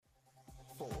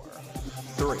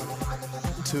3,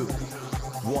 2,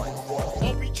 1.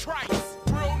 Obi Trice,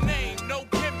 real name, no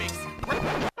gimmicks.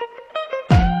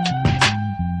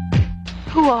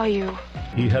 Who are you?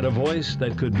 He had a voice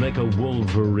that could make a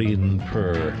wolverine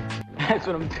purr. That's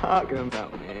what I'm talking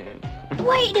about, man.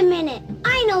 Wait a minute.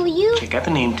 I know you. Check out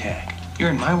the name tag. You're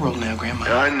in my world now, Grandma.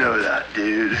 I know that,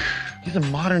 dude. He's a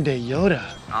modern-day Yoda.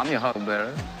 I'm your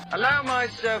huckleberry. Allow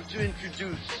myself to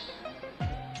introduce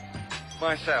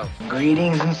myself.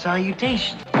 Greetings and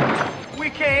salutations.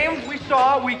 We came, we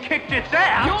saw, we kicked its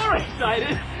ass. You're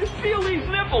excited. Feel these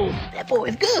nipples. That boy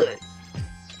is good.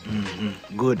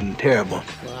 Good and terrible.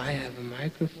 Well, I have a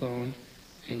microphone,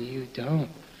 and you don't.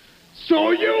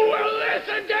 So you will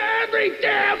listen to every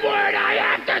damn word I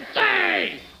have to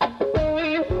say!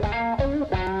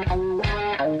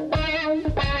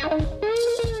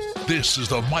 This is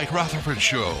the Mike Rutherford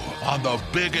Show on the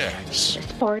Big X.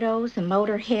 Sportos,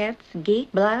 motorheads, geek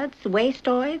bloods,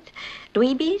 wastoids,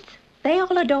 dweebies, they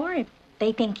all adore him.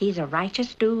 They think he's a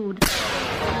righteous dude.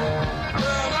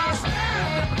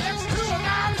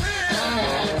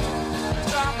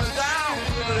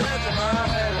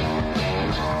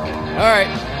 All right.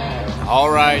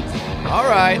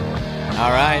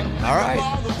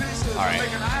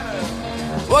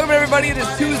 Welcome, everybody. It is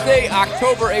Tuesday,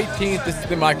 October 18th. This is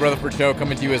the Mike Rutherford Show,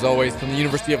 coming to you, as always, from the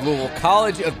University of Louisville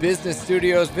College of Business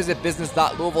Studios. Visit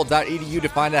business.louisville.edu to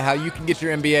find out how you can get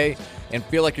your MBA and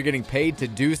feel like you're getting paid to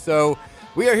do so.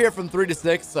 We are here from 3 to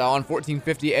 6 on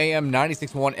 1450 AM,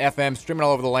 96.1 FM, streaming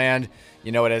all over the land.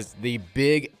 You know it as the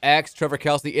Big X. Trevor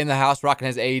Kelsey in the house, rocking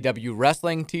his AEW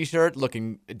wrestling t-shirt,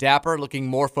 looking dapper, looking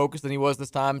more focused than he was this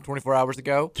time 24 hours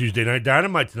ago. Tuesday Night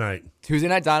Dynamite tonight. Tuesday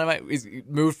Night Dynamite is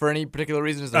moved for any particular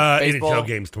reason? Is it baseball? NHL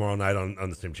games tomorrow night on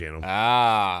the same channel.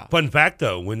 Ah. Fun fact,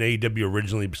 though, when AEW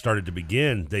originally started to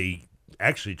begin, they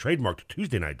actually trademarked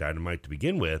Tuesday Night Dynamite to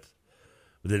begin with.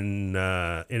 But then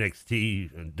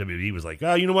NXT and WWE was like,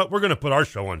 oh, you know what? We're going to put our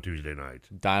show on Tuesday night.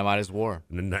 Dynamite is war.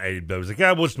 And then AEW was like,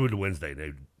 yeah, we'll just move to Wednesday.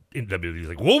 And WWE was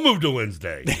like, we'll move to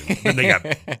Wednesday. And then they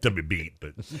got W beat.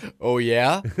 But oh,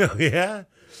 yeah? Yeah.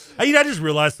 I just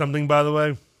realized something, by the way.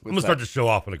 I'm going to start the show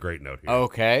off on a great note here.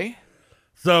 Okay.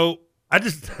 So I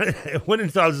just went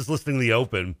until I was just listening to the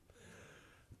Open.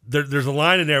 There's a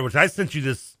line in there, which I sent you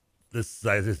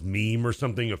this meme or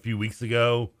something a few weeks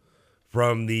ago.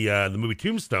 From the movie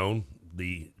Tombstone,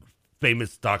 the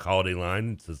famous Doc Holliday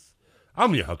line, it says,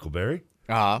 I'm your Huckleberry.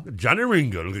 Johnny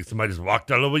Ringo. Looks like somebody just walked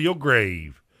all over your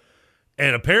grave.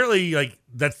 And apparently,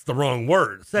 that's the wrong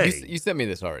word to say. You sent me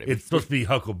this already. It's supposed to be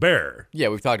Huckleberry. Yeah,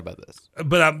 we've talked about this.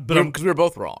 Because we were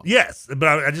both wrong. Yes, but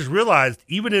I just realized,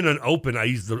 even in an Open, I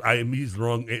used the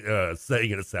wrong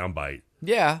saying in a soundbite.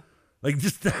 Yeah.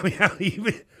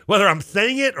 Even whether I'm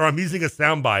saying it or I'm using a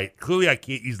soundbite, clearly I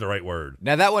can't use the right word.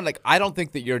 Now that one, I don't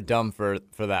think that you're dumb for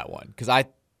that one, because I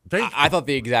thought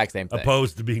the exact same thing.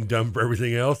 Opposed to being dumb for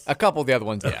everything else? A couple of the other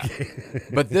ones, yeah. Okay.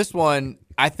 But this one,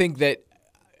 I think that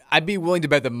I'd be willing to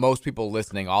bet that most people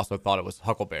listening also thought it was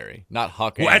Huckleberry, not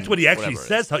Huck. Well, that's what he actually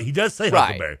says. He does say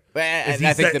Huckleberry. And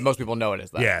I think that most people know it as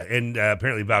that. Yeah, and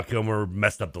apparently Val Kilmer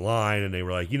messed up the line, and they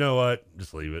were like, you know what?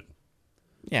 Just leave it.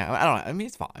 Yeah, I don't know. I mean,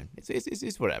 it's fine.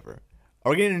 It's whatever. Are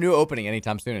we getting a new opening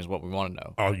anytime soon is what we want to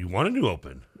know. Oh, you want a new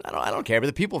open? I don't care, but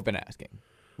the people have been asking.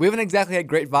 We haven't exactly had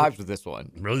great vibes with this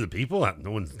one. Really, the people? No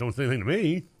one's don't say anything to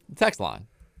me. The text line.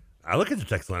 I look at the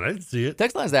text line. I didn't see it.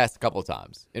 Text line's asked a couple of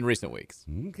times in recent weeks.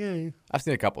 Okay. I've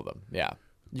seen a couple of them, yeah.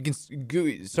 You can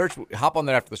search, hop on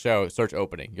there after the show, search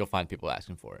opening. You'll find people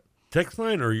asking for it. Text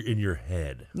line or in your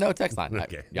head? No, text line.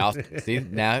 Okay. Y'all see,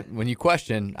 now when you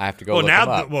question, I have to go look them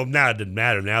up. Well, now it doesn't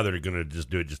matter. Now they're going to just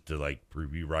do it just to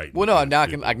prove you right. Well, no, now I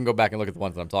can go back and look at the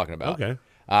ones that I'm talking about. Okay.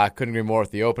 Couldn't agree more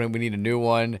with the opening. We need a new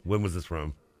one. When was this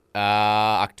from?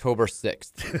 October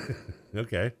 6th.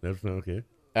 Okay. That's not okay.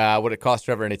 Would it cost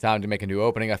Trevor any time to make a new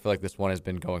opening? I feel like this one has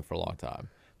been going for a long time.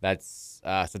 That's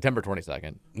September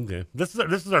 22nd. Okay. This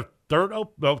is our third.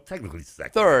 Well, technically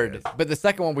second. Third, but the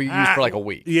second one we used for a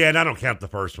week. Yeah, and I don't count the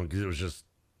first one because it was just.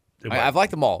 I've liked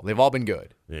them all. They've all been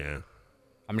good. Yeah.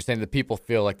 I'm just saying that people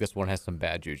feel like this one has some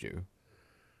bad juju.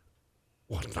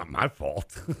 Well, it's not my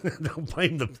fault. Don't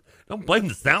blame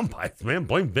the sound bites, man.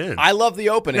 Blame Vince. I love the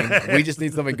opening. We just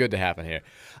need something good to happen here.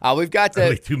 We've got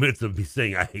only 2 minutes of me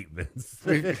saying I hate Vince.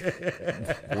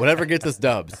 Whatever gets us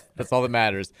dubs. That's all that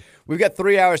matters. We've got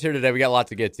 3 hours here today. We got a lot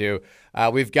to get to.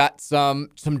 We've got some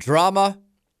drama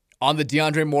on the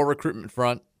DeAndre Moore recruitment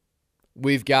front.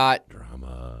 We've got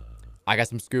drama. I got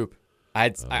some scoop. I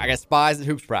got spies at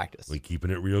hoops practice. We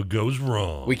keeping it real goes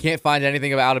wrong. We can't find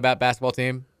anything about basketball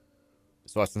team.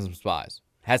 So I sent some spies.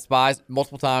 Had spies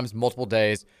multiple times, multiple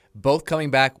days. both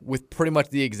coming back with pretty much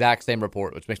the exact same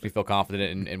report, which makes me feel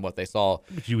confident in what they saw.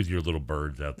 Look at you with your little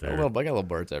birds out there. I got little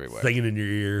birds everywhere. Singing in your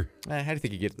ear. How do you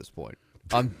think you get to this point?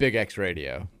 On Big X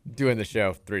Radio, doing the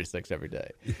show 3 to 6 every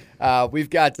day. We've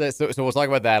got, so we'll talk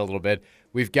about that a little bit.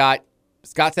 We've got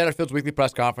Scott Satterfield's weekly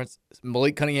press conference,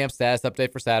 Malik Cunningham's status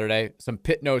update for Saturday, some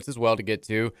pit notes as well to get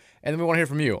to, and then we want to hear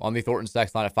from you on the Thornton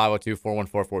text line at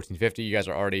 502-414-1450. You guys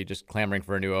are already just clamoring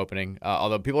for a new opening,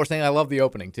 although people are saying I love the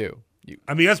opening too.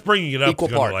 Us bringing it up equal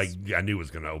parts. I knew it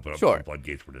was going to open up the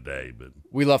floodgates for today. But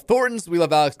we love Thornton's, we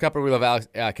love Alex Cupper, we love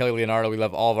Kelly Leonardo, we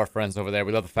love all of our friends over there.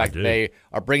 We love the fact that they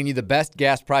are bringing you the best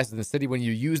gas prices in the city when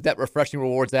you use that Refreshing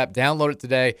Rewards app. Download it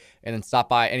today and then stop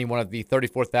by any one of the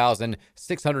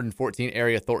 34,614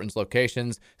 area Thornton's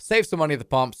locations. Save some money at the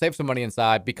pump, save some money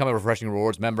inside, become a Refreshing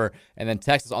Rewards member, and then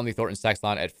text us on the Thornton's text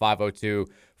line at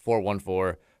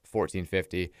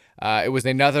 502-414-1450. It was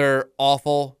another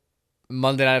awful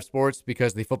Monday night of sports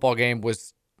because the football game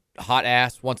was hot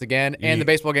ass once again, and the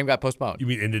baseball game got postponed. You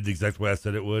mean ended the exact way I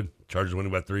said it would? Chargers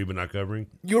winning by 3 but not covering?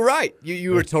 You were right.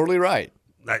 You were totally right.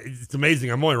 It's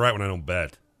amazing. I'm only right when I don't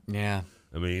bet. Yeah.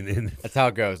 I mean, that's how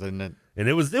it goes, isn't it? And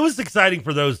it was exciting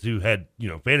for those who had,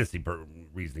 fantasy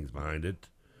reasonings behind it.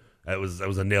 That was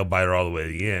a nail biter all the way to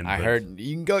the end. I heard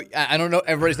you can go. I don't know.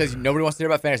 Everybody says nobody wants to hear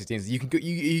about fantasy teams. You can go,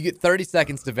 you get 30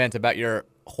 seconds to vent about your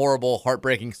horrible,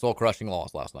 heartbreaking, soul crushing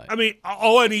loss last night. I mean,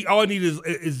 all I need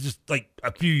is just like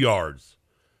a few yards.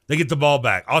 They get the ball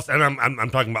back. And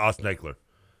I'm talking about Austin Eckler.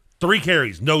 3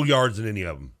 carries, no yards in any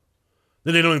of them.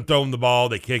 Then they don't even throw him the ball.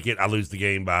 They kick it. I lose the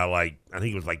game by I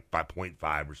think it was by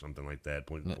 0.5 or something like that.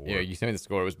 0.4. Yeah, you sent me the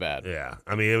score. It was bad. Yeah,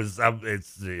 I mean, I was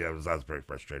very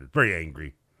frustrated, very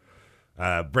angry.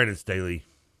 Brandon Staley,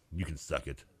 you can suck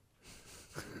it.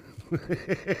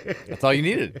 That's all you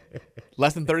needed.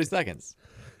 Less than 30 seconds.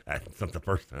 That's not the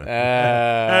first time.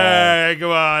 Hey, come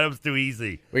on. It was too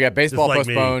easy. We got baseball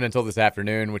postponed until this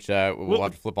afternoon, which we'll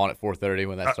have to flip on at 4:30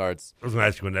 when that starts. I was going to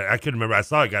ask you when I couldn't remember. I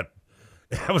saw it got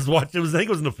 – I was watching – I think it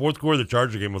was in the fourth quarter of the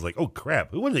Charger game. I was like, oh,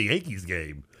 crap. Who won the Yankees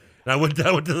game? And I went to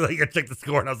I checked the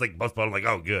score, and I was like, postponed. I'm like,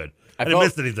 oh, good. I didn't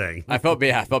miss anything. I felt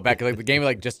bad. Like the game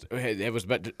it was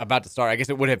about to start. I guess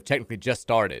it would have technically just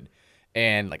started.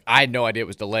 And I had no idea it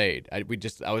was delayed. We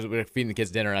were feeding the kids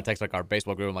dinner, and I texted our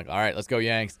baseball group. I'm like, all right, let's go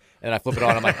Yanks. And I flip it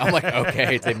on. I'm like,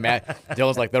 okay. It's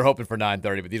Dylan's like, they're hoping for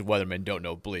 9:30, but these weathermen don't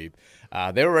know bleep.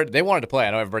 They wanted to play.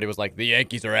 I know everybody was like, the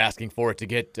Yankees are asking for it to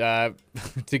get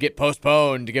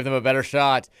postponed to give them a better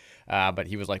shot. But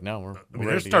he was like, no,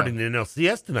 they're starting the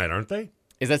NLCS tonight, aren't they?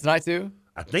 Is that tonight too?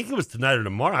 I think it was tonight or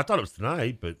tomorrow. I thought it was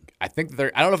tonight, but I think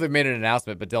I don't know if they made an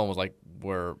announcement, but Dylan was like,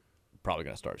 we're probably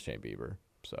going to start Shane Bieber.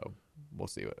 So we'll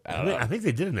see. I think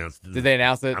they did announce it. Did they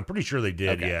announce it? I'm pretty sure they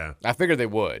did, okay. Yeah. I figured they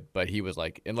would, but he was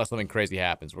like, unless something crazy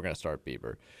happens, we're going to start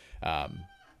Bieber.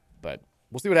 But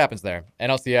we'll see what happens there.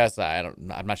 NLCS,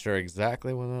 I'm not sure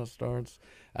exactly when that starts.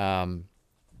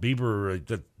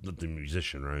 Bieber, the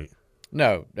musician, right?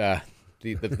 No, the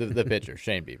pitcher,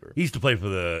 Shane Bieber. He used to play for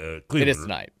the Cleveland. It is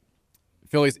tonight.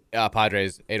 Phillies,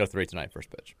 Padres, 8:03 tonight, first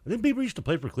pitch. I think Bieber used to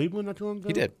play for Cleveland not too long ago?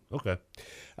 He did. Okay.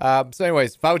 So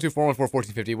anyways,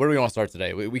 502-414-1450. Where do we want to start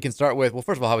today? We can start with, well,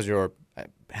 first of all,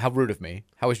 how rude of me.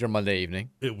 How was your Monday evening?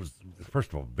 It was,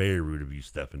 first of all, very rude of you,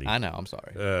 Stephanie. I know, I'm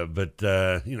sorry. But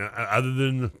other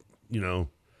than,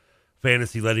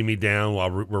 fantasy letting me down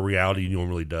where reality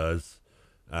normally does,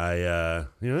 it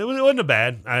wasn't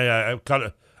bad. I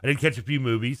did catch a few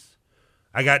movies.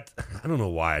 I don't know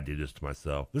why I did this to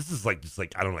myself. This is I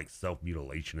don't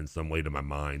self-mutilation in some way to my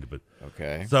mind, but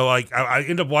okay. So I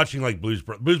end up watching Blues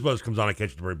Brothers comes on. I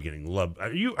catch it at the very beginning.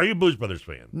 Are you a Blues Brothers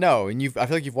fan? No, and I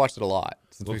feel like you've watched it a lot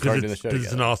since we started doing the show together.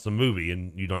 It's an awesome movie,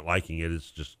 and you not liking it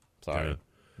is just sorry.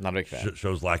 Not a big fan.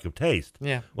 Shows lack of taste.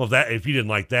 Yeah. Well, if you didn't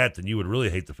like that, then you would really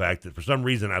hate the fact that for some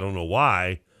reason I don't know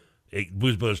why,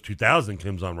 Blues Brothers 2000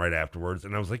 comes on right afterwards,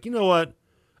 and I was like, you know what,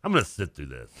 I'm gonna sit through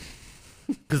this.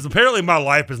 Because apparently my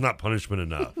life is not punishment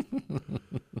enough.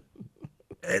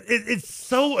 It's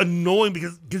so annoying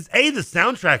because the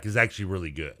soundtrack is actually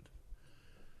really good.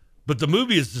 But the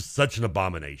movie is just such an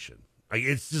abomination.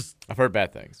 It's just... I've heard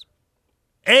bad things.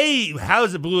 How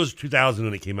is it Blue as 2000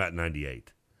 when it came out in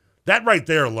 98? That right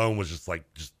there alone was just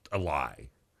a lie.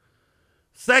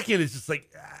 Second, it's just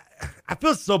I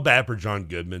feel so bad for John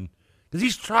Goodman because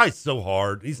he's tried so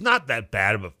hard. He's not that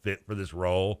bad of a fit for this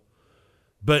role.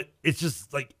 But it's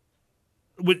just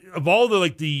of all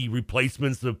the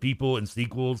replacements of people and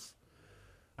sequels,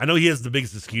 I know he has the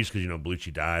biggest excuse because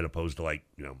Belushi died, opposed to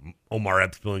Omar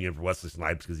Epps filling in for Wesley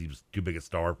Snipes because he was too big a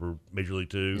star for Major League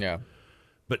 2. Yeah,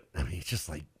 but I mean, it's just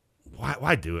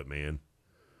why do it, man?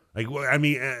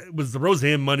 Was the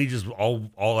Roseanne money just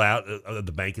all out of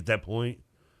the bank at that point?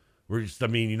 We're just, I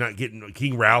mean, you're not getting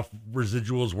King Ralph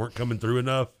residuals weren't coming through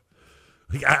enough.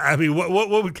 Like, I mean, what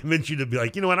would convince you to be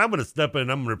like, you know what, I'm going to step in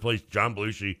and I'm going to replace John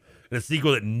Belushi in a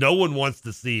sequel that no one wants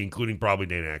to see, including probably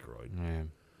Dan Aykroyd.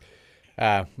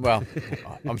 Well,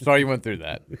 I'm sorry you went through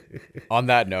that. On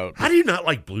that note. How do you not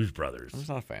like Blues Brothers? I'm just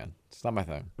not a fan. It's not my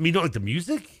thing. I mean, you don't like the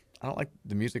music? I don't like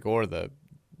the music or I don't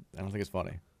think it's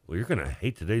funny. Well, you're going to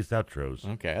hate today's outros.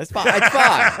 Okay, that's fine. It's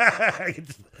fine.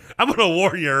 I'm going to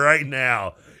warn you right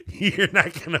now. You're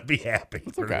not going to be happy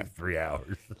for okay. 3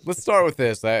 hours. Let's start with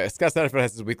this. Scott Satterfield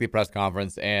has his weekly press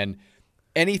conference, and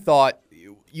any thought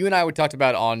you and I we talked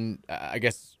about on, I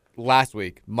guess, last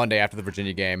week, Monday after the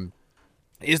Virginia game,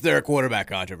 is there a quarterback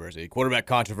controversy? Quarterback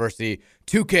controversy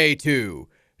 2K2,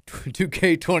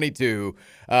 2K22,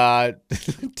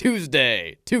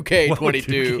 Tuesday,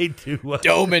 2K22,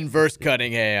 Doman versus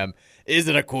Cunningham. Is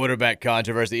it a quarterback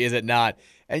controversy? Is it not?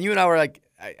 And you and I were like,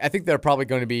 I think there are probably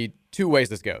going to be two ways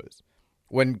this goes.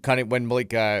 When Scott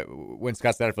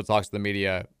Satterfield talks to the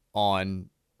media on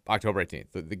October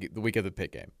 18th, the week of the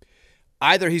Pitt game,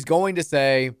 either he's going to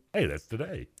say, "Hey, that's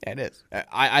today." Yeah, it is.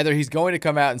 Either he's going to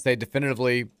come out and say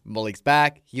definitively, Malik's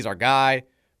back. He's our guy.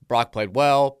 Brock played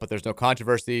well, but there's no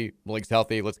controversy. Malik's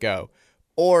healthy. Let's go.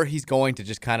 Or he's going to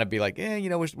just kind of be like,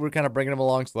 we're kind of bringing him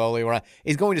along slowly.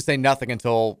 He's going to say nothing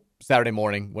until Saturday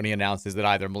morning when he announces that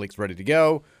either Malik's ready to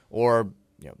go or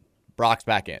Brock's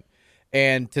back in.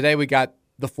 And today we got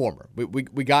the former.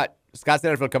 We got Scott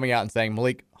Satterfield coming out and saying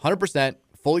Malik 100%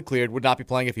 fully cleared, would not be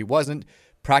playing if he wasn't.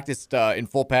 Practiced in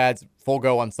full pads, full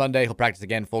go on Sunday. He'll practice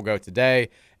again, full go today,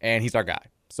 and he's our guy.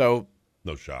 So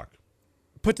no shock.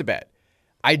 Put to bed.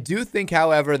 I do think,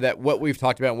 however, that what we've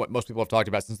talked about and what most people have talked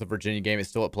about since the Virginia game is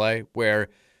still at play, where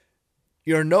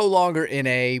you're no longer in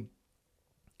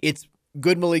it's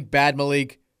good Malik, bad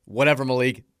Malik, whatever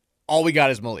Malik. All we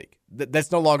got is Malik.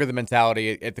 That's no longer the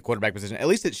mentality at the quarterback position. At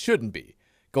least it shouldn't be.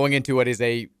 Going into it is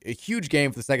a huge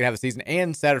game for the second half of the season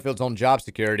and Satterfield's own job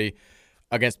security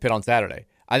against Pitt on Saturday.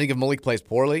 I think if Malik plays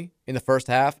poorly in the first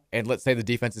half, and let's say the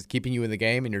defense is keeping you in the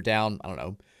game and you're down,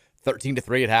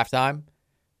 13-3 at halftime,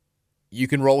 you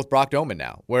can roll with Brock Doman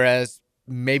now. Whereas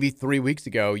maybe 3 weeks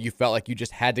ago, you felt like you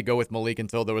just had to go with Malik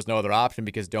until there was no other option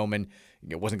because Doman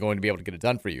wasn't going to be able to get it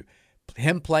done for you.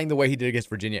 Him playing the way he did against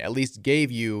Virginia at least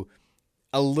gave you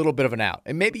a little bit of an out.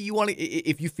 And maybe you want to,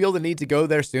 if you feel the need to go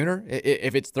there sooner,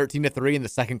 if it's 13-3 in the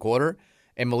second quarter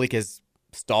and Malik has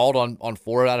stalled on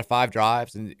 4 out of 5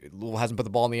 drives and Louisville hasn't put the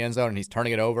ball in the end zone and he's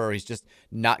turning it over or he's just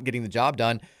not getting the job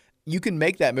done, you can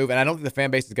make that move. And I don't think the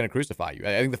fan base is going to crucify you.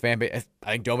 I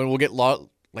think Doman will get loud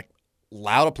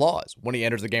applause when he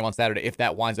enters the game on Saturday if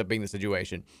that winds up being the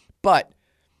situation. But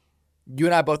you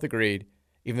and I both agreed,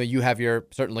 even though you have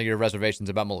certainly your reservations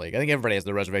about Malik. I think everybody has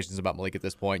their reservations about Malik at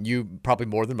this point. You probably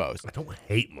more than most. I don't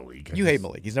hate Malik. You hate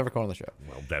Malik. He's never come on the show.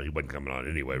 Well, that he wasn't coming on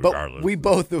anyway, but regardless. We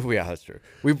both, yeah, that's true.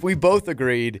 We both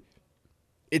agreed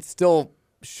it still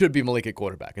should be Malik at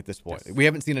quarterback at this point. Yes. We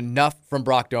haven't seen enough from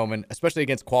Brock Doman, especially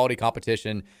against quality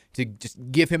competition, to just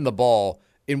give him the ball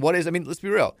in what is, let's be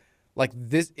real. Like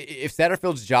this, if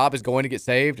Satterfield's job is going to get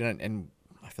saved, and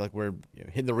I feel like we're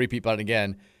hitting the repeat button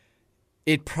again,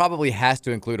 it probably has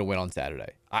to include a win on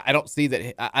Saturday. I don't see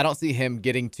that. I don't see him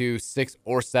getting to 6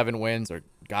 or 7 wins, or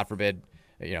God forbid,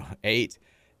 8,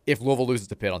 if Louisville loses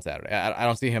to Pitt on Saturday. I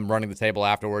don't see him running the table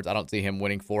afterwards. I don't see him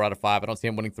winning 4 out of 5. I don't see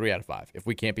him winning 3 out of 5 if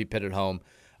we can't beat Pitt at home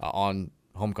on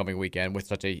homecoming weekend with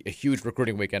such a huge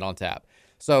recruiting weekend on tap.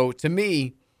 So to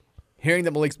me, hearing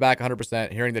that Malik's back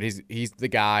 100%, hearing that he's the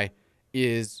guy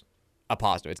is a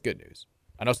positive. It's good news.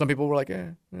 I know some people were like,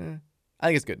 I think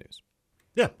it's good news.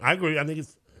 Yeah, I agree. I think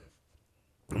it's.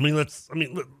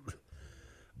 Look,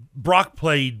 Brock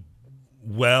played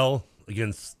well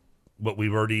against what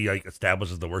we've already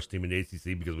established as the worst team in the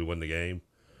ACC because we won the game.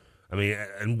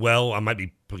 I might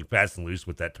be putting fast and loose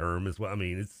with that term as well.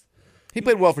 He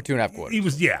played well for 2.5 quarters. He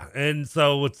was, yeah, and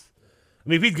so it's.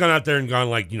 If he'd gone out there and gone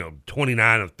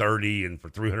 29 of 30 and for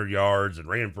 300 yards and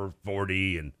ran for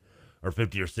 40 or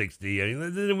 50 or 60,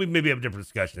 then we maybe have a different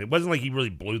discussion. It wasn't like he really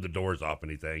blew the doors off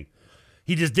anything.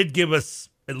 He just did give us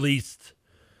at least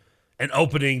an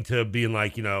opening to being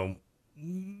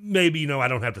maybe, I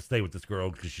don't have to stay with this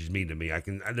girl because she's mean to me. I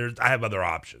have other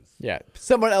options. Yeah.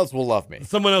 Someone else will love me.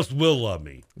 Someone else will love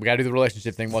me. We got to do the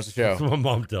relationship thing once the show. That's what my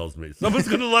mom tells me. Someone's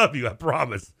going to love you. I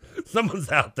promise.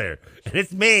 Someone's out there. And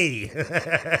it's me.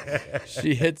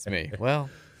 She hits me.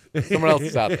 Well, someone else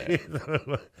is out there.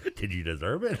 Did you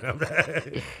deserve it?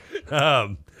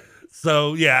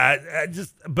 So yeah,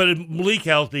 but Malik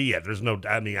healthy, yeah. There's no.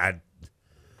 I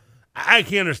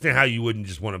can't understand how you wouldn't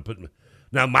just want to put.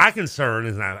 Now my concern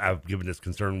is, and I've given this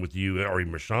concern with you or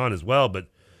even Rashawn as well, but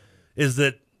is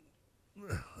that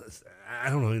I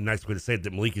don't know a nice way to say it,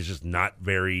 that Malik is just not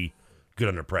very good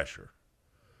under pressure.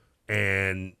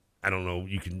 And I don't know,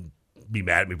 you can be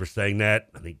mad at me for saying that.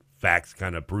 I think facts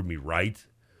kind of prove me right.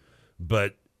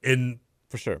 But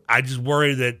for sure, I just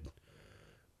worry that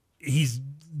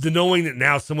knowing that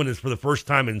now someone is for the first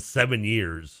time in 7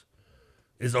 years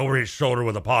is over his shoulder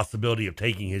with a possibility of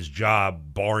taking his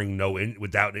job, barring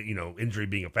without injury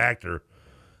being a factor.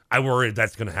 I worry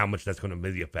how much that's going to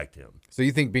maybe affect him. So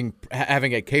you think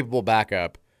having a capable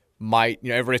backup might,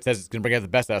 everybody says it's going to bring out the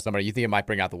best out of somebody. You think it might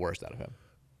bring out the worst out of him?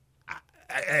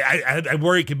 I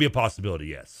worry it could be a possibility,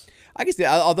 yes. I can see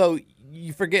that, although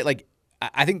you forget,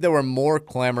 I think there were more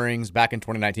clamorings back in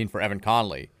 2019 for Evan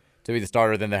Conley to be the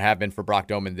starter than there have been for Brock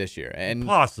Doman this year. And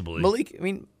possibly. Malik,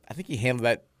 I think he handled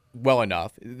that well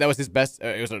enough. That was his best.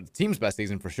 It was a team's best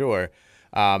season for sure.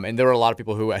 And there were a lot of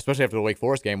people who, especially after the Wake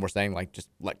Forest game, were saying, just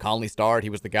let Conley start. He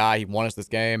was the guy. He won us this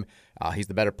game. He's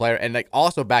the better player. And,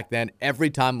 also back then, every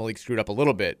time Malik screwed up a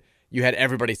little bit, you had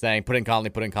everybody saying, put in Conley,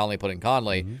 put in Conley, put in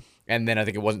Conley. Mm-hmm. And then I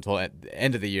think it wasn't until the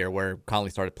end of the year where Conley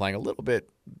started playing a little bit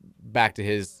back to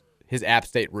his App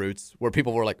State roots, where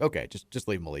people were like, okay, just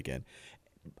leave Malik in.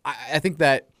 I think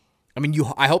that,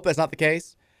 I hope that's not the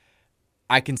case.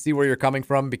 I can see where you're coming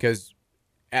from because,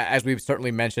 as we've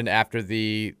certainly mentioned after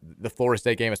the Florida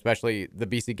State game, especially the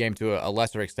BC game to a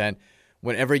lesser extent,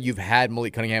 whenever you've had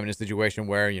Malik Cunningham in a situation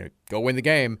where, go win the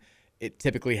game, it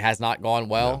typically has not gone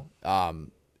well. No.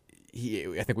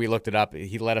 I think we looked it up.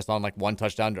 He led us on a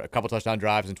couple touchdown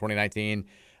drives in 2019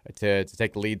 to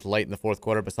take the lead late in the fourth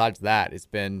quarter. Besides that,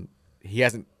 he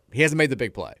hasn't made the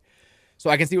big play. So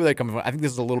I can see where they're coming from. I think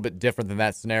this is a little bit different than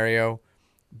that scenario,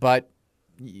 but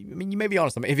you may be on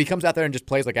something. If he comes out there and just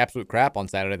plays like absolute crap on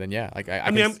Saturday, then yeah,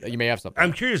 you may have something.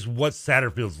 I'm curious what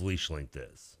Satterfield's leash length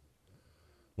is.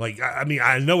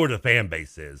 I know where the fan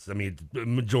base is.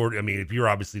 Majority. If you're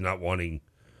obviously not wanting.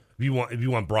 If you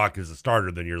want Brock as a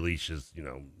starter, then your leash is,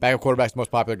 backup quarterback's the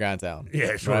most popular guy in town.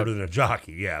 Yeah, shorter than a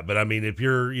jockey. Yeah, but if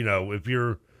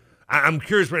you're, I'm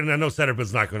curious. And I know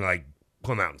Satterfield's not going to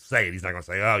come out and say it. He's not going to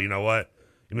say, oh, you know what,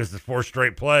 he missed his 4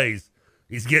 straight plays.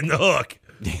 He's getting the hook.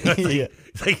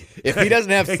 If he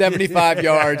doesn't have 75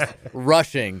 yards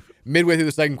rushing midway through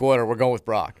the second quarter, we're going with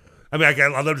Brock.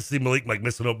 I'd love to see Malik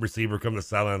miss an open receiver, come to the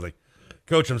sidelines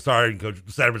Coach, I'm sorry. And Coach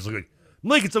Satterfield's like,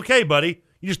 Malik, it's okay, buddy.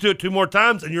 You just do it 2 more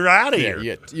times and you're out of here.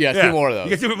 Yeah, 2 more of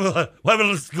those. We'll have it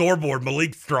on the scoreboard.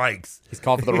 Malik strikes. He's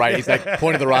calling for the right. He's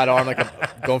pointing the right arm,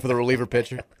 going for the reliever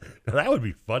pitcher. Now, that would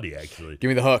be funny, actually. Give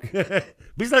me the hook. But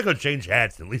he's not going to change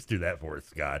hats. At least do that for us,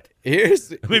 Scott.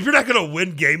 If you're not going to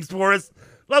win games for us,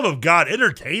 love of God,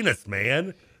 entertain us,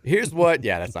 man. Here's what,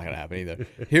 that's not going to happen either.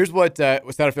 Here's what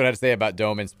Satterfield had to say about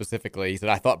Doman specifically. He said,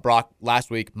 I thought Brock last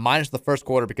week, minus the first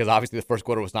quarter, because obviously the first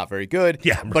quarter was not very good.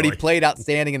 Yeah, but he played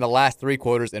outstanding in the last 3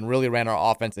 quarters and really ran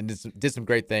our offense and did some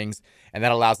great things. And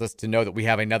that allows us to know that we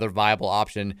have another viable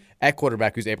option at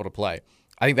quarterback who's able to play.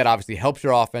 I think that obviously helps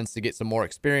your offense to get some more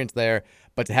experience there.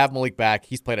 But to have Malik back,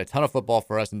 he's played a ton of football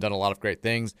for us and done a lot of great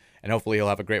things. And hopefully he'll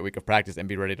have a great week of practice and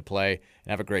be ready to play and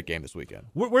have a great game this weekend.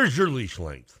 Where's your leash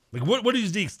length? What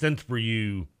is the extent for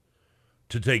you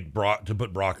to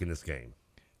put Brock in this game?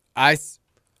 I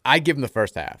give him the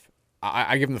first half.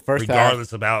 I give him the first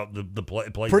regardless half. Regardless about the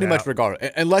play. Pretty much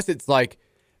regardless. Unless it's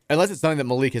something that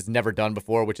Malik has never done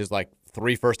before, which is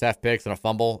 3 first half picks and a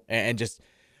fumble and just,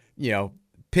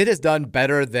 Pitt has done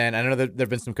better than, I know there have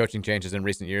been some coaching changes in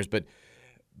recent years, but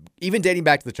even dating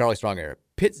back to the Charlie Strong era,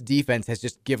 Pitt's defense has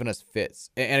just given us fits.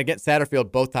 And against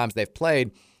Satterfield, both times they've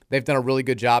played, they've done a really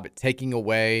good job at taking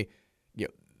away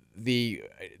the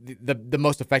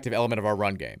most effective element of our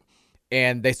run game.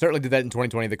 And they certainly did that in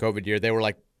 2020, the COVID year. They were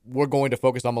like, we're going to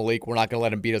focus on Malik. We're not going to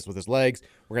let him beat us with his legs.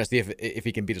 We're going to see if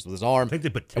he can beat us with his arm. I think they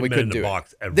put 10 men in the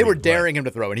box every They were play. daring him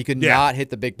to throw, and he could not hit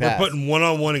the big pass. We're putting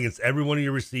one-on-one against every one of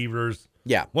your receivers.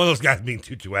 Yeah. One of those guys being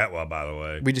Tutu Atwell, by the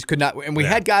way. We just could not, and we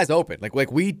had guys open.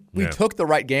 We took the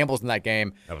right gambles in that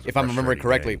game. If I'm remembering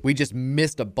correctly, we just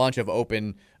missed a bunch of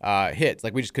open hits.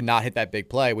 We just could not hit that big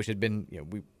play, which had been,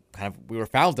 we were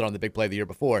founded on the big play the year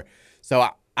before. So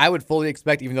I would fully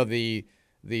expect, even though the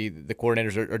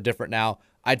coordinators are different now,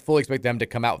 I'd fully expect them to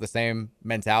come out with the same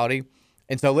mentality.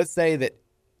 And so let's say that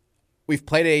we've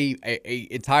played a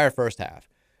entire first half,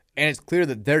 and it's clear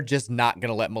that they're just not going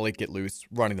to let Malik get loose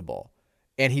running the ball.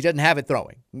 And he doesn't have it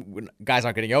throwing. When guys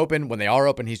aren't getting open. When they are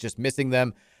open, he's just missing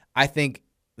them. I think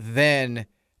then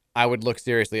I would look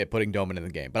seriously at putting Doman in the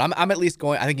game. But I'm at least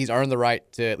going, I think he's earned the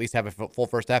right to at least have a full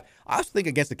first half. I also think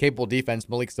against a capable defense,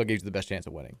 Malik still gives you the best chance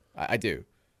of winning. I do.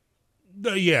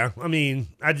 Yeah,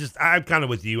 I'm kind of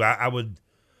with you. I would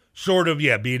short of,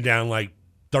 being down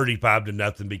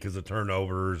 35-0 because of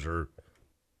turnovers or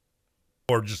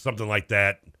or just something like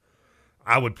that,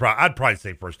 I'd probably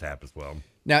say first half as well.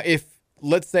 Now,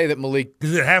 let's say that Malik,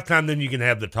 because at halftime, then you can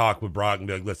have the talk with Brock and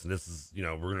be like, listen, this is,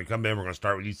 we're going to come in, we're going to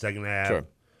start with you second half. Sure.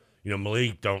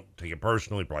 Malik, don't take it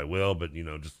personally, probably will, but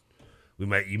just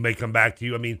you may come back to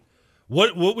you. I mean,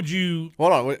 what would you?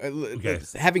 Hold on. Okay.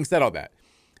 Having said all that,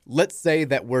 let's say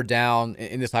that we're down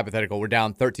in this hypothetical. We're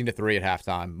down 13-3 at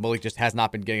halftime. Malik just has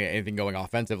not been getting anything going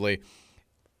offensively.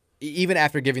 Even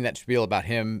after giving that spiel about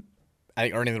him, I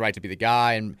think earning the right to be the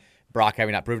guy and Brock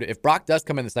having not proved it. If Brock does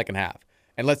come in the second half,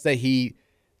 and let's say he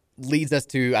leads us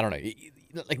to, I don't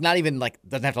know, like not even like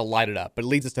doesn't have to light it up, but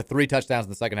leads us to 3 touchdowns in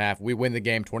the second half. We win the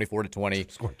game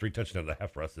 24-20. Scoring 3 touchdowns in the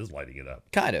half for us is lighting it up.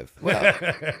 Kind of. Well,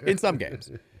 in some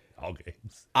games. All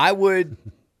games. I would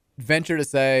venture to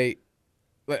say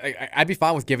I'd be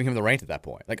fine with giving him the reins at that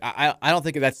point. Like I don't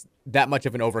think that's that much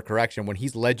of an overcorrection when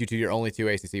he's led you to your only 2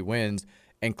 ACC wins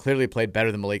and clearly played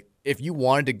better than Malik. If you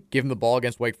wanted to give him the ball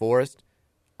against Wake Forest,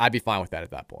 I'd be fine with that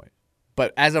at that point.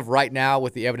 But as of right now,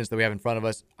 with the evidence that we have in front of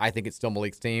us, I think it's still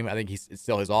Malik's team. I think it's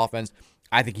still his offense.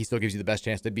 I think he still gives you the best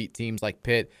chance to beat teams like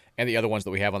Pitt and the other ones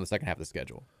that we have on the second half of the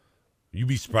schedule. You'd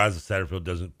be surprised if Satterfield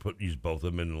doesn't use both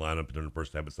of them in the lineup during the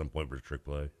first half at some point for a trick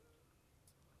play.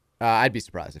 I'd be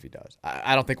surprised if he does.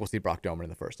 I don't think we'll see Brock Domer in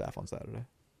the first half on Saturday.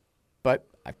 But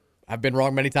I've been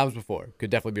wrong many times before. Could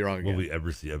definitely be wrong again. Will we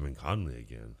ever see Evan Conley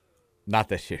again? Not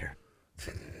this year.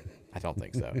 I don't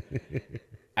think so.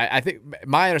 I think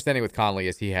my understanding with Conley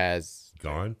is he has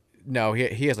gone. No,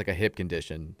 he has like a hip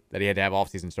condition that he had to have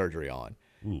off-season surgery on,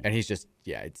 and he's just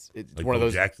it's like one of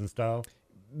those Jackson style.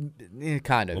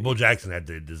 Kind of. Well, Bo Jackson had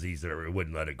the disease that it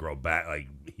wouldn't let it grow back, like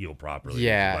heal properly.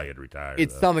 Yeah, That's why he had retired.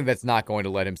 It's something that's not going to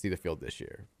let him see the field this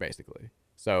year, basically.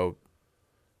 So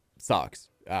sucks.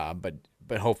 But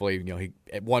hopefully, he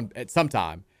at some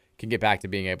time can get back to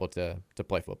being able to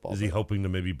play football. Is he hoping to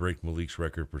maybe break Malik's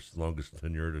record for longest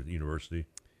tenure at university?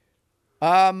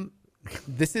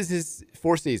 This is his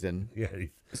 4th season. Yeah,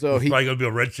 so he's probably going to be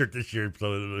a red shirt this year.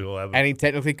 So he'll have and he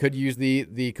technically could use the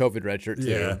COVID red shirt too.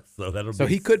 Yeah, so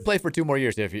he could play for 2 more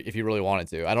years if he really wanted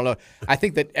to. I don't know. I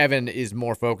think that Evan is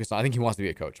more focused on. I think he wants to be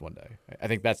a coach one day. I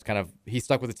think that's kind of he's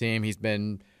stuck with the team. He's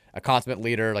been a consummate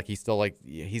leader. Like he's still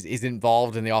he's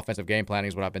involved in the offensive game planning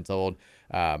is what I've been told.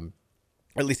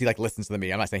 Or at least he listens to the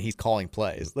media. I'm not saying he's calling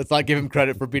plays. Let's not give him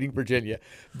credit for beating Virginia.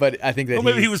 But I think that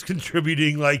maybe he was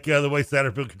contributing the way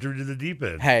Satterfield contributed to the deep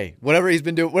end. Hey, whatever he's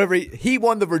been doing, he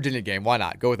won the Virginia game. Why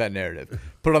not? Go with that narrative.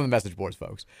 Put it on the message boards,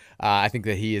 folks. I think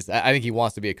that I think he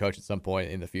wants to be a coach at some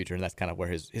point in the future, and that's kind of where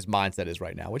his mindset is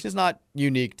right now, which is not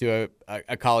unique to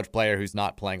a college player who's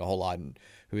not playing a whole lot and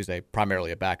who's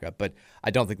primarily a backup. But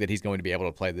I don't think that he's going to be able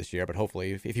to play this year. But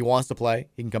hopefully, if he wants to play,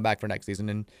 he can come back for next season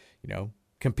and,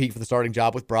 compete for the starting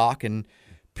job with Brock and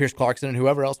Pierce Clarkson and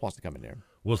whoever else wants to come in there.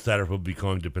 Will Satterfield be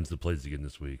calling defensive plays again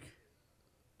this week?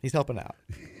 He's helping out.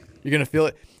 You're going to feel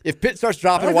it. If Pitt starts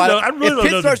dropping wide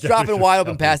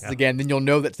open passes again, then you'll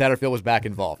know that Satterfield was back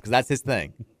involved because that's his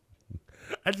thing.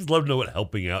 I just love to know what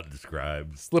helping out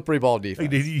describes. Slippery ball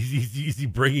defense. Is he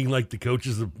bringing the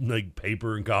coaches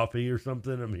paper and coffee or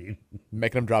something? I mean,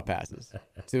 making them drop passes.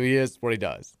 That's who he is. What he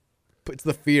does. Puts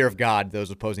the fear of God those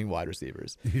opposing wide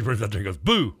receivers. He runs out there and goes,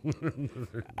 boo.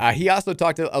 He also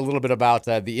talked a little bit about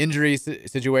the injury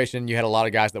situation. You had a lot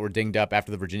of guys that were dinged up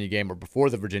after the Virginia game or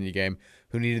before the Virginia game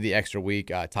who needed the extra week.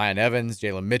 Tyon Evans,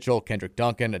 Jalen Mitchell, Kendrick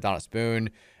Duncan, Adonis Boone.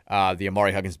 The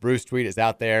Amari Huggins-Bruce tweet is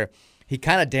out there. He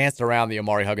kind of danced around the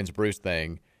Amari Huggins-Bruce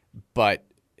thing, but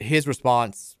his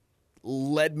response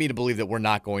led me to believe that we're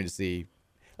not going to see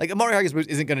Amari Huggins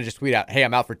isn't going to just tweet out, "Hey,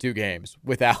 I'm out for 2 games,"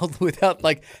 without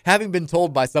having been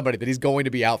told by somebody that he's going to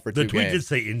be out for 2 games. The tweet did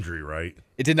say injury, right?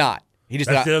 It did not. That's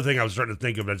the other thing I was starting to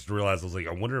think of. I just realized I was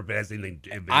I wonder if it has anything.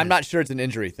 I'm not sure it's an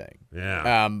injury thing.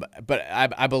 Yeah. But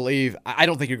I believe I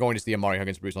don't think you're going to see Amari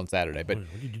Huggins-Bruce on Saturday. But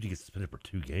what do you do to get suspended for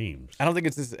 2 games? I don't think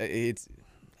it's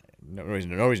no reason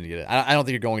to get it. I don't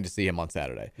think you're going to see him on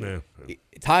Saturday. Yeah.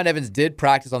 Tyon Evans did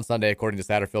practice on Sunday, according to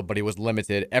Satterfield, but he was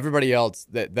limited. Everybody else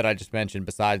that I just mentioned,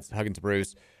 besides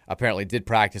Huggins-Bruce, apparently did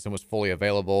practice and was fully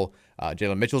available.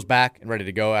 Jalen Mitchell's back and ready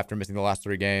to go after missing the last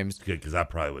 3 games. Good, because I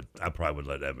probably would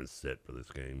let Evans sit for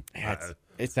this game. Yeah,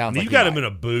 it sounds like you got him in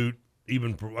a boot,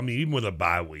 even with a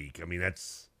bye week. I mean,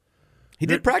 he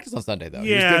did practice on Sunday though.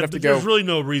 Yeah, there's really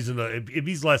no reason to. If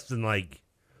he's less than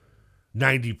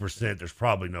 90%, there's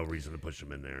probably no reason to push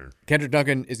him in there. Kendrick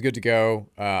Duncan is good to go.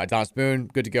 Adonis Boone,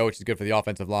 good to go, which is good for the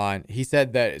offensive line. He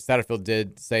said that Satterfield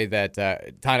did say that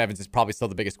Tyon Evans is probably still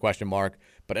the biggest question mark,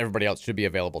 but everybody else should be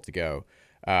available to go.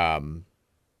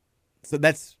 So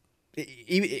that's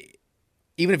even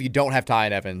if you don't have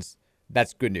Tyon Evans,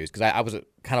 that's good news because I was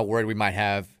kind of worried we might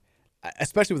have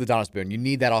especially with Adonis Boone, you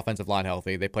need that offensive line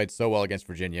healthy. They played so well against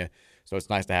Virginia, so it's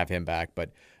nice to have him back.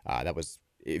 But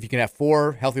if you can have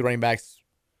 4 healthy running backs,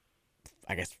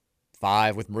 I guess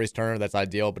 5 with Maurice Turner, that's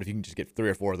ideal. But if you can just get 3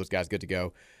 or 4 of those guys good to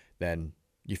go, then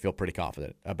you feel pretty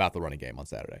confident about the running game on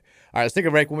Saturday. All right, let's take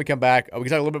a break. When we come back, we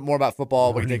can talk a little bit more about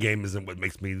football. The running game isn't what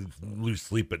makes me lose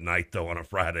sleep at night, though, on a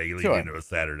Friday leading into a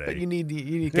Saturday. But you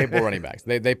need capable running backs.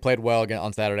 They played well again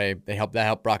on Saturday. That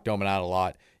helped Brock Doman out a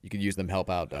lot. You could use them to help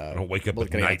out. I don't wake up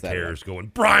with night terrors going,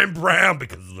 Brian Brown,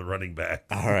 because of the running back.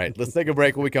 All right, let's take a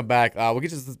break. When we come back, we'll get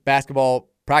to this basketball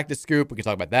practice scoop. We can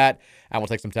talk about that. And we'll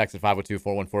take some texts at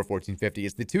 502-414-1450.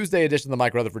 It's the Tuesday edition of the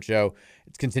Mike Rutherford Show.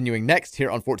 It's continuing next here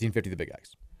on 1450 The Big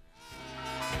X.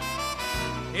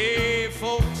 Hey,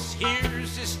 folks,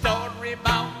 here's a story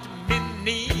about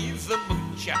Minnie the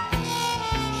Moocher.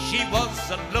 She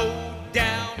was a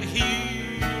low-down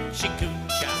hoochie-coocher.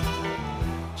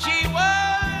 She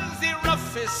was the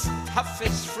roughest,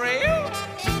 toughest frail,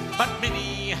 but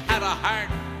Minnie had a heart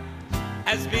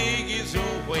as big as a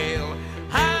whale.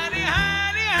 Honey,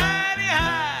 honey, honey,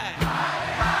 honey.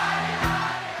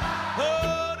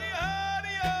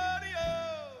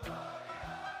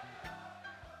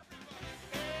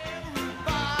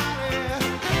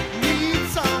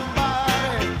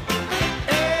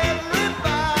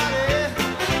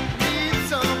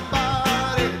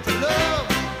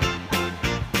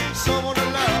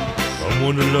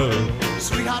 Someone to love,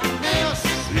 Sweetheart to miss,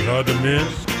 sweetheart to miss,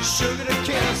 sugar to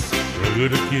kiss, sugar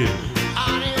to kiss.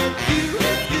 I need you,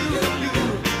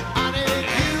 I need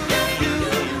you,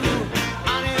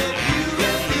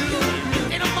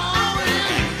 in the morning.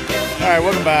 All right,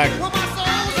 welcome back.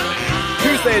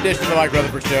 Tuesday edition of the Mike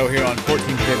Rutherford Show here on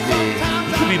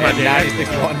 1450 Could be my dad.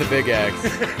 96.1 The Big X.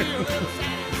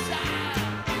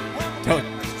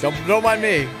 Don't mind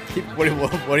me. What do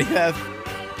you have?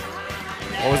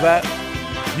 What was that?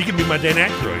 You can be my Dan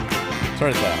Aykroyd.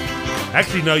 Turn it down.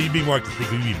 Actually, no, you'd be more artistic.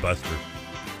 You'd be Buster.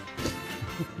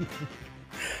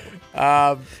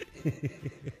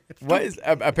 What is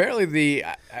apparently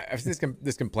I've seen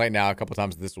this complaint now a couple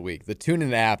times this week. The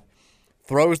TuneIn app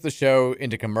throws the show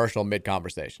into commercial mid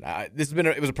conversation.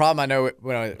 It was a problem I know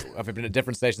when I've been at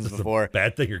different stations before.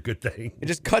 Bad thing or good thing? It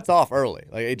just cuts off early.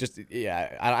 Like it just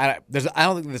I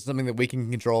don't think this is something that we can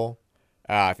control.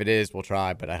 If it is, we'll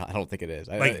try, but I don't think it is.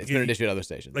 It's been an issue at other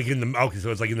stations. Like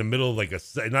so it's like in the middle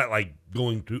of not like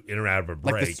going through in or out of a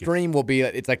break. Like the stream will be,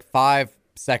 it's like 5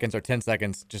 seconds or 10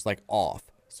 seconds just like off.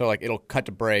 So like it'll cut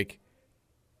to break.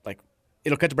 Like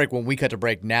it'll cut to break when we cut to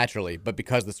break naturally, but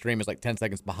because the stream is like 10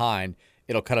 seconds behind,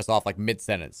 it'll cut us off like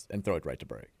mid-sentence and throw it right to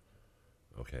break.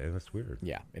 Okay, that's weird.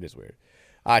 Yeah, it is weird.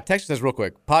 Text says real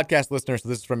quick, podcast listeners, so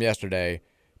this is from yesterday.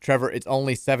 Trevor, it's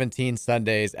only 17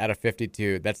 Sundays out of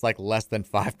 52. That's like less than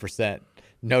 5%.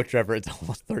 No, Trevor, it's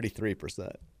almost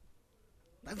 33%.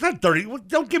 That's not 30.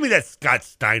 Don't give me that Scott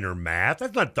Steiner math.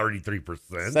 That's not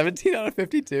 33%. 17 out of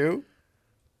 52?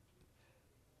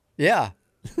 Yeah.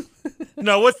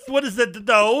 No, what is that?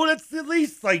 No, that's at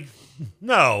least like,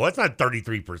 no, that's not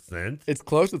 33%. It's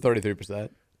close to 33%.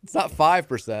 It's not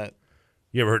 5%.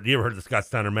 You ever heard the Scott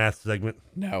Steiner math segment?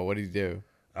 No, what did he do?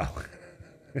 Oh.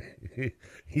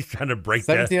 He's trying to break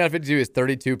 17 out of 52 is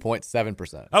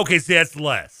 32.7%. Okay, see, that's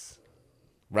less.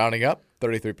 Rounding up,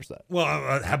 33%. Well,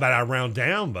 how about I round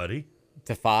down, buddy?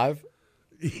 To 5?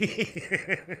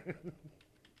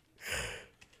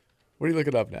 What are you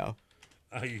looking up now?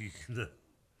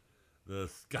 The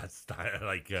Scott Steiner,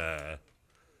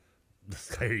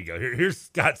 here you go. Here's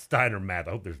Scott Steiner math.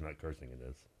 I hope there's not cursing in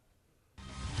this.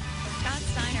 Scott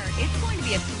Steiner, it's going to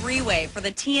be a three-way for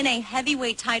the TNA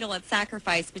heavyweight title at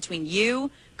Sacrifice between you,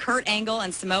 Kurt Angle,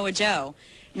 and Samoa Joe.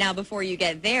 Now, before you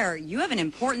get there, you have an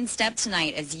important step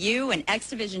tonight as you and X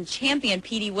Division champion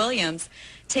Petey Williams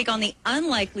take on the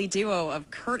unlikely duo of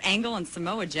Kurt Angle and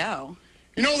Samoa Joe.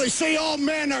 You know, they say all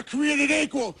men are created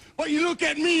equal, but you look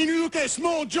at me and you look at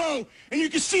Samoa Joe, and you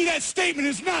can see that statement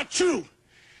is not true.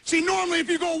 See, normally if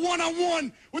you go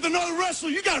one-on-one with another wrestler,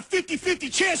 you got a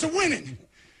 50-50 chance of winning.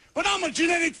 But I'm a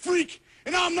genetic freak,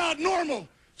 and I'm not normal.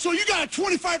 So you got a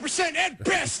 25% at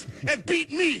best at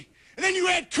beating me. And then you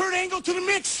add Kurt Angle to the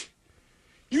mix,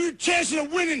 your chances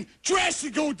of winning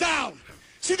drastically go down.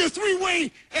 See, the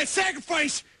three-way at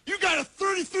Sacrifice, you got a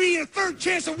 33 1/3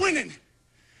 chance of winning.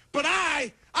 But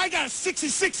I got a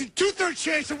 66 2/3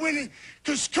 chance of winning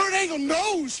because Kurt Angle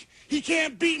knows he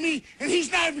can't beat me, and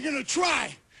he's not even going to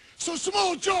try. So,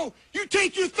 Samoa Joe, you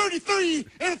take your 33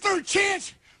 1/3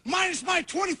 chance, minus my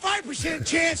 25%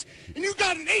 chance, and you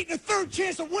got an 8 1/3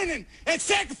 chance of winning at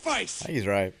sacrifice. He's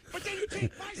right. But then you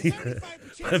take my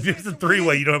 75% If it's a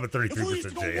three-way, you don't have a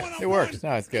 33% chance. It works.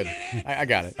 No, it's good. I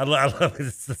got it. I love it.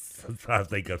 It's I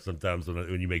think of sometimes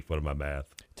when you make fun of my math.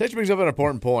 Text brings up an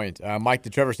important point. Mike,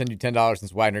 did Trevor send you $10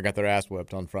 since Wagner got their ass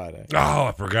whipped on Friday? Oh,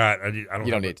 I forgot. You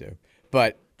don't need to.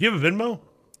 But do you have a Venmo?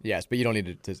 Yes, but you don't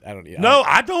need to. I don't need. No,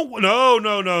 I don't.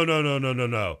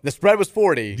 No. The spread was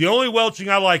 40. The only welching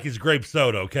I like is grape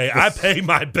soda. Okay, I pay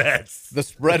my bets. The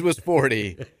spread was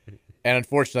 40, and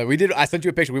unfortunately, I sent you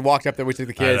a picture. We walked up there. We took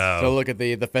the kids to look at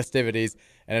the festivities,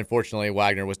 and unfortunately,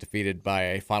 Wagner was defeated by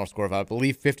a final score of, I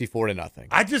believe, 54-0.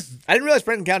 I didn't realize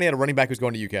Franklin County had a running back who was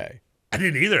going to UK. I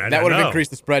didn't either. That would have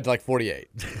increased the spread to like 48.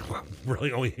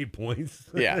 Really, only 8 points?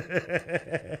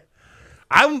 Yeah.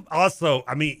 I'm also.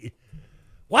 I mean.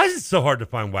 Why is it so hard to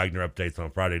find Wagner updates on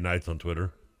Friday nights on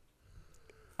Twitter?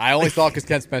 I only saw because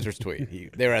Ken Spencer's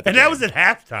tweet. They were at the and game. that was at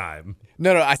halftime.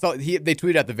 No, I saw they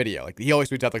tweeted out the video. Like he always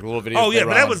tweets out like little videos. Oh yeah,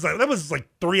 but that was like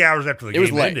 3 hours after the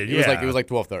game ended. It was like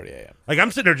 12:30 a.m. Like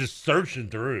I'm sitting there just searching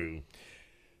through.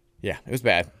 Yeah, it was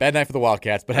bad. Bad night for the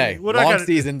Wildcats. But hey, long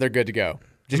season, they're good to go.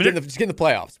 Just get in the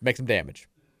playoffs, make some damage.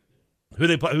 Who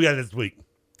they play? Who got this week?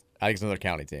 I think it's another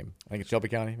county team. I think it's Shelby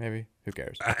County, maybe. Who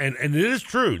cares? And it is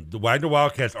true. The Wagner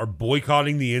Wildcats are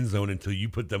boycotting the end zone until you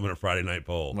put them in a Friday night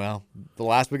poll. Well, the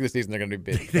last week of the season, they're going to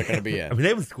be big. They're going to be in. I mean, they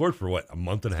haven't scored for, what, a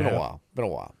month and a half? Been a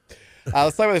while.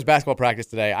 Let's talk about this basketball practice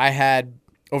today.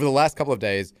 Over the last couple of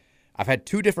days, I've had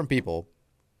two different people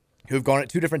who've gone at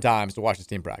two different times to watch this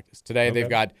team practice. Today, they've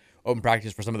got open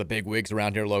practice for some of the big wigs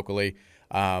around here locally.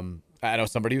 I know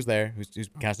somebody who's there who's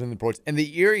kind of sending the reports. And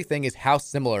the eerie thing is how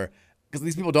similar, because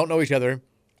these people don't know each other.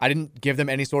 I didn't give them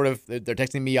any sort of, they're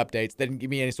texting me updates. They didn't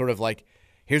give me any sort of like,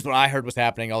 here's what I heard was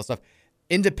happening, all this stuff.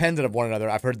 Independent of one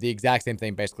another, I've heard the exact same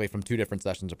thing basically from two different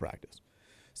sessions of practice.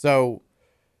 So,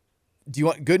 do you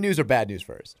want good news or bad news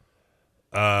first?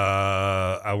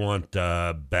 I want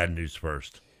bad news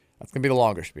first. That's going to be the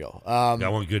longer spiel. I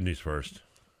want good news first.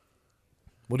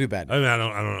 We'll do bad news. I mean, I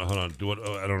don't know. Hold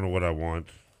on. I don't know what I want.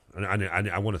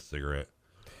 I want a cigarette.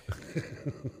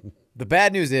 The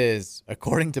bad news is,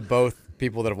 according to both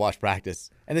people that have watched practice,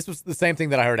 and this was the same thing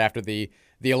that I heard after the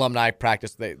alumni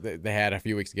practice they had a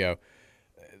few weeks ago,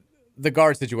 the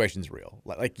guard situation's real.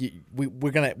 Like we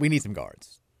need some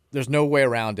guards. There's no way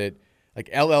around it. Like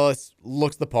L. Ellis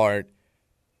looks the part.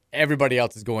 Everybody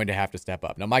else is going to have to step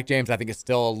up. Now, Mike James, I think, is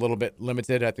still a little bit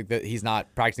limited. I think that he's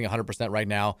not practicing 100% right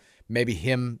now. Maybe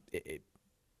him,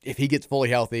 if he gets fully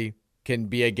healthy, can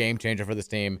be a game changer for this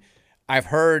team. I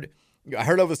heard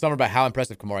over the summer about how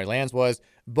impressive Kamari Lands was.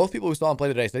 Both people who saw him play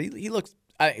today said he looks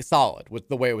solid with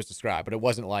the way it was described, but it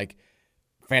wasn't like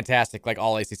fantastic, like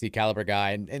all ACC caliber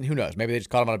guy. And who knows? Maybe they just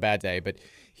caught him on a bad day, but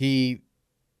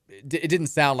it didn't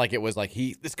sound like it was like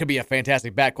this could be a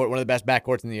fantastic backcourt, one of the best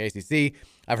backcourts in the ACC.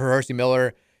 I've heard Hersey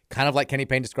Miller, kind of like Kenny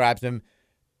Payne describes him,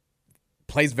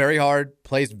 plays very hard,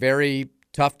 plays very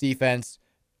tough defense,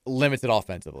 limited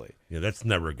offensively. Yeah, that's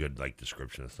never a good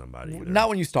description of somebody. Either. Not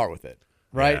when you start with it,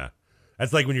 right? Yeah.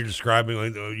 That's like when you're describing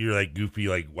you're like goofy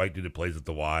white dude that plays at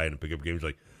the Y and pick up games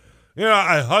like,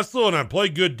 I hustle and I play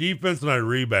good defense and I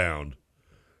rebound.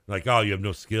 Like, oh, you have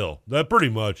no skill. That pretty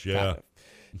much, yeah. Kind of.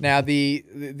 Now, the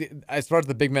as far as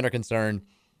the big men are concerned,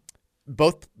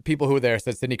 both people who were there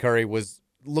said Sidney Curry was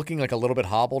looking like a little bit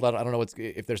hobbled. I don't know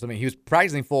if there's something. He was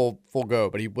practicing full go,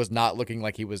 but he was not looking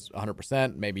like he was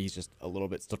 100%. Maybe he's just a little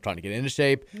bit still trying to get into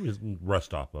shape. He was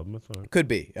rust off of him. That's all right. Could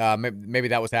be. Maybe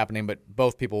that was happening, but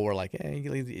both people were like,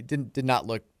 it did not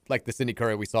look like the Sidney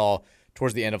Curry we saw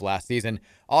towards the end of last season.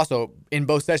 Also, in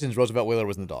both sessions, Roosevelt Wheeler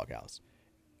was in the doghouse.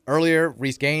 Earlier,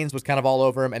 Reese Gaines was kind of all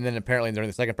over him, and then apparently during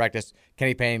the second practice,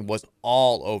 Kenny Payne was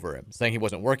all over him, saying he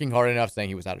wasn't working hard enough, saying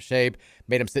he was out of shape,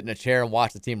 made him sit in a chair and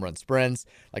watch the team run sprints.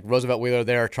 Like Roosevelt Wheeler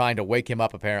there trying to wake him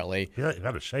up, apparently. Yeah,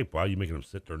 out of shape. Why are you making him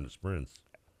sit during the sprints?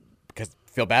 Because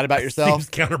feel bad about yourself. Seems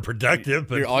counterproductive.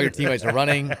 But all your teammates are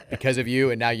running because of you,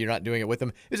 and now you're not doing it with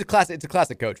them. It's a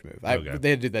classic coach move. Okay.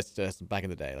 They did this to us back in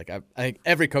the day. Like I think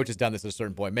every coach has done this at a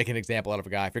certain point. Make an example out of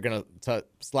a guy. If you're going to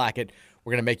slack it,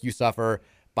 we're going to make you suffer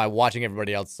by watching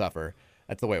everybody else suffer.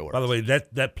 That's the way it works. By the way,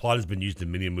 that plot has been used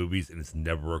in many movies, and it's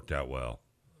never worked out well.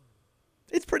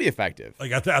 It's pretty effective.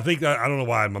 Like I think I don't know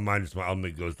why my mind just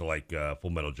goes to Full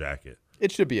Metal Jacket.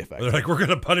 It should be effective. They're like, we're going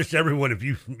to punish everyone if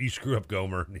you screw up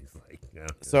Gomer, and he's like, yeah.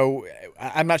 So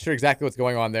I'm not sure exactly what's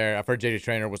going on there. I've heard JJ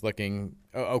Traynor was looking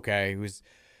okay. He was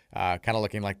kind of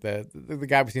looking like the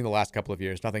guy we've seen the last couple of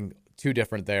years. Nothing too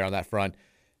different there on that front.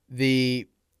 The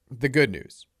good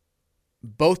news.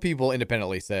 Both people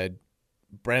independently said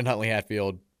Brandon Huntley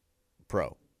Hatfield,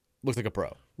 pro. Looks like a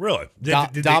pro. Really?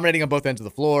 Dominating on both ends of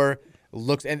the floor.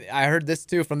 Looks, and I heard this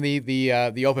too from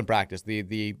the open practice,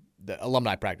 the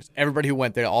alumni practice. Everybody who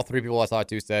went there, all three people I saw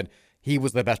too, said he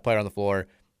was the best player on the floor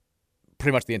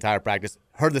pretty much the entire practice.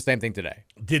 Heard the same thing today.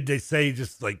 Did they say,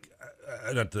 just like,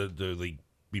 not to like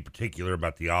be particular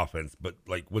about the offense, but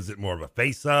like, was it more of a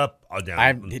face up or down?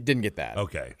 I didn't get that.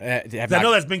 Okay. I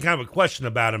know that's been kind of a question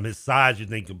about him. His size, you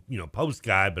think, post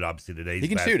guy, but obviously today's he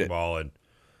can basketball, shoot it. And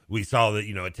we saw that,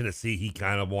 at Tennessee, he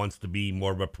kind of wants to be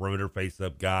more of a perimeter face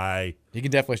up guy. He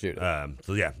can definitely shoot it.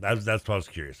 So yeah, that's what I was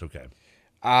curious. Okay.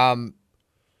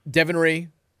 Devin Ree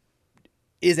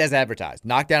is as advertised.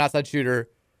 Knockdown outside shooter,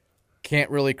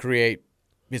 can't really create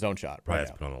his own shot right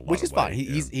now, which is fine.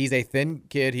 He's a thin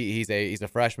kid. He's a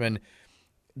freshman.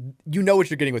 You know what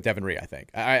you're getting with Devin Ree, I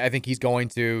think. I think he's going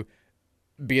to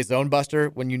be a zone buster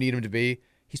when you need him to be.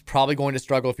 He's probably going to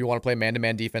struggle if you want to play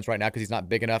man-to-man defense right now because he's not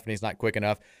big enough and he's not quick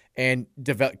enough. And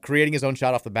creating his own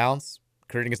shot off the bounce,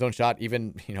 creating his own shot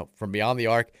even from beyond the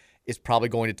arc is probably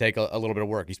going to take a little bit of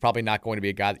work. He's probably not going to be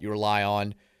a guy that you rely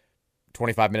on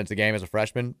 25 minutes a game as a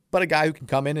freshman, but a guy who can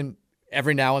come in and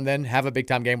every now and then have a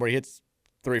big-time game where he hits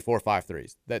 3, 4, 5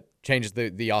 threes. That changes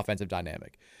the offensive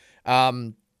dynamic.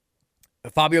 Fabio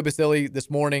Basili this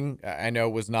morning, I know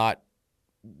was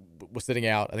sitting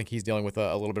out. I think he's dealing with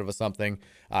a little bit of a something.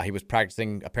 He was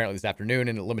practicing apparently this afternoon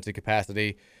in a limited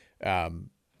capacity.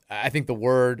 I think the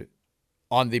word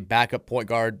on the backup point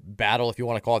guard battle, if you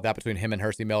want to call it that, between him and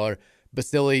Hersey Miller,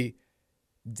 Basili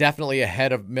definitely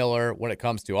ahead of Miller when it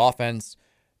comes to offense.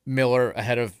 Miller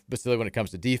ahead of Basili when it comes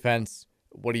to defense.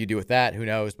 What do you do with that? Who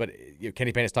knows? But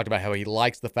Kenny Payne has talked about how he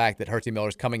likes the fact that Hersey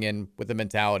Miller's coming in with the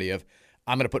mentality of,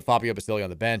 I'm going to put Fabio Basili on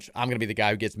the bench. I'm going to be the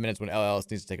guy who gets minutes when LLS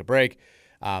needs to take a break.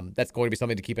 That's going to be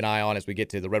something to keep an eye on as we get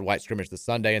to the red-white scrimmage this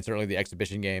Sunday and certainly the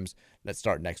exhibition games that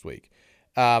start next week.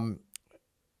 The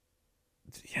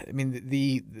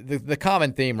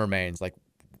common theme remains, like,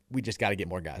 we just got to get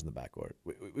more guys in the backcourt.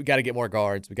 We got to get more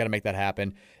guards. We got to make that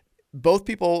happen. Both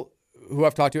people who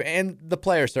I've talked to, and the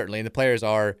players certainly, and the players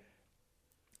are,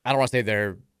 I don't want to say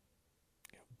they're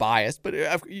biased, but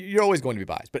you're always going to be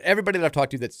biased. But everybody that I've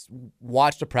talked to that's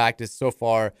watched a practice so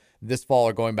far this fall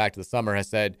or going back to the summer has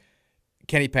said,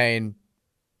 Kenny Payne,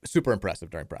 super impressive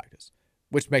during practice,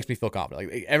 which makes me feel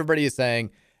confident. Like, everybody is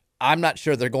saying, I'm not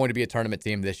sure they're going to be a tournament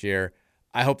team this year.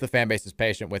 I hope the fan base is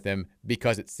patient with him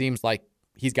because it seems like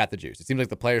he's got the juice. It seems like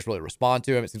the players really respond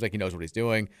to him. It seems like he knows what he's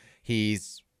doing.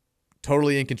 He's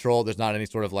totally in control. There's not any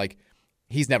sort of like,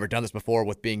 he's never done this before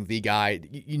with being the guy.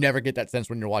 You never get that sense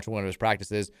when you're watching one of his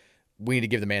practices. We need to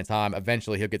give the man time.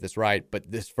 Eventually he'll get this right, but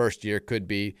this first year could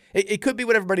be, it could be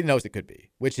what everybody knows it could be,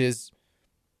 which is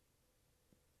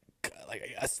like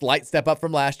a slight step up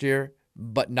from last year,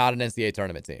 but not an NCAA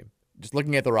tournament team. Just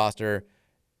looking at the roster,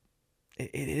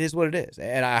 it is what it is.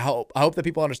 And I hope that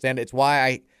people understand it. It's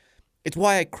why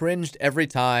I cringed every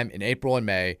time in April and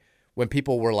May when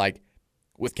people were like,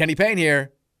 with Kenny Payne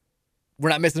here, we're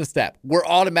not missing a step. We're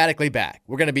automatically back.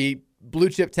 We're going to be blue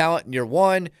chip talent in year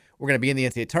one. We're going to be in the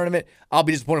NCAA tournament. I'll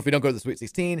be disappointed if we don't go to the Sweet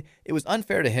 16. It was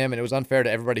unfair to him, and it was unfair to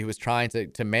everybody who was trying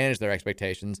to manage their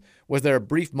expectations. Was there a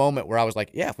brief moment where I was like,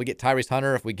 yeah, if we get Tyrese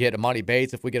Hunter, if we get Amani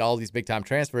Bates, if we get all these big-time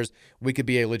transfers, we could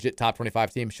be a legit top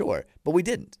 25 team, sure. But we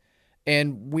didn't.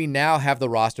 And we now have the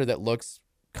roster that looks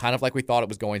kind of like we thought it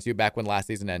was going to back when last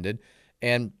season ended.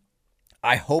 And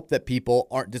I hope that people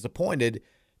aren't disappointed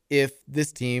if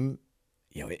this team,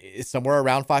 is somewhere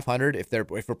around 500. If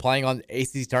we're playing on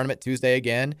ACC tournament Tuesday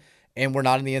again, and we're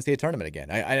not in the NCAA tournament again.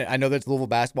 I know that's Louisville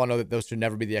basketball. I know that those should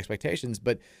never be the expectations,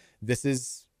 but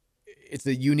it's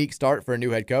a unique start for a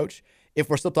new head coach. If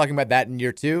we're still talking about that in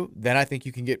year two, then I think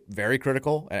you can get very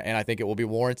critical, and I think it will be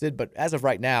warranted. But as of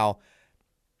right now,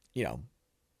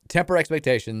 temper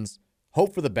expectations.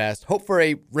 Hope for the best. Hope for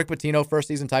a Rick Pitino first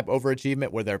season type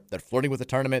overachievement where they're flirting with the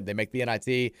tournament. They make the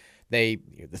NIT. The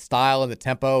style and the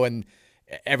tempo and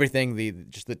everything.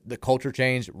 The culture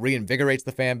change reinvigorates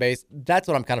the fan base. That's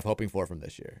what I'm kind of hoping for from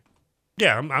this year.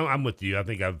 Yeah, I'm with you. I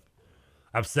think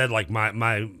I've said like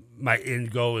my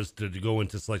end goal is to go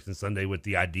into Selection Sunday with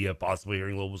the idea of possibly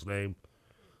hearing Louisville's name.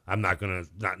 I'm not gonna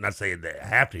not saying that I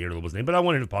have to hear Louisville's name, but I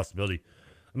wanted the possibility.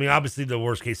 I mean, obviously, the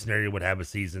worst case scenario would have a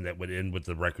season that would end with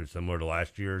the record similar to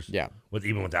last year's. Yeah.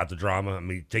 Even without the drama. I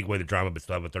mean, take away the drama, but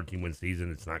still have a 13-win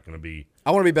season. It's not going to be.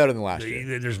 I want to be better than last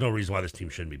year. There's no reason why this team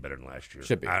shouldn't be better than last year.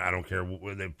 Should be. I don't care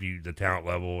if the talent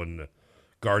level and the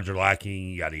guards are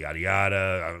lacking, yada yada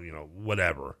yada.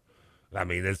 Whatever. I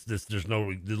mean,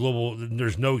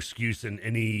 there's no excuse in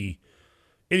any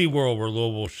world where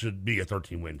Louisville should be a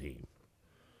 13-win team.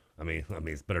 I mean,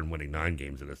 it's better than winning 9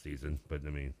 games in a season, but I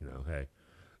mean, hey.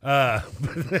 So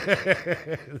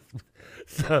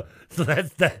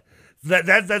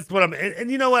that's what I'm. And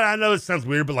you know what? I know it sounds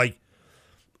weird, but like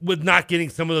with not getting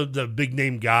some of the big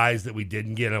name guys that we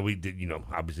didn't get, we did.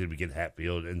 Obviously we get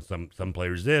Hatfield and some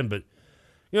players in, but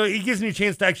it gives me a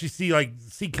chance to actually see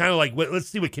kind of like let's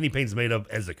see what Kenny Payne's made of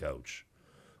as a coach,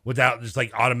 without just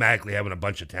like automatically having a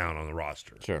bunch of talent on the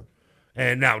roster. Sure.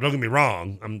 And now, don't get me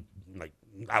wrong,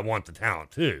 I want the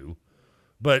talent too.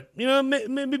 But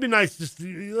maybe nice. Just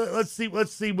let's see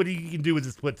what he can do with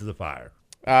his foot to the fire.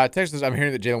 Texas, I'm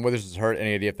hearing that Jalen Withers is hurt.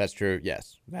 Any idea if that's true?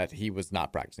 Yes, that he was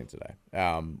not practicing today.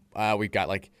 We've got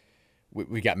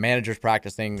we got managers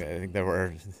practicing. I think there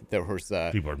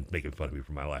was people are making fun of me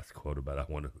for my last quote about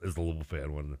as a Louisville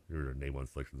fan, want to hear a name on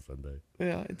Selection Sunday.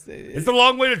 Yeah, it's a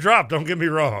long way to drop. Don't get me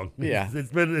wrong. Yeah,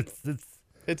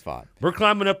 it's fine. We're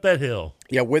climbing up that hill.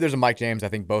 Yeah, Withers and Mike James, I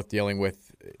think both dealing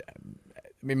with.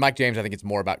 Mike James, I think it's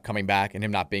more about coming back and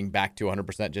him not being back to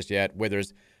 100% just yet.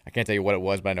 Withers, I can't tell you what it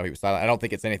was, but I know he was silent. I don't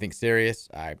think it's anything serious.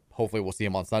 Hopefully we'll see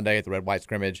him on Sunday at the red-white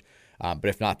scrimmage. But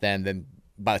if not then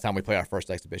by the time we play our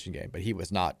first exhibition game. But he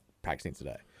was not practicing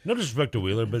today. No disrespect to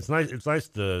Wheeler, but it's nice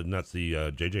to not see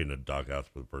JJ in the doghouse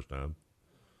for the first time.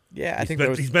 Yeah,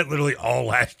 he spent literally all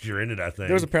last year in it, I think.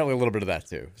 There was apparently a little bit of that,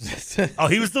 too. Oh,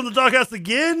 he was still in the doghouse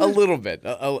again? A little bit.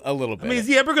 A little bit. I mean, is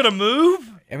he ever going to move?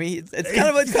 I mean, it's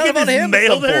kind of on him.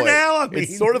 Mail there now?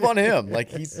 It's sort of on him. Like,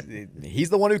 he's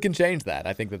the one who can change that.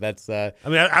 I think that's... I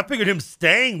mean, I figured him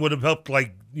staying would have helped,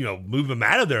 move him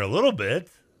out of there a little bit.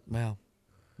 Well,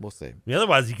 we'll see. I mean,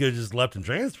 otherwise, he could have just left and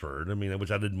transferred. I mean,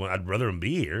 which I didn't want. I'd rather him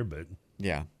be here, but...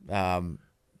 Yeah.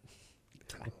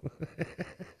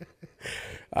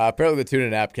 Apparently the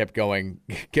TuneIn app kept going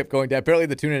down. Apparently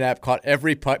the TuneIn app caught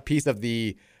every piece of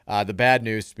the bad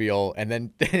news spiel and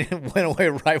then went away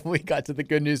right when we got to the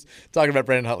good news talking about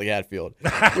Brandon Huntley Hatfield,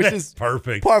 which is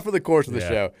perfect, par for the course of the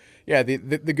show. Yeah, the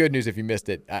good news, if you missed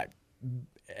it,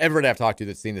 everybody I've talked to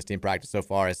that's seen this team practice so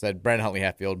far has said Brandon Huntley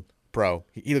Hatfield, pro.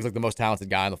 He looks like the most talented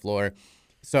guy on the floor.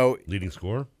 So leading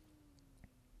scorer.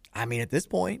 I mean, at this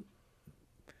point,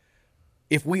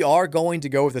 if we are going to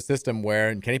go with a system where,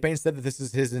 and Kenny Payne said that this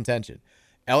is his intention,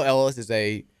 El Ellis is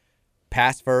a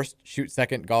pass first, shoot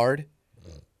second guard,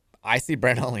 I see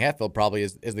Brandon Huntley Hatfield probably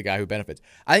is the guy who benefits.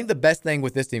 I think the best thing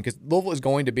with this team, because Louisville is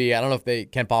going to be, I don't know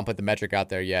if Ken Palm put the metric out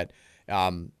there yet,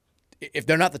 if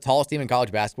they're not the tallest team in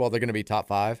college basketball, they're going to be top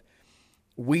 5.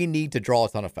 We need to draw a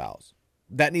ton of fouls.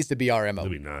 That needs to be our MO.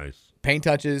 That'd be nice. Paint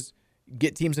touches,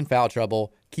 get teams in foul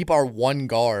trouble, keep our one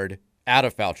guard out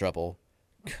of foul trouble.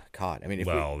 God, I mean,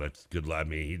 that's good. I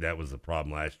mean, that was the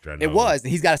problem last year. It was.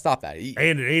 He's got to stop that.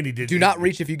 Andy did. Do not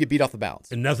reach if you get beat off the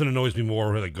bounce. And nothing annoys me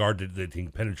more with a guard that can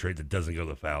penetrate that doesn't go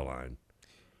to the foul line.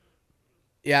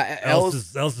 Yeah,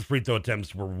 Ellis's free throw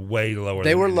attempts were way lower.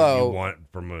 They were low. You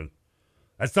want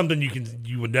that's something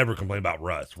you would never complain about.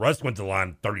 Russ went to the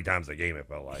line 30 times a game. It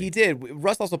felt like he did.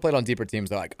 Russ also played on deeper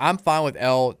teams. Though, like I'm fine with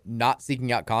El not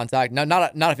seeking out contact.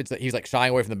 Not if he's like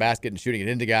shying away from the basket and shooting it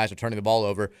into guys or turning the ball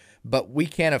over. But we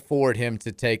can't afford him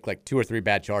to take like 2 or 3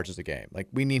 bad charges a game. Like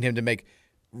we need him to make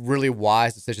really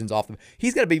wise decisions off them.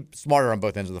 He's got to be smarter on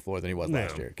both ends of the floor than he was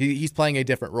last year. He's playing a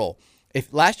different role.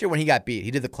 If last year when he got beat,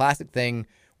 he did the classic thing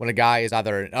when a guy is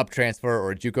either an up transfer or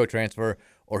a JUCO transfer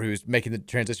or who's making the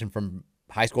transition from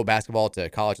high school basketball to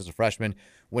college as a freshman.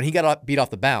 When he got beat off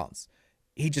the bounce,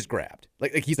 he just grabbed.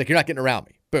 Like he's like, you're not getting around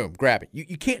me. Boom, grab it.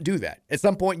 You can't do that. At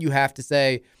some point, you have to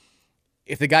say,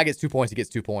 if the guy gets 2 points, he gets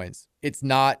 2 points. It's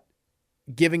not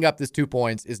giving up this 2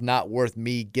 points is not worth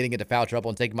me getting into foul trouble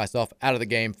and taking myself out of the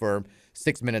game for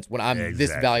 6 minutes when I'm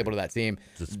this valuable to that team.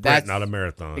 It's a sprint, not a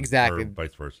marathon. Exactly. Or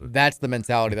vice versa. That's the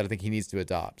mentality that I think he needs to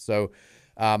adopt. So,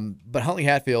 but Huntley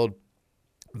Hatfield,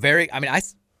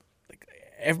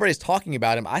 everybody's talking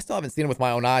about him. I still haven't seen him with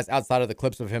my own eyes outside of the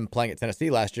clips of him playing at Tennessee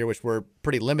last year, which were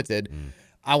pretty limited.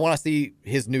 I want to see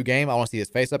his new game. I want to see his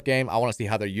face-up game. I want to see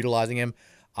how they're utilizing him.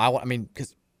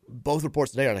 Because both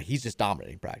reports today are like he's just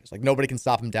dominating practice. Like nobody can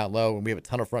stop him down low, and we have a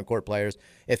ton of front court players.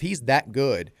 If he's that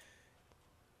good,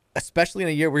 especially in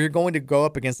a year where you're going to go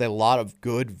up against a lot of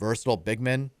good, versatile big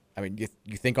men. I mean,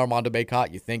 you think Armando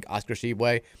Bacot, you think Oscar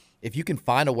Tshiebwe. If you can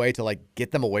find a way to like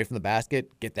get them away from the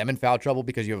basket, get them in foul trouble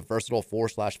because you have a versatile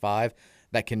 4/5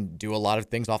 that can do a lot of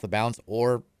things off the bounce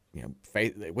or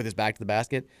with his back to the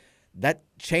basket, that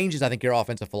changes, I think, your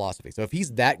offensive philosophy. So if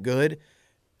he's that good,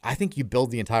 I think you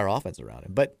build the entire offense around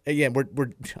him. But again,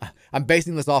 I'm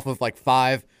basing this off of like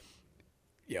 5,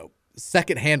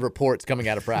 secondhand reports coming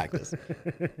out of practice.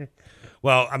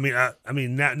 Well, I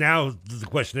mean, now the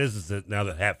question is that now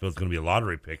that Hatfield's going to be a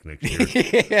lottery pick next year,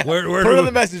 yeah. Put it on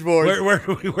the message board.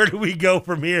 Where do we go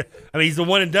from here? I mean, he's a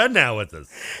one and done now with us.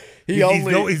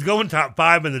 He's going top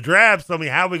 5 in the draft. So, I mean,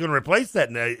 how are we going to replace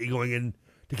that now going into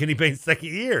Kenny Payne's second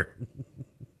year?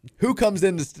 Who comes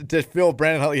in to fill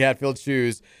Brandon Huntley Hatfield's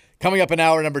shoes? Coming up in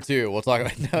hour number 2. We'll talk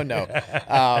about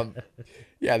no.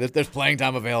 Yeah, there's playing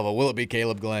time available. Will it be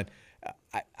Caleb Glenn?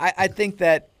 I think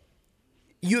that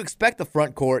you expect the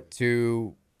front court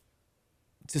to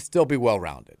still be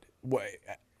well-rounded.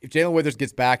 If Jalen Withers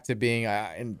gets back to being,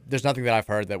 and there's nothing that I've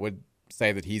heard that would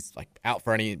say that he's like out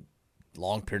for any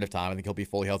long period of time. I think he'll be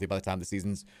fully healthy by the time the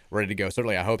season's ready to go.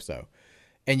 Certainly, I hope so.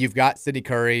 And you've got Sidney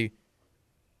Curry,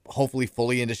 hopefully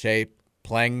fully into shape,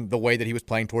 playing the way that he was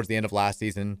playing towards the end of last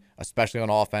season, especially on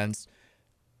offense.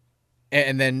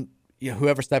 And then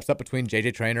whoever steps up between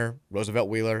J.J. Traynor, Roosevelt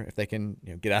Wheeler, if they can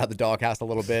get out of the doghouse a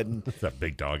little bit. And it's that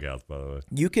big doghouse, by the way.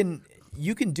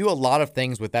 You can do a lot of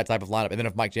things with that type of lineup. And then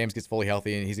if Mike James gets fully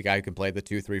healthy and he's a guy who can play the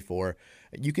 2, 3, 4,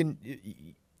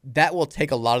 that will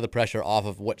take a lot of the pressure off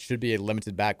of what should be a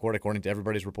limited backcourt according to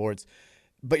everybody's reports.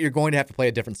 But you're going to have to play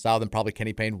a different style than probably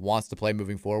Kenny Payne wants to play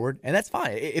moving forward. And that's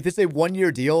fine. If it's a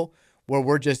 1-year deal where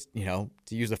we're just, to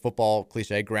use a football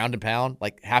cliche, ground and pound,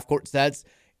 like half-court sets,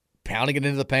 pounding it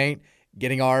into the paint,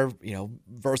 getting our,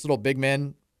 versatile big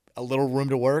men a little room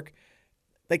to work,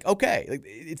 okay.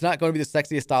 It's not going to be the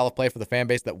sexiest style of play for the fan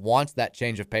base that wants that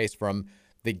change of pace from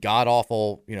the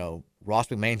god-awful, Ross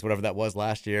McMahon's, whatever that was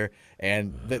last year,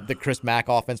 and the Chris Mack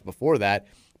offense before that.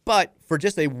 But for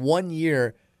just a 1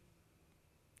 year,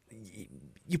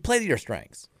 you play to your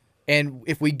strengths. And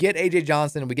if we get A.J.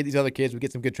 Johnson and we get these other kids, we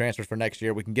get some good transfers for next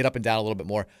year, we can get up and down a little bit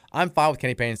more. I'm fine with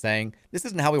Kenny Payne saying, this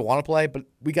isn't how we want to play, but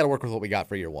we got to work with what we got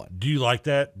for year 1. Do you like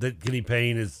that Kenny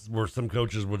Payne is where some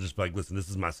coaches will just be like, listen, this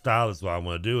is my style, this is why I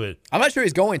want to do it? I'm not sure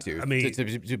he's going to. I mean,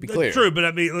 to be clear. True, but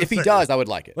I mean, if he does, I would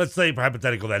like it. Let's say, for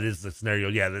hypothetical, that is the scenario.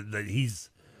 Yeah, that he's,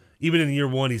 even in year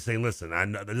 1, he's saying, listen, I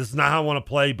know this is not how I want to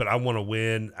play, but I want to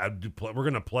win. We're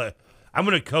going to play. I'm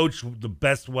going to coach the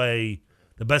best way,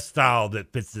 the best style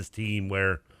that fits this team,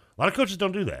 where a lot of coaches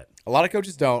don't do that. A lot of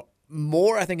coaches don't.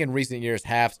 More, I think, in recent years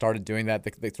have started doing that,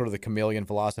 the sort of the chameleon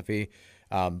philosophy.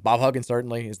 Bob Huggins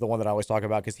certainly is the one that I always talk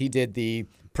about because he did the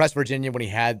Press Virginia when he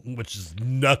had... Which is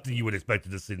nothing you would expect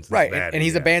to see in Cincinnati. Right, and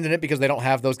he's abandoned it because they don't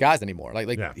have those guys anymore.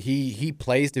 He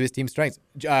plays to his team's strengths.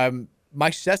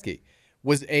 Mike Krzyzewski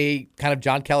was a kind of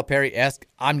John Calipari-esque,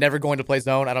 I'm never going to play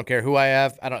zone, I don't care who I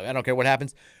have, I don't care what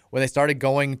happens. When they started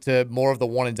going to more of the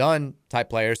one-and-done type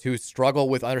players who struggle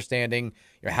with understanding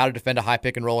how to defend a high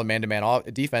pick and roll and man-to-man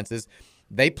defenses,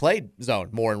 they played zone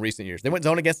more in recent years. They went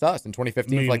zone against us in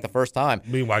 2015 for the first time.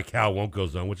 Meanwhile, Cal won't go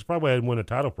zone, which is probably why I didn't win a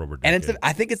title for over a decade. And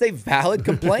I think it's a valid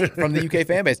complaint from the UK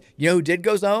fan base. You know who did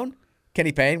go zone?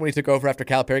 Kenny Payne, when he took over after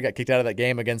Calipari got kicked out of that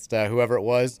game against whoever it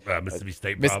was. Mississippi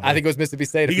State, I think it was Mississippi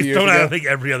State a few years ago. He's thrown out, I think,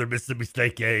 every other Mississippi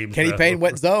State game. Kenny Payne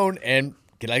went zone, and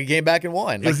Kentucky came back and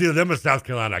won. It was either them or South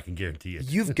Carolina, I can guarantee it.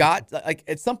 You've got,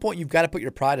 at some point, you've got to put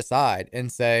your pride aside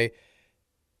and say,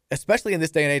 especially in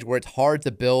this day and age where it's hard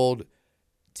to build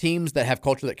teams that have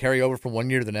culture that carry over from one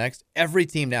year to the next, every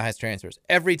team now has transfers.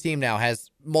 Every team now has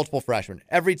multiple freshmen.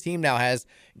 Every team now has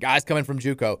guys coming from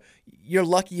JUCO. You're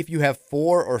lucky if you have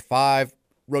 4 or 5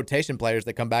 rotation players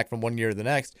that come back from one year to the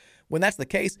next. When that's the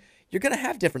case, you're going to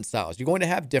have different styles. You're going to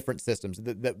have different systems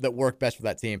that work best for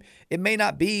that team. It may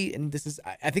not be, and this is,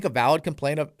 I think, a valid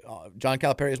complaint of John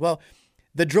Calipari as well,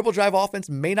 the dribble drive offense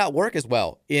may not work as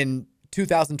well in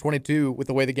 2022 with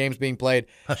the way the game's being played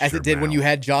as it did when you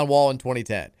had John Wall in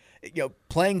 2010.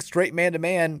 Playing straight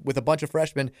man-to-man with a bunch of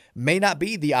freshmen may not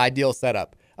be the ideal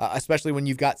setup, especially when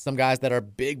you've got some guys that are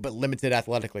big but limited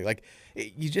athletically.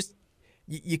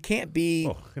 You can't be...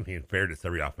 Well, in fairness,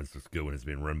 every offense is good when it's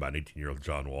being run by an 18-year-old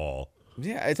John Wall.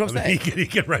 Yeah, that's what I'm saying. He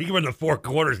can run the 4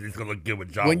 quarters and he's going to look good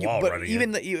with John Wall running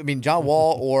even John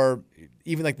Wall or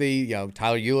even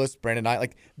Tyler Eulis, Brandon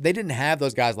Knight, they didn't have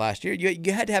those guys last year.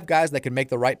 You had to have guys that could make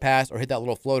the right pass or hit that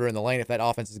little floater in the lane if that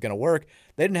offense is going to work.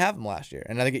 They didn't have them last year,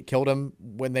 and I think it killed them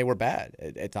when they were bad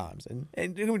at times.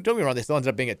 And don't get me wrong, they still ended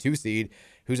up being a 2 seed.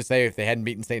 Who's to say if they hadn't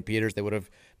beaten St. Peter's, they would have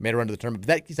made a run to the tournament.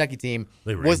 But that Kentucky team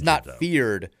was not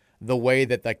feared the way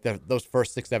that those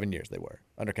first 6-7 years they were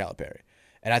under Calipari.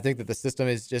 And I think that the system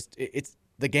is just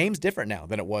the game's different now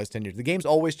than it was 10 years. The game's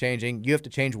always changing. You have to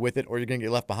change with it or you're going to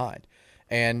get left behind.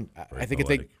 And I think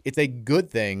it's a good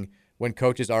thing when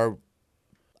coaches are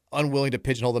unwilling to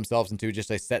pigeonhole themselves into just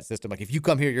a set system. Like, if you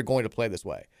come here, you're going to play this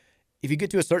way. If you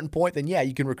get to a certain point, then yeah,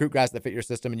 you can recruit guys that fit your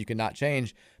system and you cannot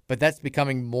change. But that's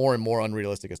becoming more and more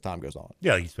unrealistic as time goes on.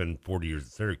 Yeah, you spend 40 years at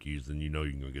Syracuse and you know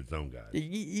you can go get zone guys.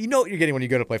 You know what you're getting when you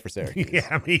go to play for Syracuse. Yeah,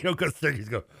 I mean, you don't go to Syracuse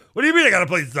and go, what do you mean I got to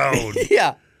play zone?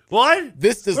 Yeah. What?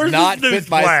 This does not fit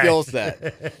my skill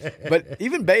set. But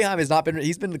even Boeheim has not been,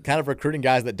 he's been kind of recruiting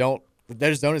guys that don't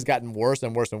their zone has gotten worse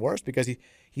and worse and worse because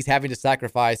he's having to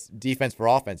sacrifice defense for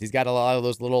offense. He's got a lot of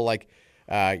those little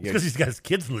because he's got his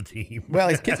kids on the team. Well,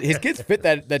 his kids fit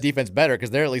that defense better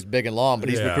because they're at least big and long, but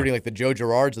he's recruiting like the Joe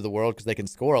Girards of the world because they can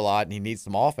score a lot and he needs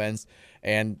some offense.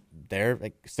 And they're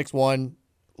like 6'1",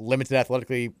 limited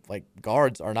athletically, like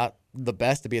guards are not the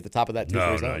best to be at the top of that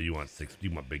 2-3 zone. No, you want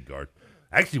big guard.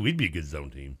 Actually, we'd be a good zone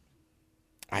team.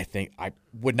 I think I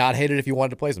would not hate it if you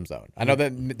wanted to play some zone. I know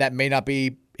that may not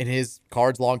be in his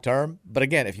cards long term, but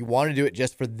again, if you want to do it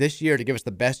just for this year to give us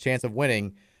the best chance of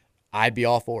winning, I'd be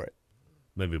all for it.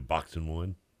 Maybe a boxing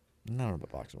one. No,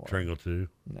 but boxing one. Triangle 2.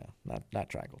 No, not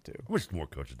triangle 2. I wish more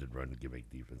coaches did run to give 8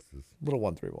 defenses. Little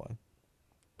 1-3-1.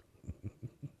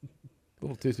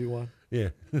 Little 2-2-1. Yeah.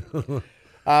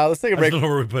 Let's take a break. I don't know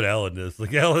where we put L in this.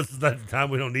 Like, L, this is not the time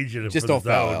we don't need you to just put don't the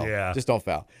foul. zone. Yeah. Just don't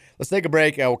foul. Let's take a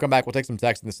break. We'll come back. We'll take some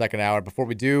text in the second hour. Before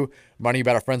we do, reminding you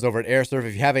about our friends over at AirServe.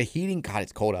 If you have a heating, God,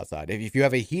 it's cold outside. If you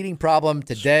have a heating problem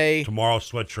today, tomorrow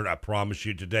sweatshirt. I promise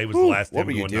you, today was the last day. What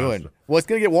were you doing? Well, it's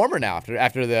gonna get warmer now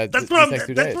after the. That's what I'm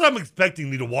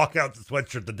expecting. You to walk out the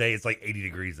sweatshirt today. It's like 80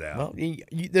 degrees out. Well,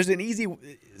 there's an easy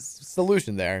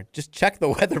solution there. Just check the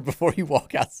weather before you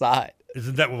walk outside.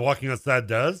 Isn't that what walking outside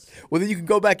does? Well, then you can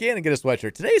go back in and get a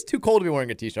sweatshirt. Today is too cold to be wearing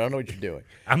a t-shirt. I don't know what you're doing.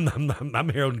 I'm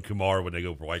Harold and Kumar when they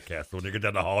go for White Castle. When they go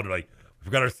down the hall, they're like, we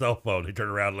forgot our cell phone. They turn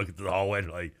around and look into the hallway and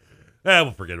they're like,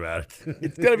 we'll forget about it.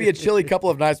 It's going to be a chilly couple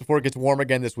of nights before it gets warm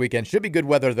again this weekend. Should be good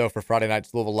weather, though, for Friday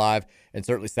night's Louisville Live and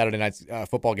certainly Saturday night's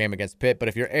football game against Pitt. But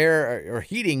if your air or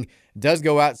heating does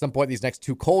go out at some point these next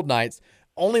 2 cold nights,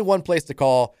 only one place to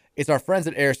call. It's our friends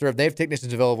at AirServe. They have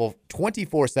technicians available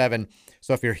 24/7.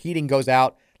 So if your heating goes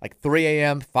out like 3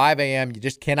 a.m., 5 a.m., you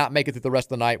just cannot make it through the rest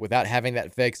of the night without having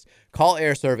that fixed, call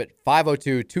AirServe at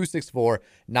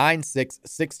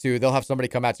 502-264-9662. They'll have somebody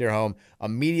come out to your home,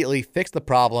 immediately fix the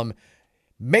problem.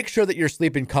 Make sure that you're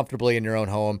sleeping comfortably in your own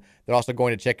home. They're also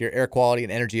going to check your air quality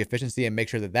and energy efficiency and make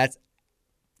sure that that's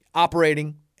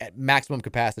operating at maximum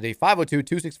capacity.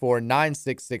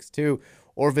 502-264-9662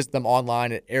 or visit them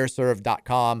online at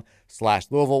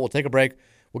airserve.com/Louisville. We'll take a break.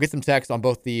 We'll get some text on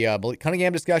both the Malik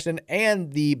Cunningham discussion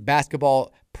and the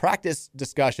basketball practice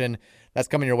discussion. That's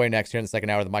coming your way next here in the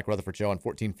second hour of the Mike Rutherford Show on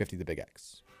 1450 The Big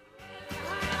X.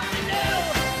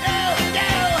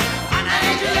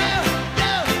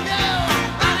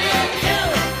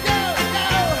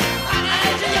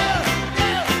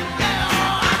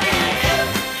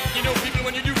 You know, people,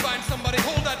 when you do find somebody,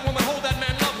 hold that woman, hold that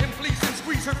man, love him, please him,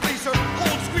 squeeze her,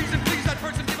 hold, squeeze and please that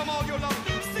person, give him all your love.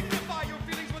 Signify your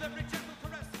feelings with every gentle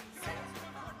caress.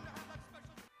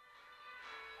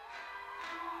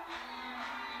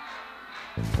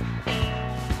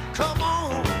 Come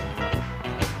on,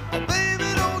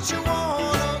 baby, don't you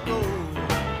wanna go?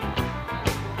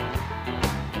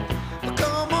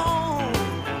 Come on,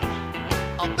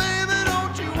 baby,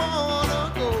 don't you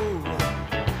wanna go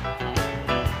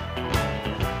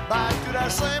back to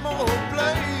that same old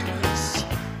place,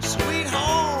 sweet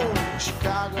home,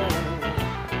 Chicago?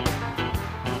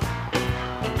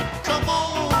 Come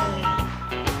on,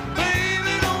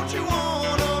 baby, don't you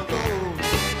wanna go?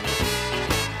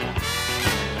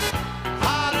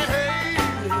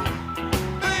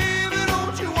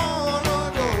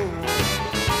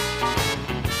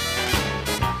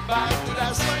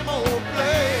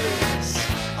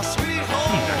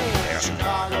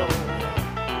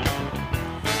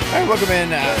 All right, welcome in.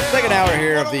 Second hour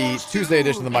here of the Tuesday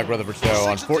edition of the Mike Rutherford Show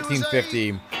on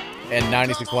 1450 and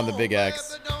 96.1 The Big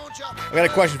X. I got a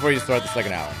question for you to start the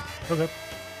second hour. Okay. I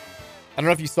don't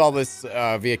know if you saw this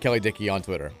via Kelly Dickey on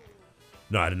Twitter.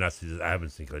 No, I did not see this. I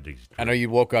haven't seen Kelly Dickey's Twitter. I know you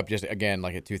woke up just again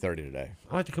like at 2:30 today.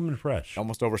 I like to come in fresh.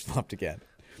 Almost overslept again.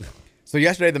 So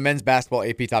yesterday, the men's basketball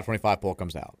AP Top 25 poll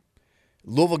comes out.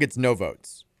 Louisville gets no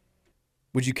votes.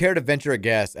 Would you care to venture a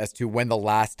guess as to when the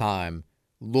last time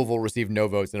Louisville received no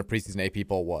votes in a preseason AP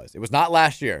poll was? It was not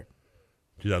last year.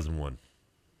 2001.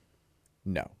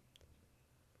 No.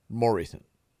 More recent.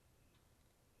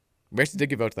 We actually did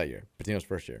get votes that year. Patino's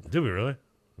first year. Did we really?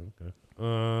 Okay.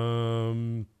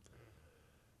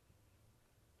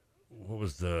 What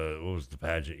was the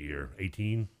pageant year?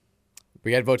 18?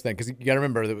 We had votes then because you got to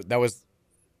remember that was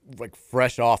like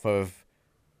fresh off of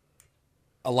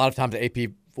a lot of times the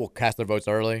AP will cast their votes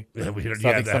early. Yeah, I think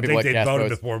some people they cast voted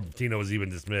votes before Tino was even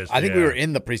dismissed. I think we were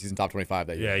in the preseason top 25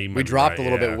 that year. Yeah, we dropped a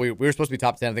little bit. We were supposed to be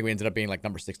top 10. I think we ended up being like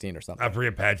number 16 or something. I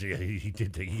forget Patrick. He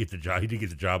did get the job. He did get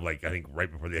the job like I think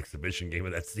right before the exhibition game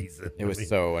of that season. It was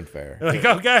so unfair. Like,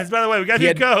 oh guys, by the way, we got a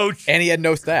new coach, and he had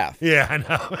no staff. Yeah, I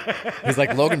know. He's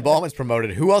like Logan Ballman's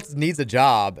promoted. Who else needs a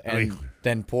job? And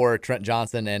then poor Trent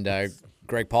Johnson and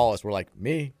Greg Paulus were like,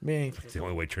 me. It's the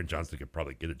only way Trent Johnson could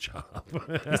probably get a job.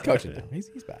 He's coaching now. He's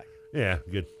back. Yeah,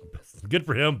 good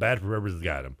for him. Bad for whoever's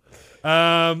got him.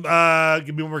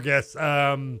 Give me one more guess.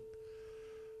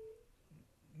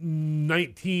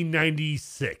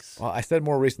 1996. Well, I said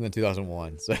more recent than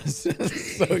 2001.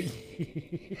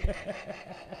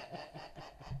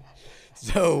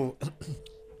 So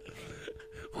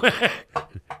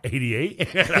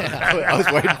 88. I was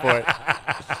waiting for it.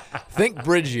 Think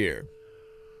bridge year.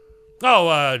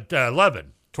 11.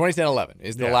 2010-11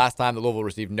 is the last time that Louisville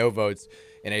received no votes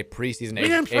in a preseason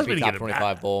AP Top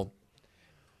 25 bowl.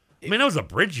 I mean, that was a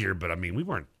bridge year, but I mean, we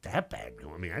weren't that bad.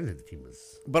 I mean, I think the team was.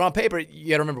 But on paper, you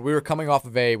got to remember, we were coming off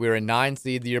of we were a 9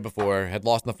 seed the year before, had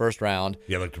lost in the first round.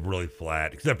 Yeah, looked really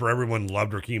flat, except for everyone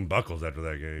loved Rakeem Buckles after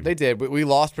that game. They did. We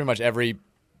lost pretty much every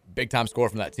big-time scorer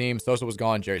from that team. Sosa was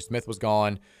gone. Jerry Smith was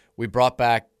gone. We brought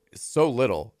back so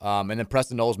little. And then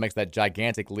Preston Knowles makes that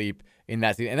gigantic leap in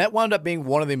that season. And that wound up being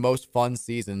one of the most fun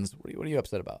seasons. What are you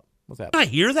upset about? What's happening? I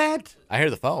hear that? I hear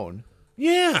the phone.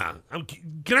 Yeah.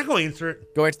 Can I go answer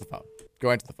it? Go answer the phone.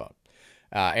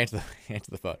 Answer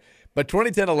the phone. But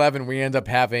 2010-11, we end up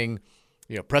having,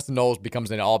 Preston Knowles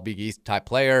becomes an all Big East type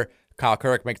player. Kyle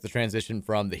Kirk makes the transition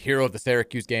from the hero of the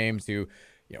Syracuse game to,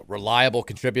 reliable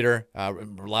contributor,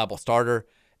 reliable starter.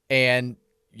 And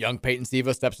young Peyton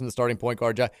Siva steps in the starting point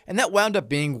guard job. And that wound up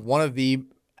being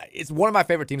it's one of my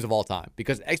favorite teams of all time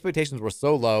because expectations were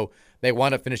so low. They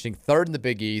wound up finishing third in the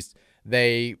Big East.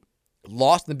 They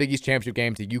lost in the Big East championship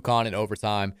game to UConn in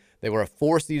overtime. They were a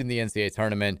 4 seed in the NCAA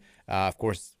tournament. Of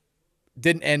course,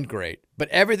 didn't end great. But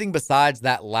everything besides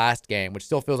that last game, which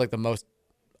still feels like the most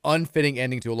unfitting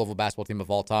ending to a Louisville basketball team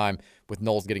of all time, with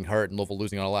Knowles getting hurt and Louisville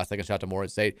losing on a last-second shot to Morehead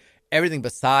State, everything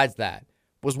besides that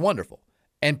was wonderful.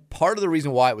 And part of the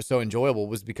reason why it was so enjoyable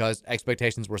was because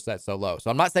expectations were set so low.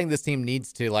 So I'm not saying this team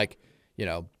needs to,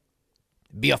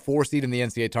 be a 4 seed in the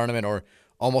NCAA tournament or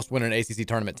almost win an ACC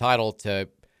tournament title to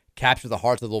capture the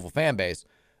hearts of the Louisville fan base.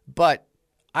 But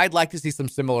I'd like to see some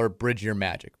similar bridge year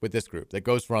magic with this group that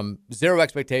goes from zero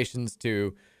expectations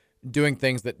to doing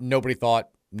things that nobody thought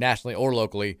nationally or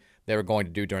locally they were going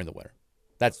to do during the winter.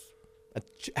 That's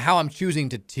how I'm choosing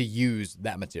to use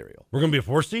that material. We're going to be a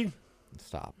 4 seed?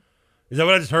 Stop. Is that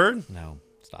what I just heard? No,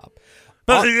 stop.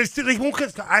 But they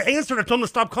won't. I answered. I told them to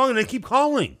stop calling, and they keep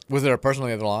calling. Was there a person on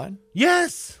the other line?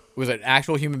 Yes. Was it an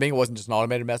actual human being? It wasn't just an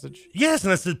automated message? Yes,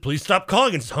 and I said, please stop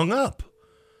calling, and just hung up.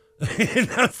 And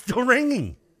now it's still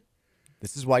ringing.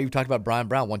 This is why you've talked about Brian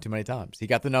Brown one too many times. He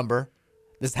got the number.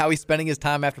 This is how he's spending his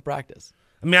time after practice.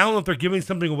 I mean, I don't know if they're giving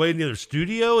something away in the other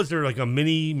studio. Is there like a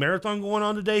mini marathon going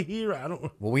on today here? I don't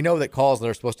know. Well, we know that calls that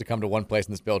are supposed to come to one place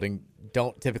in this building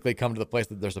don't typically come to the place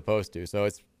that they're supposed to. So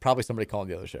it's probably somebody calling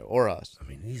the other show or us. I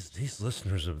mean, these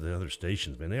listeners of the other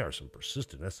stations, man, they are some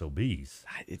persistent SOBs.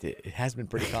 It has been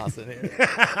pretty constant here.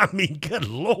 I mean, good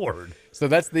Lord. So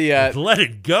that's the... let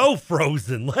it go,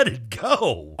 Frozen. Let it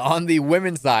go. On the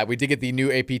women's side, we did get the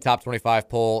new AP Top 25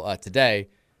 poll today.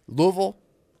 Louisville,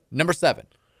 number 7.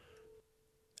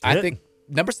 I think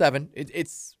number 7,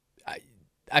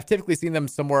 I've typically seen them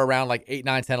somewhere around like 8,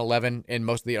 9, 10, 11 in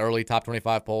most of the early top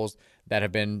 25 polls that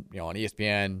have been, on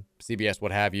ESPN, CBS,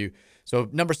 what have you. So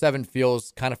number 7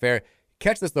 feels kind of fair.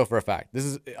 Catch this, though, for a fact. This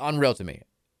is unreal to me.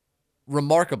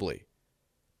 Remarkably,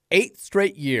 8th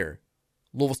straight year,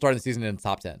 Louisville started the season in the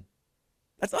top 10.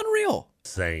 That's unreal.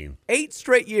 Insane. 8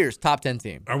 straight years, top 10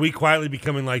 team. Are we quietly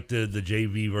becoming like the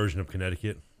JV version of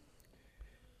Connecticut?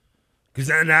 Because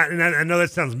I know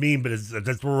that sounds mean, but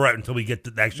that's where we're at until we get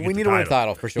to actually. We need to win a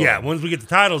title for sure. Yeah, once we get the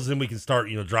titles, then we can start,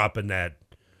 dropping that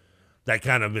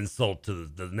kind of insult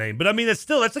to the name. But I mean, that's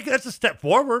a step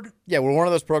forward. Yeah, we're one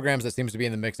of those programs that seems to be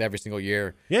in the mix every single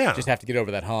year. Yeah, just have to get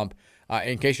over that hump.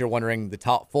 In case you're wondering,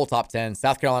 the full top 10: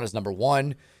 South Carolina's number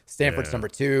 1, Stanford's number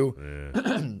 2. Yeah. I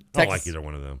don't like either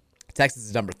one of them. Texas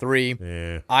is number 3.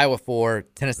 Yeah. Iowa 4,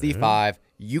 Tennessee 5,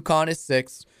 UConn is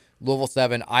 6, Louisville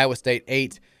 7, Iowa State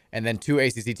 8. And then 2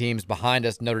 ACC teams behind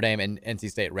us, Notre Dame and NC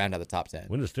State, round out the top 10.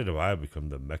 When does the state of Iowa become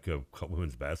the mecca of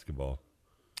women's basketball?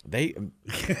 They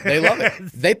love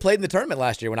it. They played in the tournament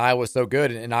last year when Iowa was so good,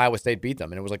 and Iowa State beat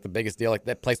them, and it was like the biggest deal. Like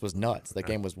that place was nuts. That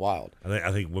game was wild.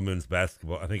 I think women's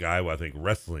basketball. I think Iowa. I think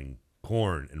wrestling,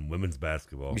 corn, and women's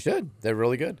basketball. You should. They're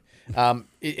really good.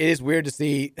 It is weird to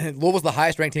see Louisville's the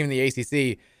highest ranked team in the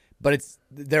ACC. But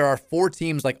there are 4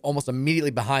 teams like almost immediately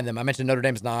behind them. I mentioned Notre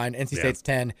Dame's 9, NC State's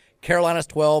 10, Carolina's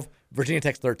 12, Virginia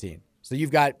Tech's 13. So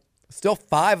you've got still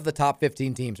 5 of the top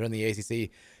 15 teams are in the ACC,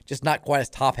 just not quite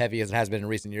as top heavy as it has been in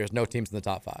recent years. No teams in the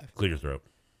top 5. Clear your throat.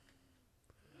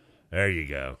 There you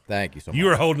go. Thank you so much. You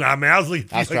were holding on. I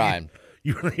was trying.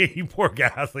 You poor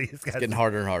guy. It's getting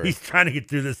harder and harder. He's trying to get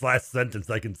through this last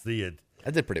sentence. I can see it.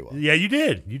 I did pretty well. Yeah, you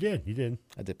did. You did.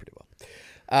 I did pretty well.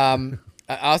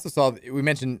 I also saw, we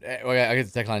mentioned, I get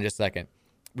to text line in just a second.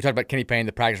 We talked about Kenny Payne,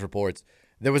 the practice reports.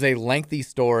 There was a lengthy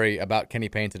story about Kenny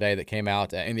Payne today that came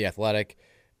out in The Athletic.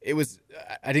 It was,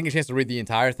 I didn't get a chance to read the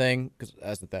entire thing because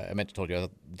I meant to told you, I was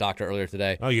a doctor earlier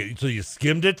today. Oh, yeah. So you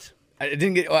skimmed it? I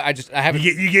didn't get, I haven't.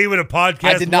 You gave it a podcast.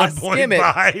 I did not skim it.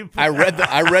 I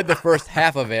read the first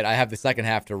half of it. I have the second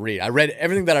half to read. I read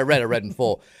everything that I read in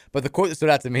full. But the quote that stood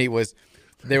out to me was,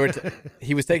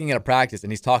 he was taking it at a practice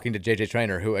and he's talking to JJ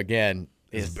Traynor, who again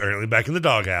is barely back in the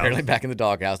doghouse. Barely back in the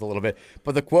doghouse a little bit.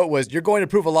 But the quote was, "You're going to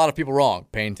prove a lot of people wrong,"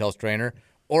 Payne tells Traynor,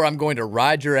 "or I'm going to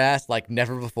ride your ass like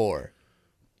never before."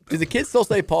 Do the kids still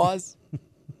say pause?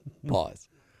 Pause.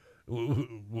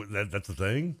 That's a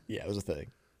thing? Yeah, it was a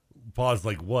thing. Pause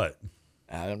like what?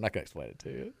 I'm not going to explain it to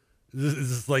you. Is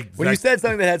this like... When you said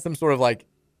something that had some sort of like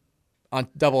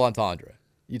double entendre,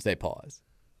 you'd say pause.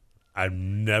 I've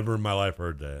never in my life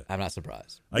heard that. I'm not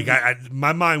surprised. Like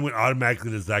my mind went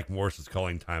automatically to Zach Morris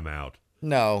calling timeout.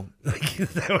 No.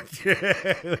 Is that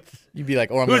what you'd be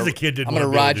like, or I'm Who going as a kid didn't to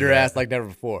want to ride do your that? ass like never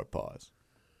before. Pause.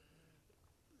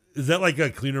 Is that like a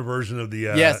cleaner version of the...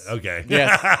 Yes. Okay.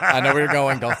 Yes. I know where you're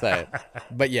going. Don't say it.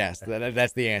 But yes,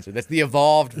 that's the answer. That's the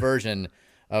evolved version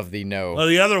of the no. Well,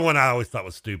 the other one I always thought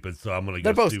was stupid, so I'm going to go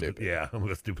They're both stupid. Yeah, I'm going to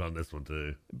go stupid on this one,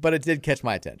 too. But it did catch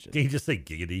my attention. Can you just say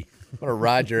giggity? I'm going to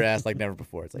ride your ass like never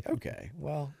before. It's like, okay,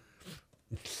 well,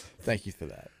 thank you for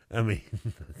that. I mean,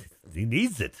 he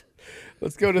needs it.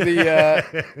 Let's go to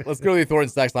the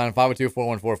Thornton text line,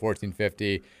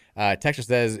 502-414-1450. Texture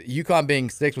says, UConn being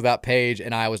sixth without Paige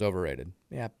and Iowa's overrated.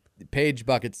 Yeah, Paige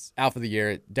Buckets out for the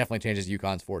year. It definitely changes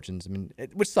UConn's fortunes. I mean,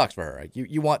 which sucks for her. Like,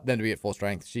 you want them to be at full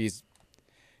strength. She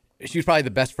was probably the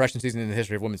best freshman season in the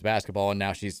history of women's basketball, and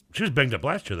now she was banged up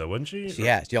last year, though, wasn't she?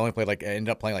 She only played ended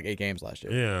up playing 8 games last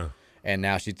year. Yeah. And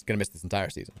now she's going to miss this entire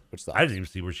season, which sucks. I didn't even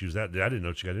see where she was at. I didn't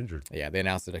know she got injured. Yeah, they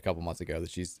announced it a couple months ago that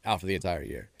she's out for the entire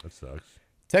year. That sucks.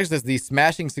 Text says, the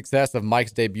smashing success of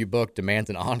Mike's debut book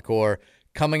demands an encore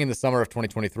coming in the summer of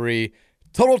 2023.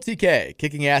 Total TK,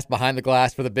 kicking ass behind the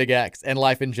glass for the Big X and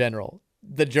life in general.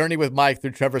 The journey with Mike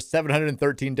through Trevor's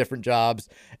 713 different jobs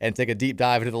and take a deep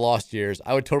dive into the lost years.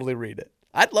 I would totally read it.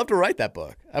 I'd love to write that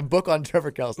book. A book on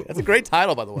Trevor Kelsey. That's a great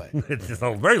title, by the way. It's just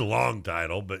a very long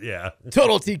title, but yeah.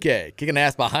 Total TK, kicking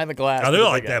ass behind the glass. I do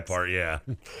like that part, yeah.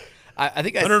 I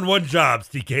think 101 jobs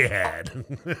TK had.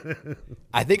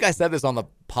 I think I said this on the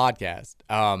podcast.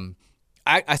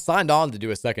 I signed on to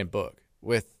do a second book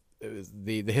with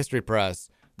the History Press.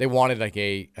 They wanted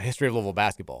a history of Louisville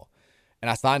basketball. And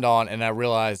I signed on, and I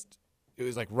realized it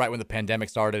was right when the pandemic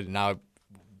started, and I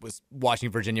was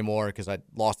watching Virginia more because I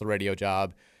lost the radio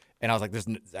job, and I was like, "There's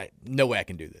no way I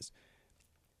can do this."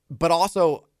 But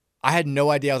also, I had no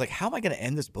idea. I was like, "How am I going to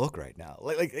end this book right now?"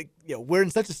 We're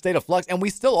in such a state of flux, and we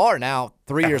still are now.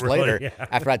 3 years later,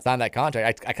 after I'd signed that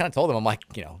contract, I kind of told them, I'm like,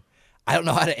 I don't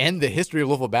know how to end the history of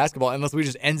Louisville basketball unless we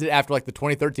just end it after the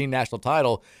 2013 national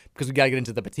title, because we got to get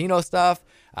into the Pitino stuff,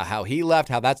 how he left,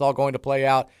 how that's all going to play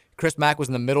out. Chris Mack was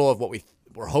in the middle of what we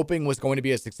were hoping was going to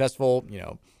be a successful,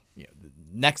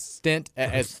 next stint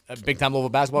as a big-time Louisville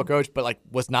basketball coach, but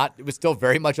was not. It was still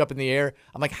very much up in the air.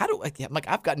 I'm like,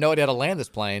 I've got no idea how to land this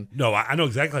plane. No, I know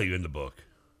exactly how you end the book.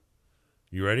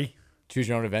 You ready? Choose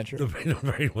your own adventure.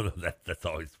 That's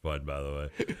always fun, by the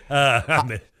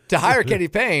way. To hire Kenny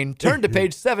Payne, turn to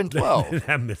page 712.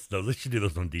 I missed those. They should do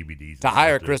those on DVDs. To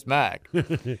hire Chris Mack.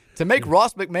 To make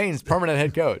Ross McMain's permanent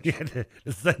head coach.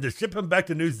 To ship him back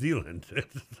to New Zealand.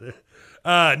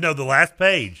 No, the last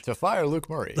page. To fire Luke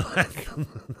Murray.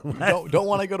 Don't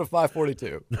want to go to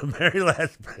 542. The very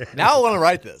last page. Now I want to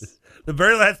write this. The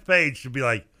very last page should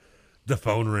be the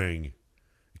phone ring.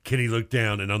 Kenny looked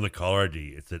down, and on the caller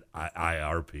ID, it said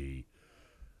IRP.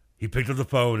 He picked up the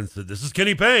phone and said, "This is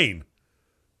Kenny Payne."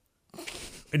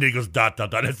 And then he goes, ... That's the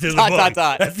end of the book.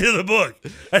 That's the end of the book.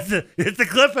 It's a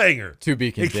cliffhanger. To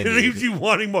be continued. It leaves you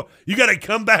wanting more. You got to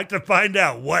come back to find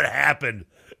out what happened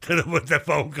with the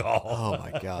phone call. Oh,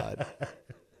 my God.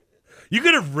 You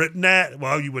could have written that.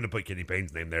 Well, you wouldn't have put Kenny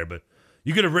Payne's name there, but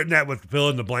you could have written that with fill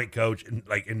in the blank coach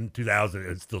in 2000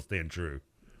 and still stand true.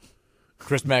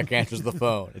 Chris Mack answers the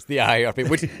phone. It's the IRP,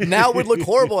 which now would look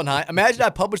horrible in hindsight. Imagine I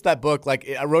published that book.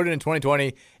 I wrote it in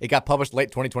 2020. It got published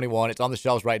late 2021. It's on the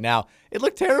shelves right now. It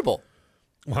looked terrible.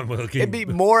 It'd be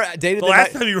more dated the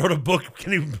last time you wrote a book,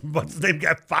 what's his name,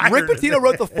 got fired. Rick Pitino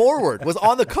wrote the foreword, was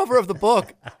on the cover of the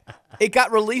book. It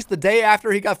got released the day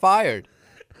after he got fired.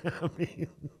 I mean,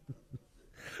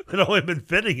 it only have been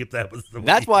fitting if that was the way.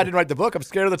 That's why I didn't write the book. I'm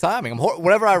scared of the timing.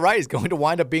 Whatever I write is going to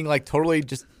wind up being totally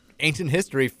just ancient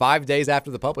history 5 days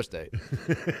after the published date.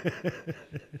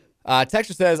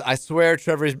 Texture says, I swear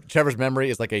Trevor's memory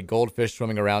is like a goldfish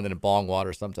swimming around in a bong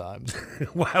water sometimes.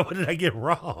 What did I get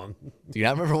wrong? Do you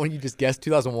not remember when you just guessed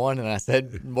 2001 and I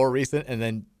said more recent, and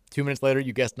then 2 minutes later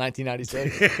you guessed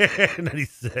 1996?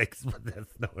 96, but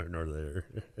that's nowhere nor there.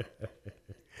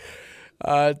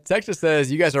 Texas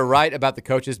says, you guys are right about the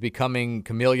coaches becoming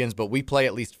chameleons, but we play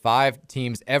at least 5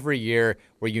 teams every year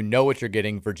where you know what you're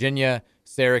getting. Virginia,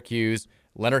 Syracuse,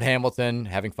 Leonard Hamilton,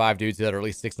 having 5 dudes that are at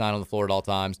least 6'9" on the floor at all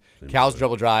times, Cal's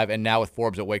dribble drive, and now with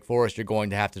Forbes at Wake Forest, you're going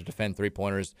to have to defend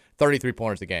 3-pointers, 33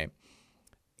 pointers a game.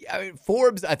 I mean,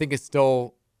 Forbes, I think, is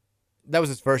still, that was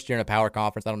his first year in a power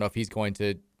conference. I don't know if he's going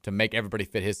to make everybody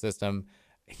fit his system.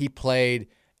 He played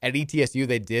at ETSU.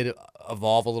 They did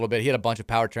evolve a little bit. He had a bunch of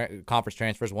power conference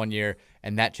transfers one year,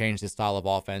 and that changed his style of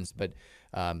offense. But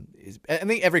I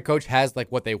think every coach has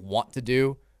like what they want to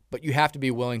do, but you have to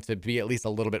be willing to be at least a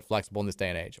little bit flexible in this day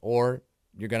and age, or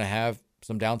you're going to have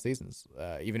some down seasons,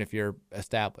 even if you're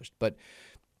established. But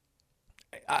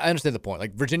I understand the point.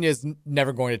 Like, Virginia is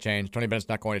never going to change. Tony Bennett's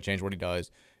not going to change what he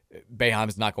does. Boeheim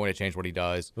is not going to change what he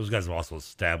does. Those guys have also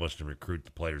established and recruit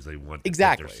the players they want to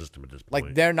exactly. fit their system at this point.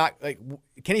 Like, they're not, like,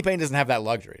 Kenny Payne doesn't have that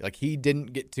luxury. Like, he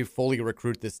didn't get to fully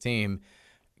recruit this team.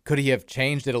 Could he have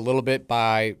changed it a little bit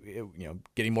by,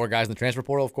 getting more guys in the transfer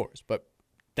portal? Of course, but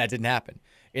that didn't happen.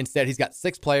 Instead, he's got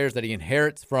 6 players that he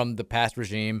inherits from the past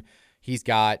regime. He's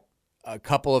got a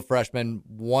couple of freshmen,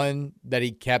 one that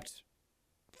he kept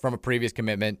from a previous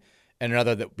commitment, and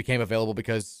another that became available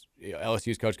because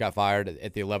LSU's coach got fired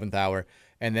at the 11th hour,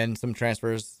 and then some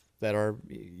transfers that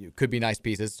could be nice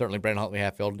pieces. Certainly, Brandon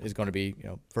Huntley-Hatfield is going to be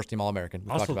first-team All-American.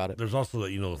 We talked about it. There's also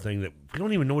the thing that we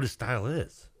don't even know what his style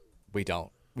is. We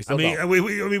don't. We still don't.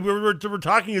 We're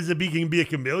talking as if he can be a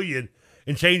chameleon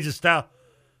and change his style.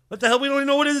 What the hell? We don't even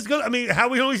know what it is. How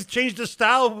we always change the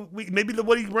style? Maybe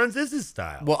what he runs is his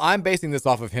style. Well, I'm basing this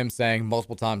off of him saying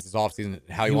multiple times this offseason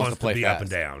how he wants to play be fast. Up and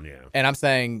down, yeah. And I'm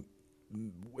saying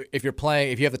if you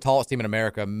have the tallest team in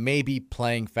America, maybe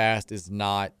playing fast is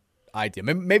not ideal.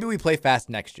 Maybe we play fast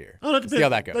next year. See how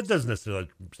that goes. That doesn't necessarily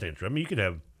stand true. I mean, you could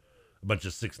have a bunch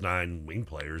of 6'9" wing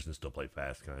players and still play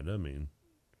fast, kind of. I mean,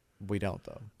 we don't,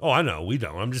 though. Oh, I know. We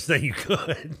don't. I'm just saying you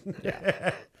could.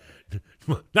 Yeah.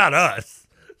 Not us.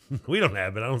 We don't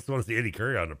have it. I don't want to see Eddie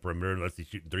Curry on the perimeter unless he's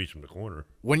shooting threes from the corner.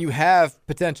 When you have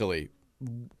potentially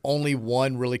only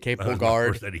one really capable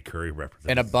guard Eddie Curry represents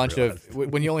and a bunch of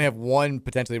when you only have one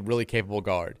potentially really capable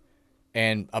guard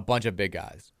and a bunch of big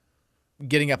guys,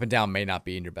 getting up and down may not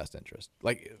be in your best interest.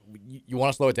 Like, you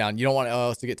want to slow it down. You don't want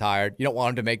LS to get tired. You don't want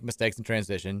him to make mistakes in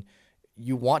transition.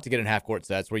 You want to get in half-court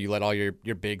sets where you let all your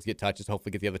bigs get touches,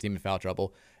 hopefully get the other team in foul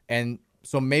trouble. And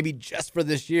so maybe just for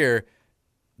this year,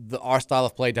 our style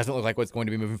of play doesn't look like what's going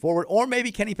to be moving forward. Or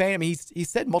maybe Kenny Payne, I mean, he's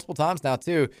said multiple times now,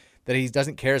 too, that he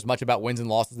doesn't care as much about wins and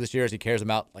losses this year as he cares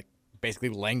about, like, basically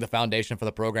laying the foundation for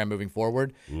the program moving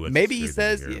forward. Maybe he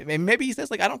says,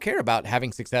 like, I don't care about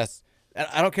having success.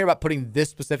 I don't care about putting this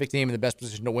specific team in the best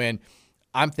position to win.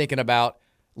 I'm thinking about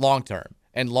long-term.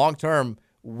 And long-term,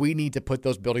 we need to put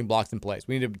those building blocks in place.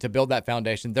 We need to build that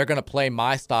foundation. They're going to play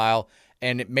my style,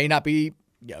 and it may not be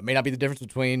the difference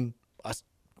between us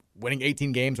winning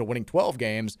 18 games or winning 12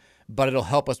 games, but it'll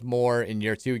help us more in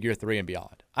year 2, year 3, and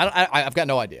beyond. I've got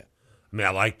no idea. I mean, I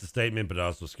like the statement, but it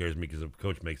also scares me because if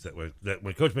coach makes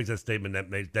when coach makes that statement,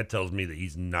 that tells me that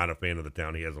he's not a fan of the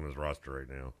talent he has on his roster right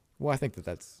now. Well, I think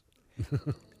that's.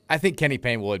 I think Kenny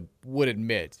Payne would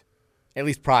admit, at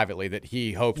least privately, that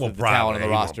he hopes that the talent on the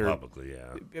roster. Publicly,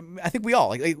 yeah. I think we all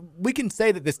like we can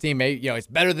say that this team it's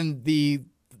better than the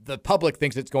public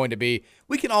thinks it's going to be.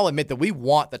 We can all admit that we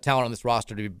want the talent on this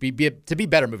roster to be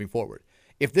better moving forward.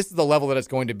 If this is the level that it's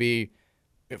going to be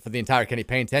for the entire Kenny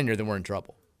Payne tenure, then we're in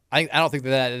trouble. I don't think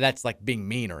that's like being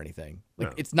mean or anything.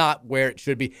 Like, It's not where it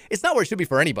should be. It's not where it should be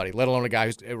for anybody, let alone a guy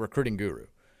who's a recruiting guru.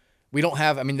 We don't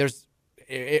have. I mean,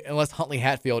 unless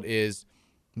Huntley-Hatfield is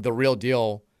the real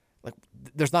deal, like,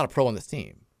 there's not a pro on this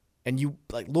team. And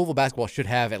Louisville basketball should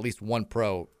have at least one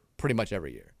pro pretty much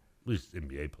every year. At least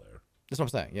NBA player. That's what I'm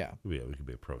saying, yeah. Yeah, we could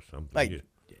be a pro something. Like,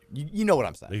 you know what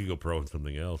I'm saying. They could go pro in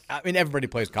something else. I mean, everybody who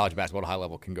plays college basketball at a high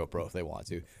level can go pro if they want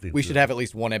to. We should have at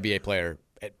least one NBA player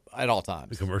at all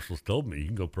times. The commercials told me you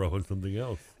can go pro in something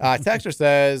else. Texter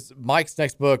says, Mike's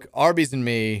next book, Arby's and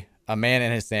Me, A Man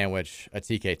and His Sandwich, a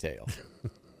TK Tale.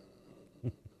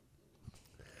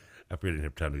 I really didn't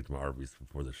have time to get to my Arby's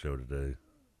before the show today.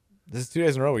 This is 2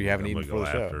 days in a row where you haven't eaten before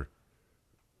the show. After.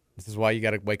 This is why you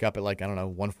got to wake up at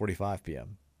 1:45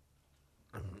 p.m.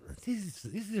 It's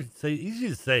easy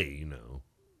to say,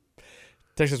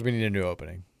 Texas, we need a new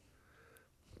opening.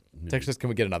 Texas, can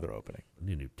we get another opening? I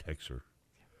need a new Texer.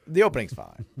 The opening's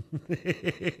fine.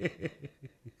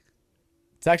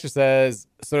 Texture says,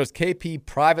 so does KP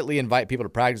privately invite people to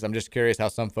practice? I'm just curious how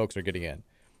some folks are getting in.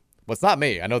 Well, it's not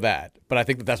me. I know that. But I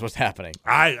think that's what's happening.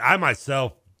 I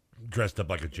myself dressed up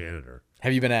like a janitor.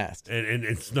 Have you been asked?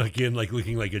 And snuck in like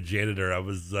looking like a janitor. I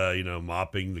was,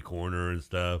 mopping the corner and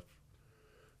stuff,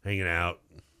 hanging out.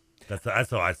 That's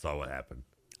how I saw what happened.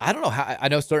 I don't know how. I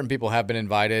know certain people have been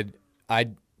invited. I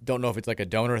don't know if it's like a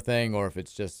donor thing or if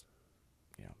it's just,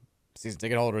 season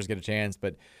ticket holders get a chance.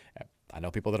 But I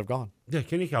know people that have gone. Yeah,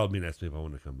 Kenny called me and asked me if I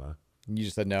wanted to come by. You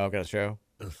just said no. I've got a show.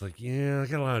 I was like, yeah, I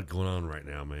got a lot going on right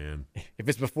now, man. If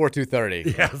it's before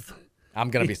 2:30, yes, I'm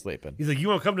gonna be sleeping. He's like, you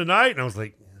want to come tonight? And I was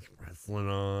like, there's wrestling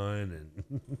on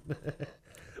and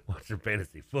watching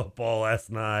fantasy football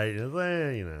last night. I was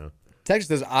like, Texas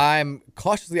says, I'm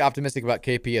cautiously optimistic about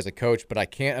KP as a coach, but I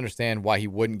can't understand why he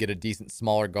wouldn't get a decent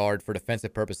smaller guard for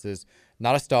defensive purposes.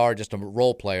 Not a star, just a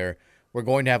role player. We're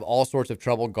going to have all sorts of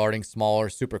trouble guarding smaller,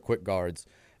 super quick guards.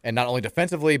 And not only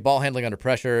defensively, ball handling under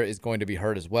pressure is going to be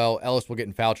hurt as well. Ellis will get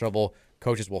in foul trouble.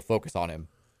 Coaches will focus on him.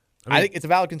 I think it's a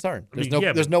valid concern.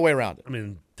 There's no way around it. I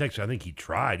mean, Texas, I think he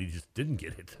tried. He just didn't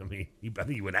get it. I mean, I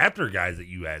think he went after guys that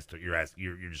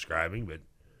you're describing, but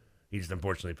he just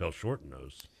unfortunately fell short in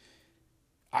those.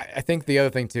 I think the other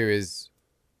thing, too, is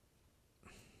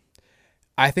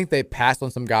I think they passed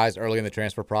on some guys early in the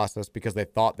transfer process because they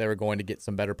thought they were going to get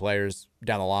some better players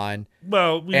down the line.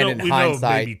 Well, we know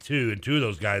maybe two, and two of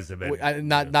those guys have been.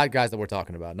 Not guys that we're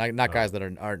talking about. Not guys that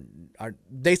are.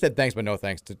 They said thanks, but no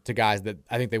thanks to guys that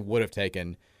I think they would have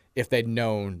taken if they'd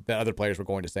known that other players were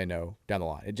going to say no down the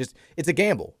line. It's a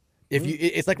gamble.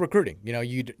 It's like recruiting.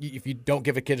 If you don't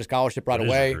give a kid a scholarship right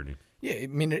away, yeah. I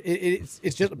mean,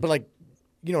 it's just, but like,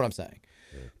 you know what I'm saying.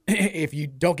 Yeah. If you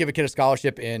don't give a kid a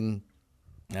scholarship in,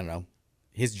 I don't know,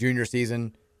 his junior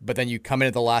season, but then you come in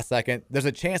at the last second, there's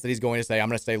a chance that he's going to say, I'm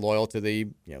going to stay loyal to the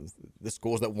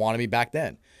schools that wanted me back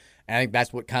then. And I think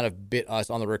that's what kind of bit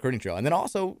us on the recruiting trail. And then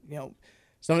also,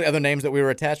 some of the other names that we were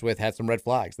attached with had some red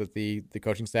flags that the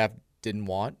coaching staff didn't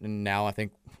want. And now I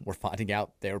think we're finding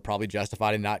out they were probably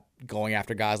justified in not going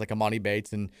after guys like Amani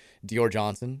Bates and Dior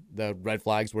Johnson. The red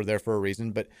flags were there for a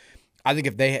reason. But I think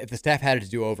if the staff had it to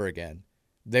do over again,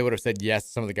 they would have said yes to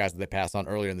some of the guys that they passed on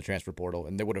earlier in the transfer portal,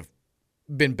 and they would have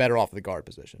been better off at the guard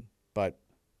position. But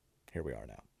here we are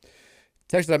now.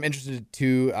 Texas, I'm interested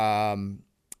to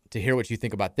hear what you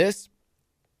think about this.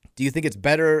 Do you think it's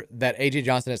better that A.J.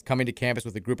 Johnson is coming to campus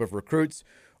with a group of recruits,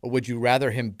 or would you rather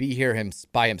him be here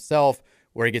by himself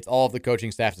where he gets all of the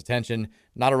coaching staff's attention?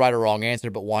 Not a right or wrong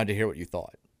answer, but wanted to hear what you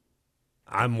thought.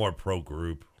 I'm more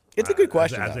pro-group. It's a good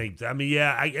question. I think. I mean,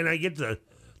 yeah, I get the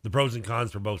pros and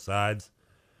cons for both sides.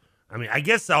 I mean, I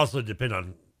guess it also depend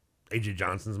on A.J.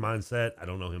 Johnson's mindset. I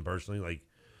don't know him personally,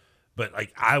 but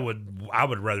I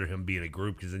would rather him be in a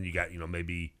group because then you got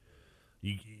maybe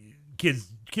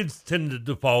kids tend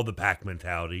to follow the pack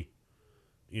mentality,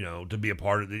 to be a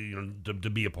part of to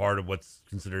be a part of what's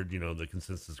considered the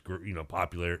consensus group,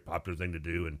 popular thing to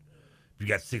do. And if you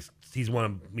got he's one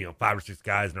of 5 or 6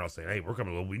 guys, and they're all saying, "Hey, we're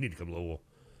coming to Louisville. We need to come to Louisville."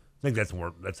 I think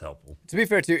that's helpful. To be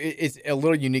fair, too, it's a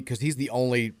little unique because he's the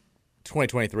only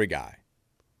 2023 guy,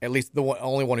 at least the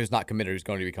only one who's not committed who's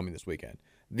going to be coming this weekend.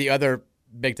 The other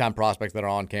big-time prospects that are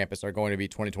on campus are going to be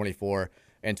 2024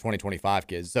 and 2025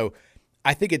 kids. So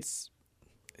I think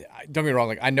don't get me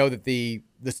wrong, I know that the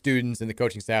students and the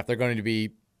coaching staff, they're going to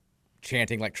be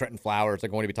chanting like Trenton Flowers. They're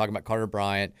going to be talking about Carter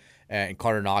Bryant and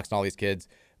Carter Knox and all these kids.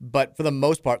 But for the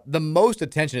most part, the most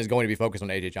attention is going to be focused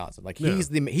on A.J. Johnson. He's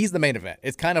the main event.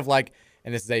 It's kind of like,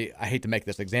 and I hate to make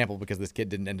this example because this kid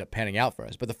didn't end up panning out for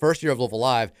us, but the first year of Louisville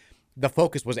Live, the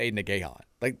focus was Aiden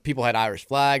Agahan. People had Irish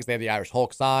flags, they had the Irish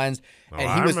Hulk signs, and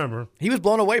I remember. He was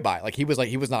blown away by it. He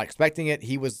was not expecting it.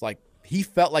 He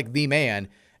felt like the man,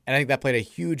 and I think that played a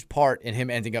huge part in him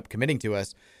ending up committing to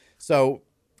us. So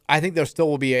I think there still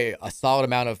will be a solid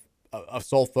amount of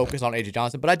sole focus on A.J.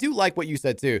 Johnson, but I do like what you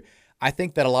said too. I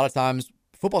think that a lot of times,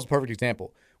 football's a perfect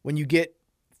example. When you get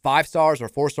 5 stars or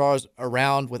 4 stars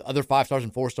around with other 5 stars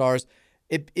and 4 stars,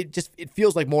 it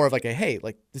feels like more of hey,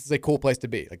 this is a cool place to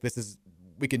be.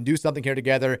 We can do something here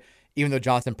together, even though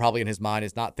Johnson probably in his mind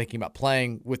is not thinking about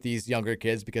playing with these younger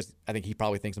kids because I think he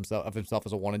probably thinks of himself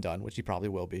as a one and done, which he probably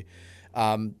will be.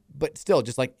 But still,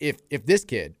 just if this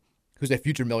kid, who's a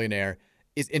future millionaire,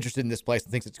 is interested in this place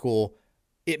and thinks it's cool,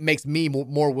 it makes me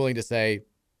more willing to say,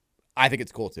 I think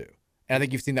it's cool too. And I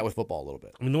think you've seen that with football a little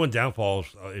bit. I mean, the one downfall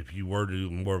is if you were to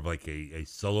do more of a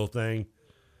solo thing.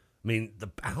 I mean,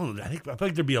 I don't know. I feel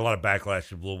like there'd be a lot of backlash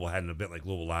if Louisville had an event like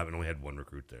Louisville Live and only had one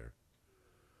recruit there.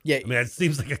 Yeah, I mean, it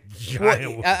seems like a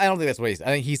giant. Well, I don't think that's what he's. I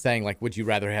think he's saying would you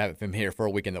rather have him here for a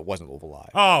weekend that wasn't Louisville Live?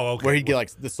 Oh, okay. Where he'd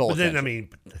get the sole. But then, attention. I mean,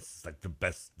 this is the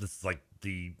best. This is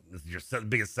your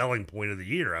biggest selling point of the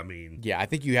year. I mean, Yeah, I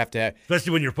think you have to.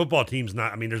 especially when your football team's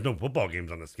not. I mean, there's no football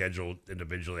games on the schedule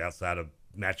individually outside of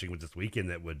matching with this weekend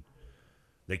that would.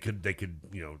 They could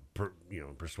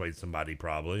persuade somebody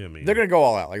probably. I mean, They're going to go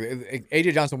all out. Like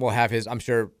AJ Johnson will have his, I'm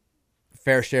sure,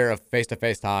 fair share of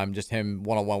face-to-face time, just him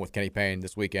one-on-one with Kenny Payne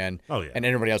this weekend. Oh, yeah. And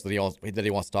everybody else that he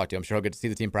wants to talk to. I'm sure he'll get to see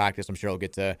the team practice. I'm sure he'll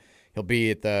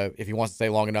be at if he wants to stay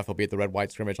long enough, he'll be at the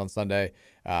red-white scrimmage on Sunday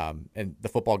and the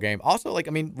football game. Also,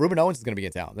 Ruben Owens is going to be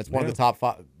in town. That's one of the top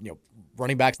 5,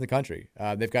 running backs in the country.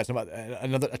 They've got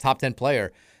a top 10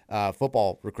 player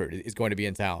football recruit is going to be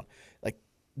in town. Like,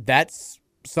 that's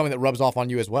something that rubs off on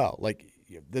you as well. Like,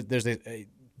 there's a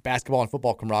basketball and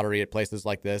football camaraderie at places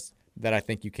like this that I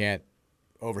think you can't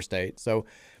overstate. So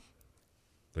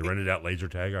they rented out laser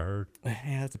tag, I heard.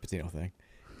 Yeah, that's a Patino thing.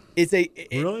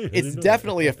 Really? It's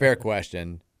definitely a fair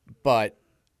question, but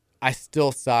I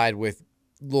still side with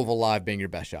Louisville Live being your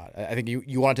best shot. I think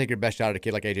you want to take your best shot at a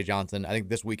kid like AJ Johnson. I think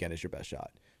this weekend is your best shot.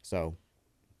 So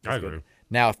I agree. Good.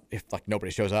 Now, if nobody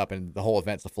shows up and the whole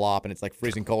event's a flop and it's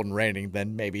freezing cold and raining,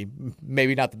 then maybe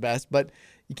not the best. But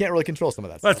you can't really control some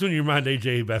of that. That's stuff. when you remind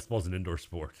AJ basketball's an indoor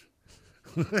sport.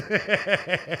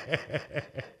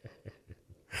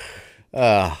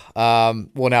 Well,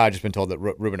 now I've just been told that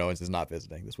Ruben Owens is not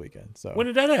visiting this weekend. So when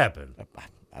did that happen?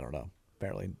 I don't know.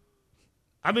 Apparently,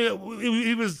 I mean,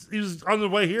 he was on the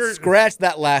way here. Scratch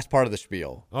that last part of the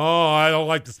spiel. Oh, I don't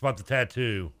like this about the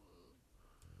tattoo.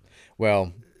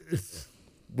 Well,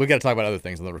 we got to talk about other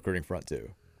things on the recruiting front too.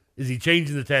 Is he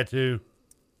changing the tattoo?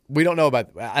 I don't know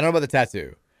about the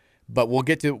tattoo, but we'll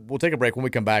take a break. When we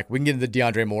come back, we can get into the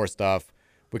DeAndre Moore stuff.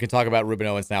 We can talk about Ruben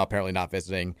Owens now apparently not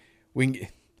visiting.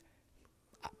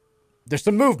 There's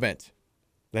some movement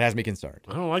that has me concerned.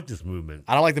 I don't like this movement.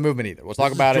 I don't like the movement either. We'll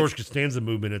talk about George Costanza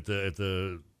movement at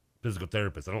the physical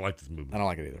therapist. I don't like this movement. I don't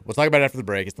like it either. We'll talk about it after the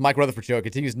break. It's the Mike Rutherford Show. It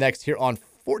continues next here on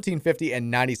 1450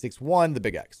 and 96.1, The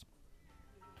Big X.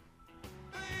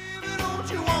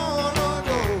 Don't you wanna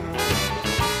go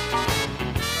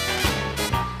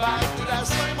back to that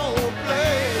same old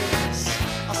place,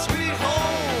 a sweet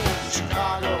home,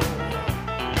 Chicago?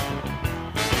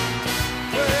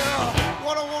 Well,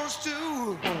 what I want us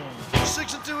to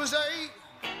 6 and 2 is 8.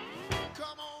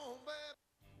 Come on,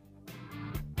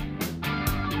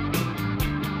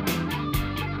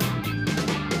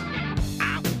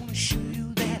 I wanna show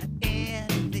you that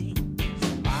anything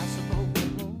is possible.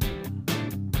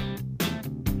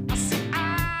 I said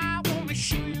I wanna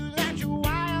show you that your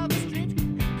wildest dreams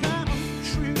come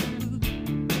true.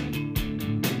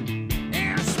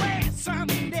 And I swear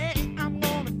someday I'm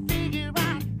gonna figure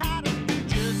out how to do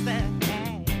just that.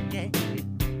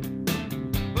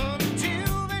 But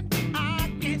until then, I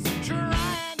guess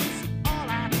trying is all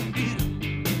I can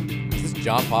do. Is this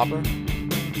John Popper?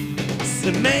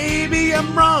 So maybe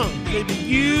I'm wrong. Maybe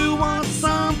you want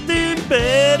something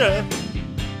better.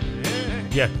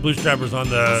 Yeah, Blues Travelers on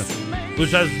the Blues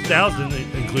Travelers 2000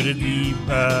 included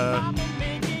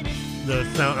the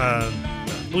sound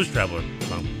Blues Traveler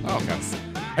song. Oh, okay.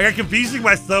 I got confusing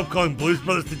myself calling Blues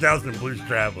Brothers 2000 and Blues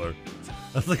Traveler.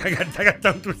 I was like, I got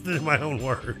tongue twisted in my own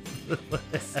words.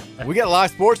 We got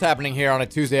live sports happening here on a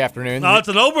Tuesday afternoon. Oh, it's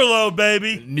an overload,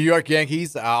 baby. New York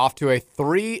Yankees off to a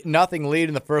 3-0 lead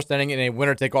in the first inning in a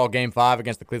winner-take-all Game 5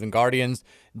 against the Cleveland Guardians.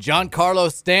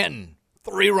 Giancarlo Stanton,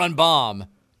 3-run bomb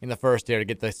in the first here to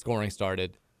get the scoring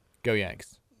started. Go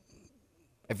Yanks.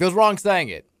 It feels wrong saying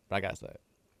it, but I got to say it.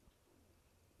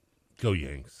 Go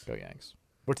Yanks. Go Yanks.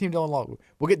 We're Team Dylan Long.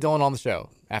 We'll get Dylan on the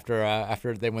show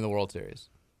after they win the World Series.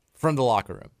 From the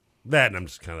locker room. That, and I'm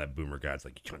just kind of that boomer guy. It's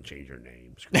like, you can't change your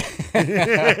name. Is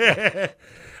that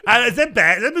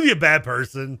bad? That may be a bad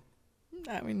person.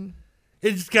 I mean,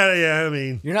 it's just kind of, yeah, I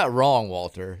mean. You're not wrong,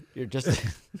 Walter. You're just.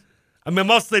 I mean,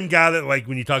 I'm also the same guy that, like,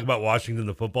 when you talk about Washington,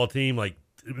 the football team, like,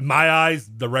 in my eyes,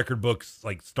 the record books,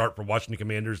 like, start for Washington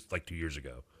Commanders, like, 2 years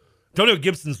ago. Antonio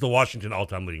Gibson's the Washington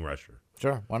all-time leading rusher.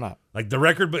 Sure, why not? Like, the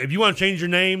record book, if you want to change your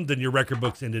name, then your record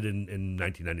books ended in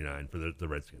 1999 for the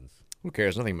Redskins. Who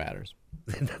cares? Nothing matters.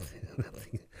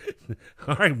 nothing.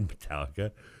 All right,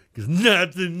 Metallica, because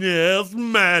nothing else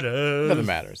matters. Nothing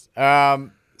matters.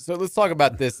 So let's talk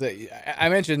about this. I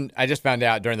mentioned, I just found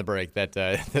out during the break that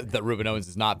that Ruben Owens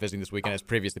is not visiting this weekend as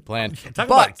previously planned. Talk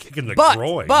about kicking the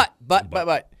groin. But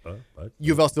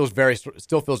U of L still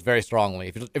feels very strongly.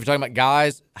 If you're talking about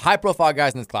guys, high-profile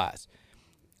guys in this class,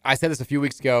 I said this a few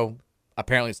weeks ago.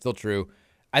 Apparently, it's still true.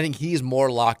 I think he's more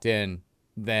locked in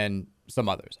than some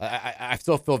others. I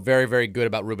still feel very, very good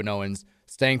about Ruben Owens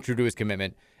staying true to his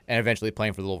commitment and eventually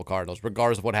playing for the Louisville Cardinals,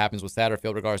 regardless of what happens with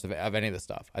Satterfield, regardless of any of this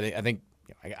stuff. I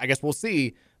guess we'll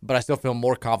see, but I still feel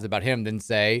more confident about him than,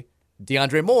 say,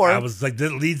 DeAndre Moore. I was like,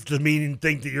 that leads to me to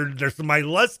think that there's somebody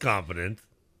less confident.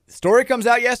 Story comes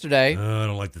out yesterday. I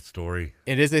don't like the story.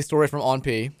 It is a story from On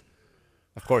P.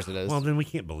 Of course it is. Well, then we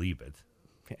can't believe it.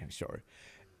 Yeah, sure.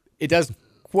 It does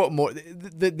quote more.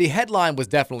 The headline was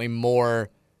definitely more,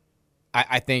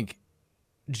 I think,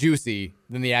 juicy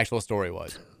than the actual story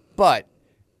was. But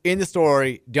in the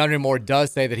story, DeAndre Moore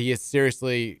does say that he is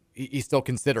he's still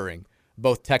considering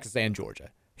both Texas and Georgia.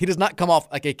 He does not come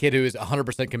off like a kid who is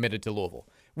 100% committed to Louisville,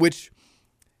 which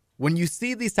when you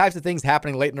see these types of things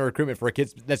happening late in the recruitment for a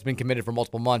kid that's been committed for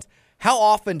multiple months, how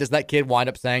often does that kid wind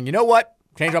up saying, you know what,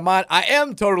 change my mind, I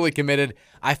am totally committed?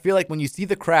 I feel like when you see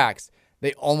the cracks,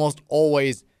 they almost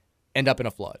always end up in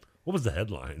a flood. What was the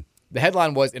headline? The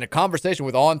headline was, in a conversation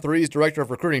with On3's director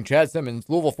of recruiting, Chad Simmons,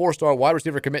 Louisville 4-star wide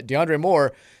receiver commit DeAndre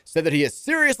Moore said that he is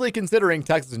seriously considering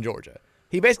Texas and Georgia.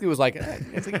 He basically was like,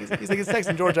 he's like, it's Texas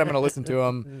and Georgia, I'm going to listen to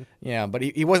him. Yeah, but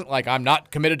he wasn't like, I'm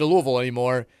not committed to Louisville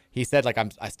anymore. He said, like,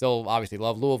 I still obviously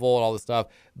love Louisville and all this stuff,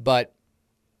 but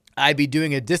I'd be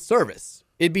doing a disservice.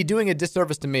 It'd be doing a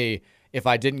disservice to me if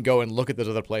I didn't go and look at those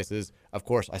other places. Of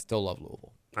course, I still love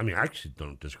Louisville. I mean, I actually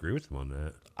don't disagree with him on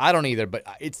that. I don't either, but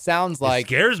it sounds like... It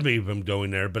scares me if I'm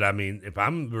going there, but I mean, if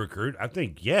I'm the recruit, I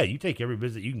think, yeah, you take every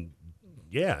visit you can.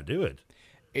 Yeah, do it.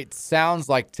 It sounds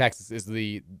like Texas is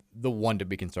the one to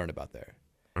be concerned about there.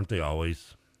 Aren't they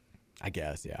always? I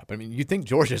guess, yeah. But I mean, you think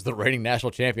Georgia is the reigning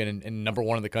national champion and number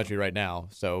one in the country right now,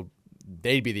 so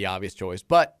they'd be the obvious choice.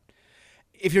 But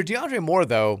if you're DeAndre Moore,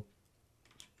 though,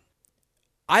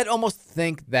 I'd almost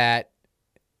think that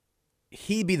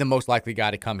he'd be the most likely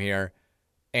guy to come here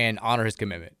and honor his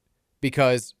commitment,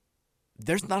 because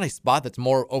there's not a spot that's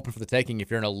more open for the taking if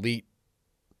you're an elite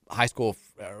high school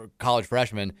or college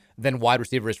freshman than wide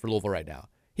receiver is for Louisville right now.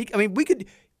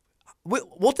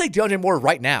 We'll take DeAndre Moore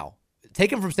right now.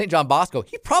 Take him from St. John Bosco.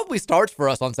 He probably starts for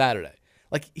us on Saturday.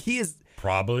 Like, he is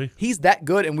probably. He's that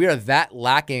good, and we are that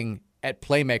lacking at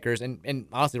playmakers. And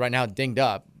honestly, right now, dinged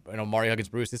up. You know, Mario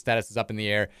Huggins-Bruce, his status is up in the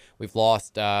air. We've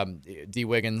lost D.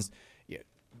 Wiggins.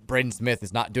 Braden Smith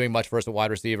is not doing much for us at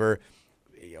wide receiver.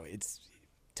 You know,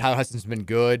 Tyler Hudson's been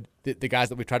good. The guys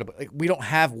that we've tried to, we don't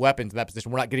have weapons in that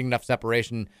position. We're not getting enough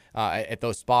separation at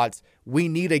those spots. We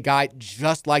need a guy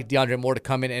just like DeAndre Moore to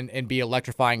come in and be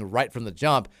electrifying right from the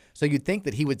jump. So you'd think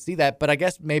that he would see that, but I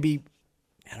guess maybe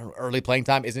early playing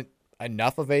time isn't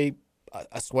enough of a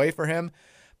sway for him.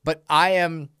 But I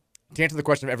am, to answer the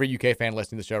question of every UK fan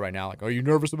listening to the show right now, like, are you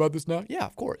nervous about this now? Yeah,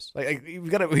 of course. Like we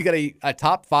got a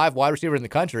top 5 wide receiver in the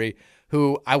country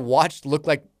who I watched look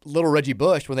like little Reggie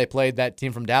Bush when they played that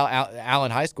team from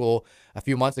Allen High School a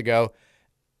few months ago.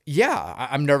 Yeah,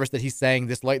 I'm nervous that he's saying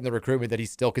this late in the recruitment that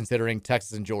he's still considering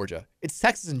Texas and Georgia. It's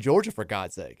Texas and Georgia, for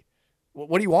God's sake.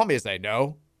 What do you want me to say?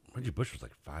 No? Reggie Bush was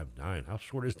like 5'9". How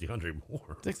short is DeAndre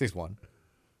Moore? 6'1".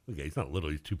 Okay, he's not little.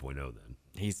 He's 2.0 then.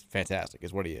 He's fantastic,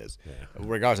 is what he is. Yeah.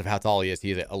 Regardless of how tall he is,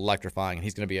 he's electrifying, and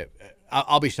he's going to be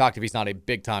I'll be shocked if he's not a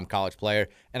big-time college player,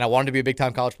 and I want him to be a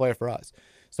big-time college player for us.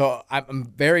 So I'm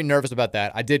very nervous about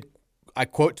that. I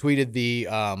quote tweeted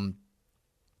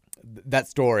that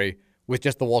story with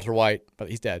just the Walter White, but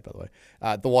he's dead, by the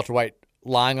way. The Walter White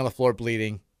lying on the floor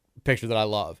bleeding, picture that I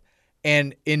love.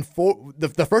 And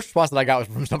the first response that I got was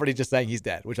from somebody just saying he's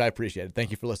dead, which I appreciated.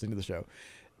 Thank you for listening to the show.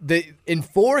 In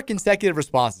 4 consecutive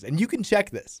responses, and you can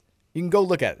check this. You can go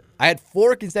look at it. I had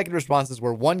 4 consecutive responses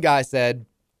where one guy said,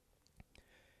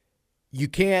 you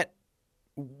can't,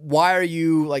 why are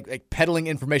you like peddling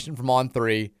information from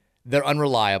On3? They're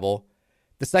unreliable.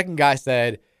 The second guy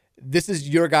said, this is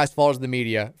your guys' fault as the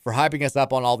media for hyping us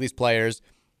up on all these players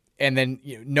and then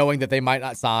knowing that they might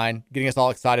not sign, getting us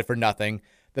all excited for nothing.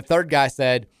 The third guy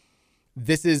said,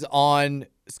 this is on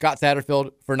Scott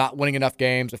Satterfield for not winning enough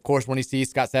games. Of course, when he sees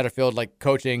Scott Satterfield like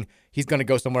coaching, he's going to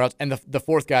go somewhere else. And the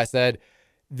fourth guy said,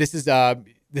 this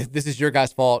is your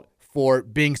guys' fault for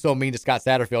being so mean to Scott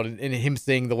Satterfield and him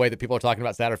seeing the way that people are talking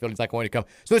about Satterfield. He's not going to come.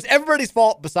 So it's everybody's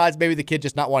fault besides maybe the kid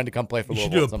just not wanting to come play for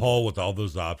Louisville. You should do a poll with all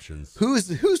those options. Who's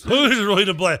really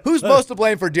to blame? Who's most to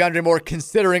blame for DeAndre Moore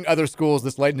considering other schools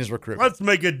this late in his recruitment? Let's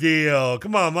make a deal.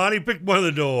 Come on, Monty, pick one of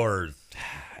the doors.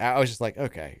 I was just like,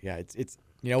 okay, yeah, it's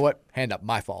you know what? Hand up,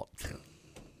 my fault.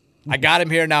 I got him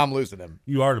here, now I'm losing him.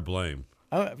 You are to blame.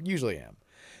 I usually am,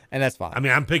 and that's fine. I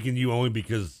mean, I'm picking you only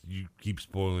because you keep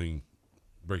spoiling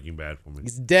Breaking Bad for me.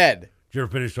 He's dead. Did you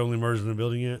ever finish Only Murders in the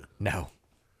Building yet? No.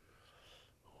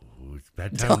 Ooh, it's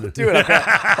bad time. Don't do it.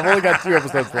 I've only got 2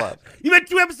 episodes left. You've had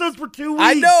 2 episodes for 2 weeks.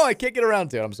 I know. I can't get around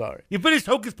to it. I'm sorry. You finished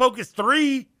Hocus Pocus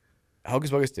 3. Hocus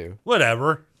Pocus 2.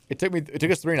 Whatever. It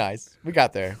took us 3 nights. We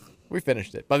got there. We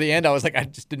finished it. By the end, I was like, I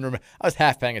just didn't remember. I was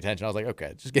half paying attention. I was like,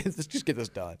 okay, just get this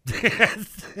done.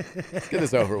 Let's get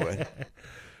this over with.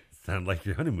 Sound like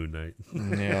your honeymoon night.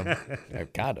 Yeah,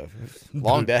 kind of.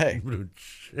 Long day. What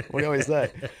do you always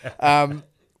say?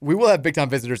 We will have big-time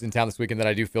visitors in town this weekend that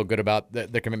I do feel good about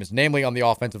their commitments, namely on the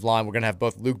offensive line. We're going to have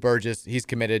both Luke Burgess. He's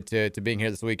committed to being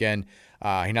here this weekend. He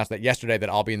announced that yesterday that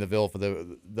I'll be in the Ville for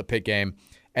the Pitt game.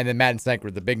 And then Madden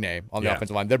Sanker, the big name on the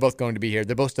offensive line. They're both going to be here.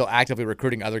 They're both still actively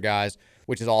recruiting other guys,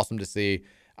 which is awesome to see.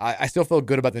 I still feel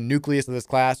good about the nucleus of this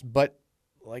class, but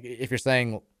like if you're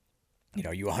saying, you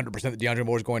 100% that DeAndre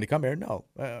Moore is going to come here, no,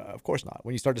 of course not.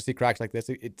 When you start to see cracks like this,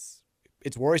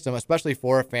 it's worrisome, especially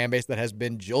for a fan base that has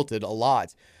been jilted a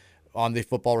lot on the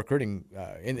football recruiting,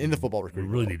 in the football recruiting.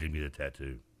 We really world. need to get a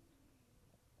tattoo.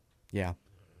 Yeah.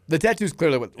 The tattoo's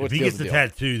clearly what if he seals gets the deal.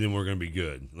 tattoo, then we're going to be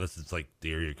good. Unless it's like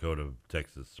the area code of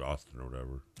Texas, Austin, or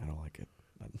whatever. I don't like it.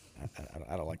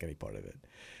 I don't like any part of it.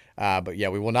 But yeah,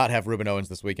 we will not have Ruben Owens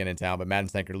this weekend in town, but Madden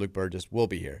Sanker, Luke Burgess will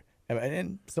be here.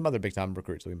 And some other big-time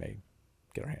recruits that we may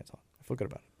get our hands on. I feel good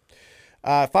about it.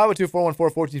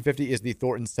 502-414-1450 is the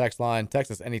Thornton's text line.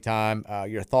 Text us anytime.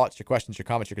 Your thoughts, your questions, your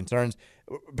comments, your concerns.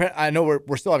 I know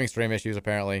we're still having stream issues,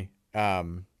 apparently.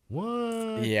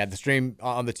 What? Yeah, the stream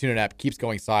on the TuneIn app keeps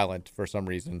going silent for some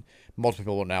reason.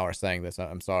 Multiple people now are saying this.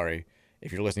 I'm sorry.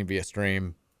 If you're listening via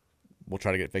stream, we'll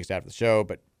try to get it fixed after the show,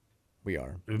 but we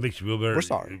are. If it makes you feel better. We're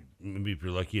sorry. Maybe if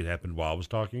you're lucky it happened while I was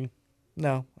talking.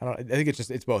 No, I don't. I think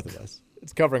it's both of us.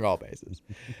 It's covering all bases.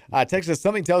 Texas,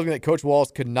 something tells me that Coach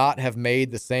Walls could not have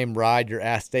made the same ride your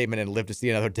ass statement and lived to see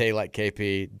another day like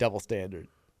KP. Double standard.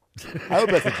 I hope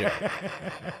that's a joke.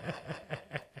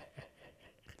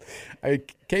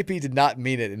 KP did not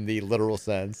mean it in the literal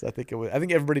sense. I think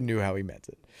everybody knew how he meant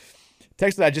it.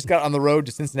 Texas, I just got on the road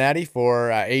to Cincinnati for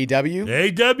AEW.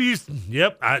 AEW's,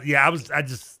 yep.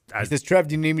 He says, Trev,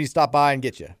 do you need me to stop by and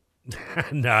get you?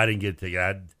 No, I didn't get a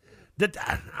ticket.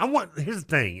 Here's the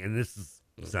thing, and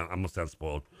I'm gonna sound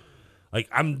spoiled. Like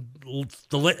I'm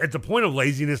at the point of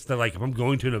laziness that like if I'm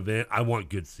going to an event, I want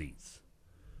good seats.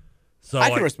 So I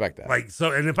can respect that. Like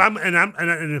so, and if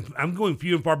I'm going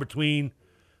few and far between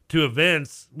to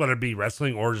events, whether it be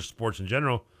wrestling or just sports in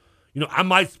general, I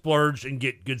might splurge and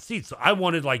get good seats. So I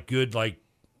wanted like good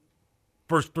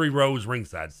first 3 rows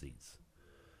ringside seats.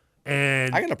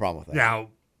 And I got no problem with that. Now,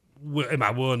 am I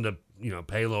willing to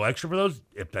pay a little extra for those?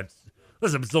 If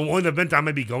it's the one event I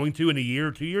may be going to in a year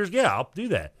or 2 years, yeah, I'll do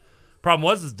that. Problem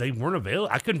was they weren't available.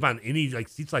 I couldn't find any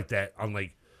seats like that on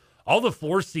all the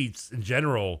floor seats in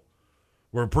general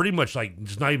were pretty much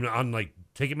just not even on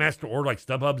Ticketmaster or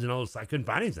StubHubs and all those. I couldn't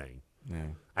find anything. Yeah.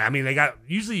 I mean,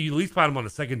 usually you at least find them on the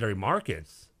secondary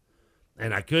markets,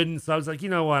 and I couldn't. So I was like, you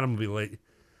know what, I'm gonna be late.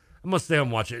 I'm gonna stay home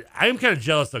and watch it. I am kind of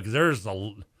jealous though because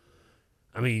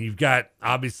you've got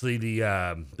obviously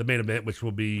the main event, which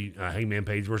will be Hangman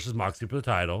Page versus Moxley for the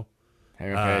title.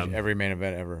 Hangman Page, every main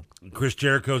event ever. Chris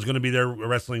Jericho is going to be there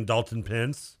wrestling Dalton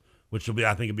Pence, which will be,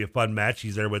 I think, it'll be a fun match.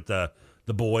 He's there with the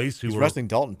boys who He's were wrestling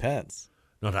Dalton Pence.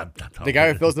 No, not Dalton. The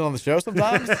guy who fills in on the show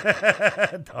sometimes.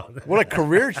 What a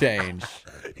career change!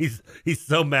 He's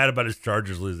so mad about his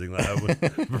Chargers losing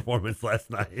performance last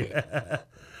night.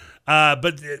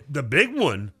 But the big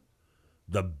one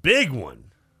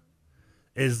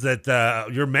is that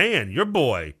your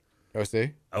boy,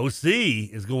 OC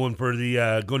is going for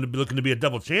going to be looking to be a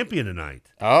double champion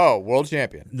tonight. Oh, world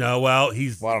champion. No, well,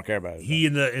 I don't care about it. He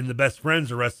and the Best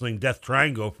Friends are wrestling Death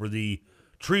Triangle for the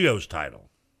Trios title.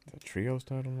 The Trios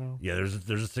title now? Yeah, there's a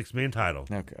 6-man title.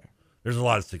 Okay. There's a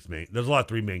lot of 6-man. There's a lot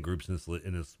of 3-man groups in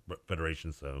this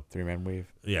federation. So 3-man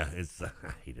weave. Yeah,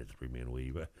 I hated the 3-man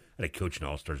weave. I had a coach in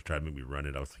All-Stars try to make me run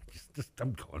it. I was like,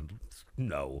 I'm going.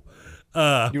 No.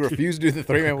 You refuse to do the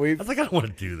 3-man weave? I was like, I don't want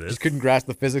to do this. Just couldn't grasp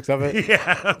the physics of it.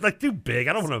 Yeah, I was like too big.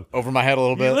 I don't want to. Over my head a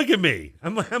little bit. Look at me.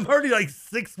 I'm already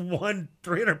 6'1",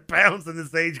 300 pounds in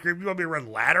this age group. You want me to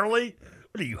run laterally?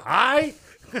 What are you, high?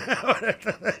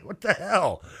 What the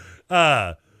hell?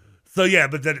 So yeah,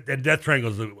 but Death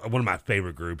Triangle is one of my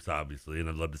favorite groups, obviously, and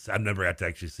I'd love to see. I've never got to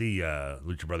actually see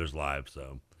Lucha Brothers live,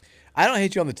 so I don't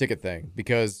hate you on the ticket thing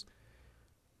because,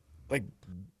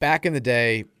 back in the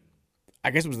day,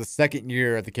 I guess it was the second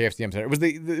year at the KFCM Center. It was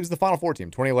the Final Four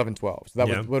team, 2011-12. So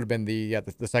that would have been the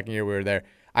second year we were there.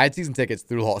 I had season tickets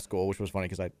through law school, which was funny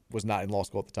because I was not in law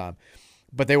school at the time,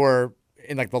 but they were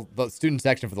in the student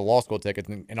section for the law school tickets,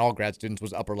 and all grad students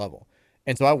was upper level.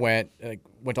 And so I went to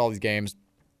all these games.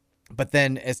 But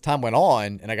then as time went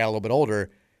on and I got a little bit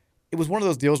older, it was one of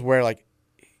those deals where,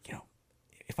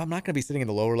 if I'm not going to be sitting in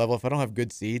the lower level, if I don't have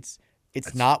good seats,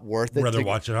 it's not worth it. Rather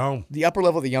watch at home. The upper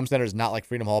level of the Yum Center is not like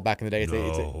Freedom Hall back in the day.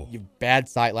 You have bad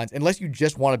sight lines. Unless you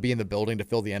just want to be in the building to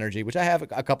feel the energy, which I have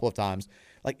a couple of times.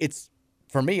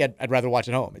 For me, I'd rather watch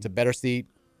at home. It's a better seat.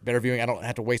 better viewing. I don't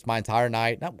have to waste my entire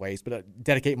night. Not waste, but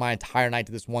dedicate my entire night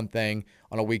to this one thing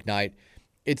on a weeknight.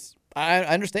 I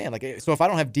understand. So if I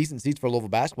don't have decent seats for a Louisville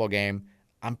basketball game,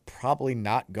 I'm probably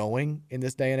not going in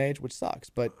this day and age, which sucks.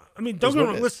 But I mean, don't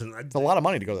go. Listen, it's a lot of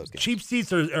money to go to those games. Cheap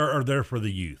seats are there for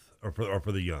the youth or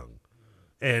for the young.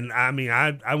 And I mean,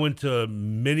 I went to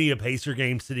many a Pacer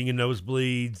game sitting in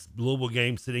nosebleeds, Louisville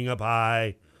game sitting up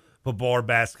high, football or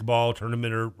basketball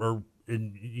tournament or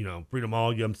in Freedom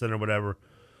Hall, Yum Center, whatever.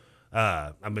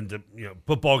 I've been to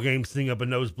football games sitting up in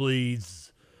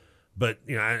nosebleeds, but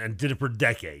I did it for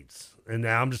decades, and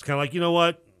now I'm just kind of like, you know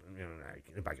what?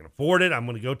 If I can afford it, I'm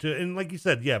going to go to it. And like you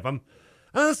said, yeah, if I'm,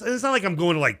 it's not like I'm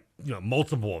going to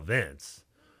multiple events.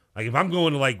 Like if I'm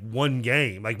going to one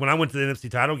game, like when I went to the NFC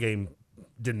title game,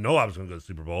 didn't know I was going to go to the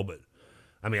Super Bowl, but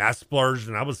I mean, I splurged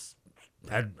and I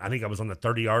think I was on the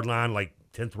 30-yard line,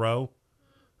 10th row.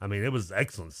 I mean, it was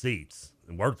excellent seats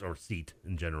or seat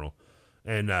in general.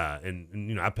 And I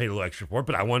paid a little extra for it,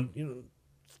 but I won,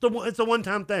 it's a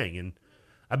one-time thing. And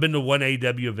I've been to one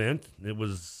AEW event. It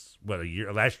was,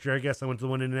 last year, I guess I went to the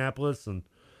one in Indianapolis, and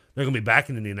they're going to be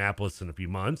back in Indianapolis in a few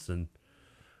months, and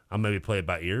I'll maybe play it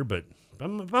by ear, but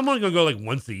if I'm only going to go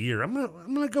once a year, I'm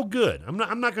gonna go good. I'm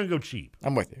not going to go cheap.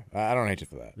 I'm with you. I don't hate you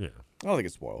for that. Yeah. I don't think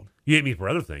it's spoiled. You hate me for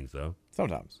other things, though.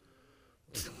 Sometimes.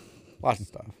 Lots of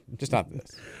stuff. Just not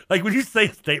this. When you say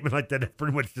a statement like that, it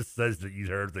pretty much just says that you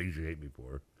heard things you hate me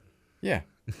for. Yeah,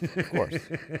 of course.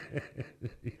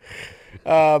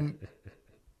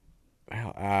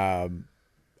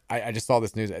 I just saw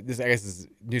this news. This, I guess, is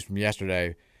news from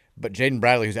yesterday. But Jaden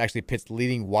Bradley, who's actually Pitt's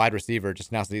leading wide receiver,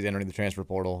 just announced that he's entering the transfer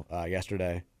portal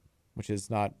yesterday, which is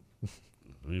not.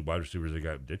 I mean, wide receivers, they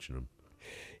got ditching him.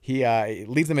 He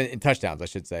leads them in touchdowns, I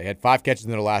should say. He had 5 catches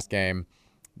in their last game.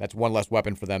 That's one less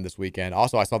weapon for them this weekend.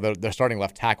 Also, I saw their starting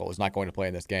left tackle is not going to play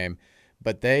in this game.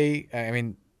 But they're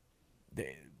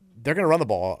going to run the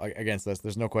ball against us.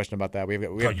 There's no question about that. We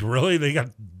have really? They got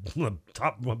one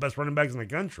of the best running backs in the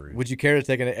country. Would you care to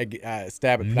take a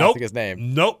stab at pronouncing his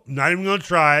name? Nope, not even going to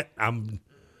try it.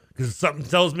 Because something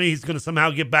tells me he's going to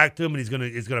somehow get back to him, and he's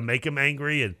going to make him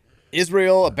angry. And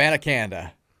Israel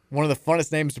Abanikanda, one of the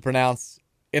funnest names to pronounce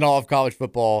in all of college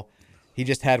football. He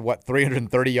just had,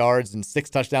 330 yards and 6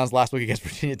 touchdowns last week against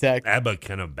Virginia Tech. Abba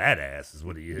kind of badass is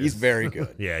what he is. He's very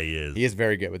good. Yeah, he is. He is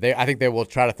very good. But I think they will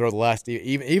try to throw less,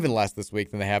 even less this week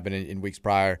than they have been in weeks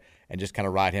prior, and just kind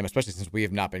of ride him, especially since we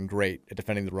have not been great at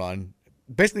defending the run.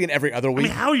 Basically in every other week. I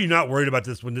mean, how are you not worried about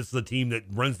this when this is a team that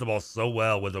runs the ball so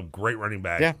well with a great running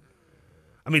back? Yeah.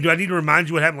 I mean, do I need to remind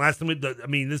you what happened last time?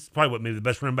 This is probably maybe the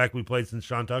best running back we played since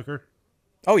Sean Tucker.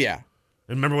 Oh, yeah.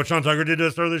 And remember what Sean Tucker did to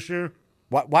us earlier this year?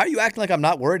 Why are you acting like I'm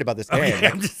not worried about this game? Okay,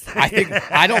 I'm just saying.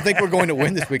 I don't think we're going to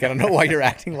win this week. I don't know why you're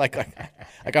acting like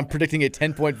I'm predicting a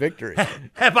 10-point victory.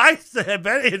 Have I said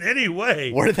that in any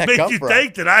way? Where did that come from? Make you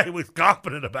think that I was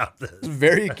confident about this? It's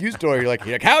very accusatory. You're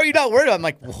like, how are you not worried about it? I'm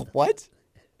like, what?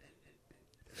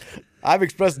 I've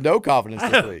expressed no confidence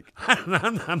this week.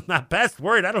 I'm not past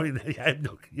worried. I have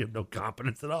no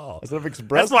confidence at all.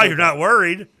 That's why you're not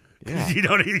worried. Yeah.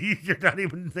 You're not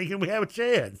even thinking we have a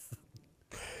chance.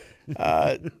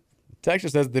 Texture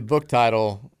says the book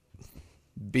title,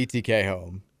 BTK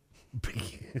Home.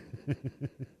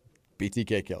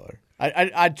 BTK Killer.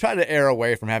 I try to err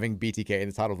away from having BTK in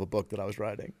the title of a book that I was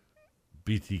writing.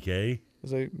 BTK?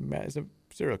 It's a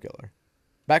serial killer.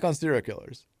 Back on serial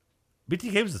killers.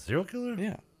 BTK was a serial killer?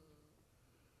 Yeah.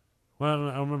 Well,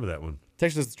 I don't remember that one.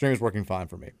 Texture says the stream is working fine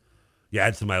for me. Yeah, I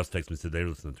had somebody else text me and said they were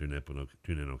listening to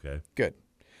Tune In okay. Good.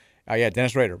 Yeah,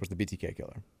 Dennis Rader was the BTK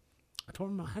killer. I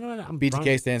told him,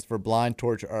 BTK stands for bind,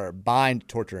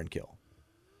 torture, and kill.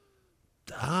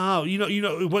 Oh, you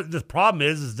know what the problem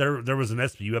is there was an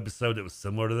SVU episode that was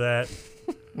similar to that.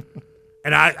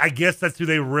 And I guess that's who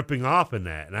they were ripping off in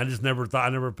that. And I just never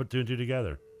put 2 and 2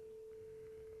 together.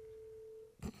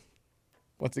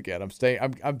 Once again,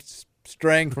 I'm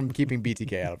straying from keeping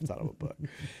BTK out of the title of a book.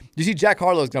 You see, Jack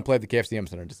Harlow is going to play at the KFC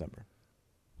Center in December.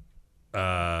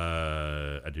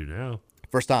 I do now.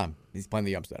 First time he's playing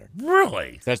the Yum Center.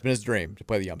 Really? So that's been his dream, to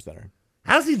play the Yum Center.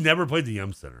 How's he never played the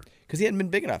Yum Center? Because he hadn't been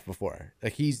big enough before.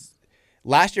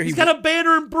 Last year he's got a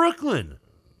banner in Brooklyn.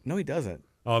 No, he doesn't.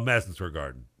 Oh, Madison Square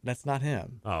Garden. That's not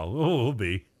him. Oh, it will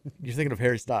be. You're thinking of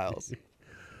Harry Styles.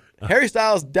 Harry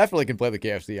Styles definitely can play the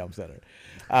KFC Yum Center.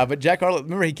 But Jack Harlow,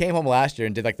 remember he came home last year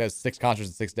and did those 6 concerts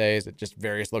in 6 days at just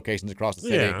various locations across the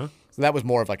city. Yeah. So that was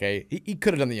more of he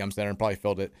could have done the Yum Center and probably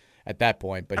filled it at that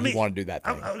point, but he wanted to do that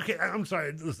thing. Okay, I'm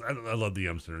sorry. Listen, I love the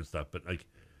Yum Center and stuff, but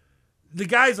the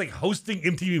guy's like hosting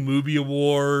MTV Movie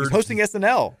Awards. He's hosting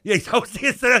SNL. Yeah, he's hosting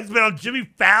SNL. He's been on Jimmy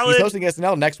Fallon. He's hosting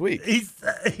SNL next week.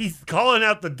 He's calling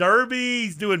out the Derby.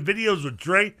 He's doing videos with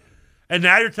Drake. And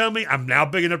now you're telling me I'm now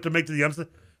big enough to make the Yum Center?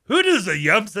 Who does the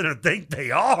Yum Center think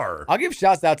they are? I'll give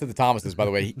shouts out to the Thomases, by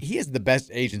the way. He is the best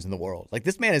agents in the world. Like,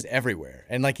 this man is everywhere.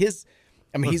 And like he's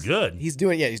good. He's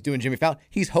doing Jimmy Fallon.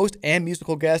 He's host and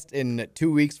musical guest in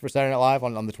 2 weeks for Saturday Night Live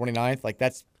on the 29th. Like,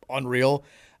 that's unreal.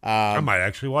 I might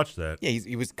actually watch that. Yeah,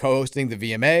 he was co-hosting the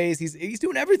VMAs. He's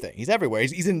doing everything. He's everywhere.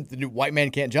 He's in the new White Man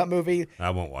Can't Jump movie.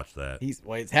 I won't watch that.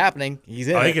 It's happening. He's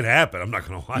in. It can happen. I'm not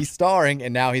going to watch. He's starring,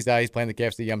 and now he's playing the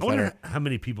KFC Yum I Center. wonder how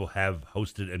many people have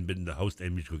hosted and been the host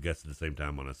and musical guest at the same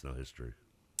time on SNL history.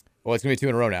 Well, it's gonna be 2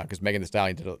 in a row now because Megan Thee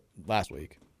Stallion did it last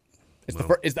week.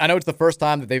 I know it's the first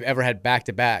time that they've ever had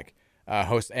back-to-back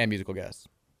hosts and musical guests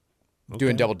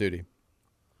doing double duty.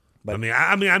 But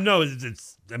I know it's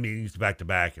it's back to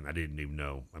back, and I didn't even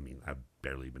know. I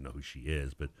barely even know who she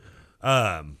is, but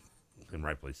and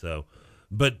rightfully so.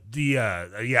 But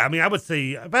I would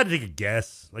say if I had to take a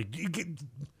guess,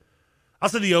 I'll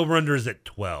say the over under is at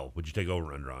 12. Would you take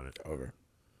over under on it? Over.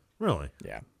 Really?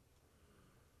 Yeah.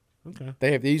 Okay.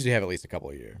 They usually have at least a couple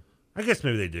a year. I guess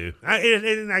maybe they do.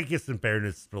 And I guess in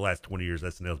fairness, for the last 20 years,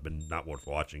 SNL's been not worth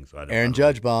watching. So Aaron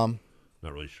Judge bomb.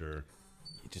 Not really sure.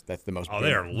 That's the most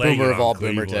they are boomer of all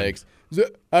boomer takes.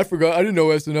 I forgot. I didn't know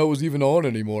SNL was even on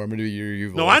anymore. I'm going to do your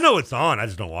voice. No, I know it's on. I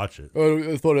just don't watch it.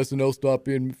 I thought SNL stopped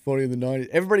being funny in the 90s.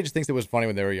 Everybody just thinks it was funny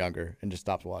when they were younger and just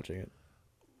stopped watching it.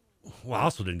 Well, I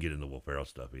also didn't get into Will Ferrell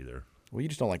stuff either. Well, you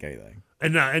just don't like anything.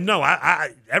 And no,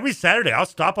 I every Saturday I'll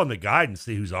stop on the guide and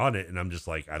see who's on it, and I'm just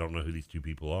like, I don't know who these two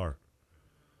people are.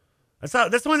 That's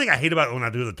the one thing I hate about it when I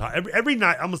do the talk. Every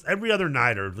night, almost every other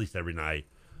night, or at least every night,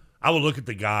 I will look at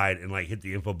the guide and hit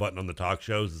the info button on the talk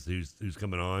shows to see who's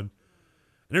coming on. And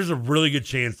there's a really good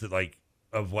chance that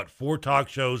of 4 talk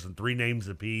shows and 3 names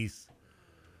apiece,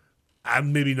 I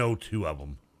maybe know 2 of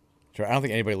them. Sure, I don't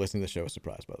think anybody listening to the show is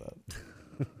surprised by that.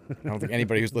 I don't think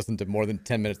anybody who's listened to more than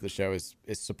 10 minutes of the show is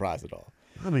surprised at all.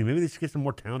 Maybe they should get some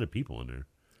more talented people in there.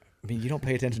 You don't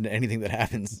pay attention to anything that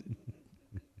happens.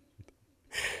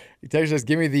 He texts us,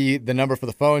 give me the number for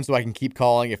the phone so I can keep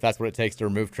calling if that's what it takes to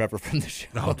remove Trevor from the show.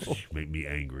 Oh, just make me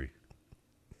angry.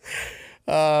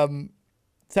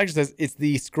 Texas says, it's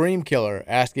the Scream Killer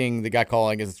asking, the guy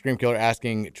calling is the Scream Killer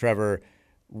asking Trevor,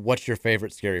 what's your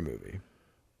favorite scary movie?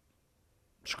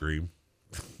 Scream.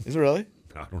 Is it really?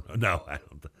 I don't know. No,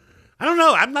 I don't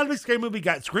know. I'm not a big scary movie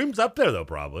guy. Scream's up there, though,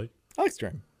 probably. I like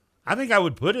Scream. I think I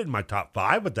would put it in my top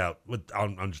 5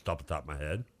 on just off the top of my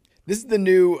head. This is the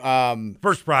new...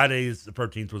 First Fridays, the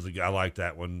 13th I like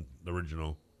that one, the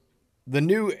original. The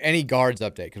new Any Guards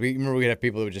update, because we remember we had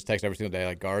people who would just text every single day,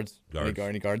 like, guards. Any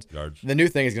guards? Guards. The new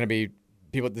thing is going to be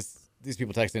these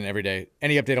people texting every day.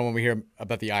 Any update on when we hear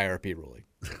about the IRP ruling?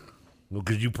 Well,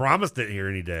 because you promised it here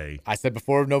any day. I said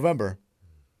before November.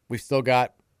 We've still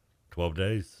got... 12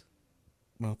 days.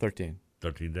 Well, 13.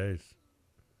 13 days.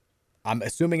 I'm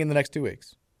assuming in the next 2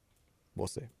 weeks. We'll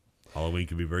see. Halloween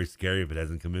could be very scary if it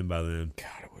hasn't come in by then.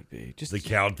 God, it would be. Just the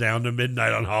countdown to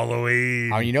midnight on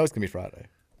Halloween. Oh, you know it's going to be Friday.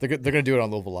 They're going to do it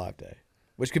on Louisville Live Day,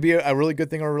 which could be a really good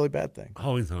thing or a really bad thing.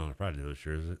 Halloween's not on a Friday this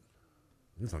year, is it?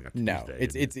 It's not like a Tuesday. No,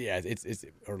 it's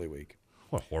early week.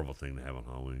 What a horrible thing to have on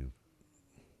Halloween.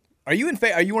 Are you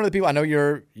Are you one of the people? I know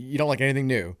you don't like anything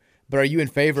new, but are you in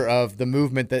favor of the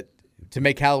movement to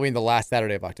make Halloween the last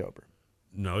Saturday of October?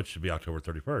 No, it should be October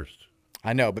 31st.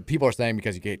 I know, but people are saying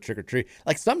because you get trick or treat.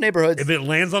 Like some neighborhoods, if it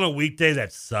lands on a weekday,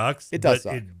 that sucks. It does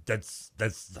suck.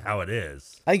 That's how it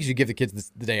is. I think you should give the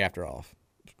kids the day after off.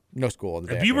 No school.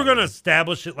 If you were going to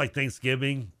establish it like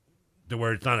Thanksgiving, to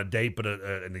where it's not a date but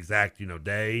an exact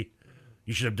day,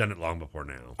 you should have done it long before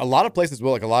now. A lot of places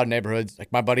will, like a lot of neighborhoods.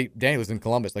 Like my buddy Danny lives in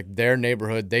Columbus. Like their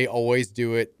neighborhood, they always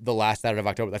do it the last Saturday of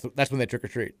October. That's when they trick or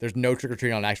treat. There's no trick or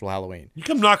treat on actual Halloween. You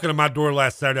come knocking on my door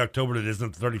last Saturday, October, that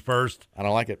isn't the 31st. I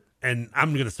don't like it. And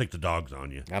I'm going to stick the dogs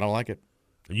on you. I don't like it.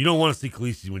 And you don't want to see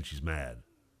Khaleesi when she's mad.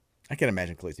 I can't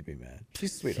imagine Khaleesi being mad.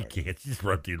 She's a sweetheart. She can't. She just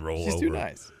run and roll over. She's too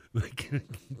nice.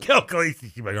 Kill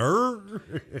Khaleesi. She's like,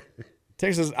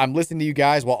 Texas says, I'm listening to you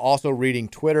guys while also reading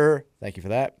Twitter. Thank you for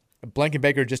that.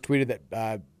 Blankenbaker just tweeted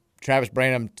that Travis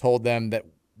Branham told them that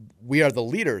we are the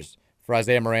leaders for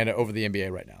Isaiah Miranda over the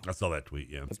NBA right now. I saw that tweet,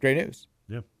 yeah. That's great news.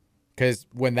 Yeah. Because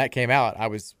when that came out, I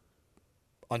was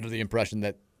under the impression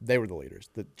that they were the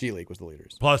leaders. The G League was the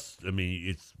leaders. Plus,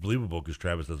 it's believable because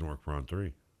Travis doesn't work for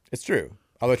On3. It's true.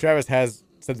 Although Travis has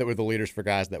said that we're the leaders for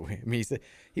guys that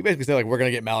he basically said, like, we're going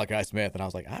to get Malachi Smith. And I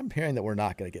was like, I'm hearing that we're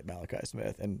not going to get Malachi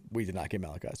Smith. And we did not get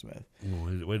Malachi Smith.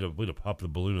 Well, way to pop the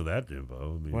balloon of that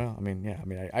info.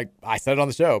 I said it on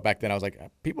the show back then. I was like,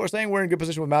 people are saying we're in good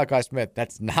position with Malachi Smith.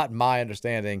 That's not my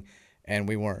understanding. And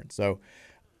we weren't. So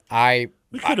we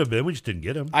could have been. We just didn't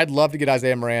get him. I'd love to get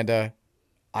Isaiah Miranda.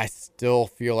 I still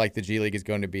feel like the G League is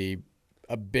going to be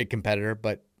a big competitor,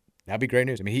 but that'd be great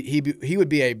news. I mean, he would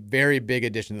be a very big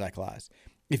addition to that class.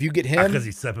 If you get him, because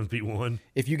he's 7'1".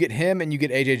 If you get him and you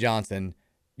get AJ Johnson,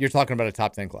 you're talking about a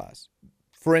top 10 class,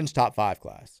 fringe top 5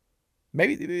 class.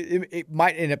 Maybe it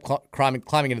might end up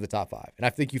climbing into the top 5, and I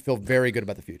think you feel very good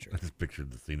about the future. I just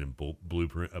pictured the scene in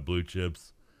Blue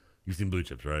Chips. You've seen Blue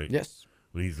Chips, right? Yes.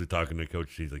 When he's talking to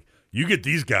Coach, he's like, "You get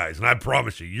these guys, and I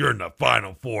promise you're in the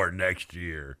Final Four next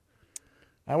year."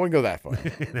 I wouldn't go that far.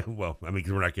 Well, I mean,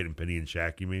 because we're not getting Penny and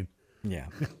Shaq, you mean? Yeah.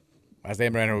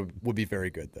 Isaiah Miranda would be very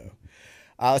good, though.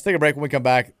 Let's take a break. When we come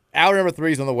back, hour number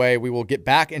 3 is on the way. We will get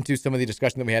back into some of the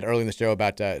discussion that we had early in the show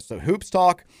about some hoops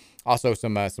talk, also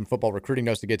some football recruiting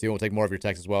notes to get to. We'll take more of your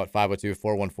texts as well at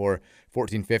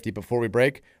 502-414-1450. Before we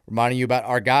break, reminding you about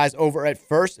our guys over at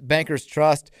First Bankers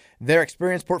Trust. Their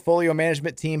experienced portfolio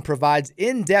management team provides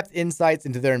in-depth insights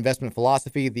into their investment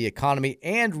philosophy, the economy,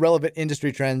 and relevant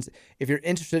industry trends. If you're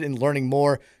interested in learning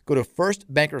more, go to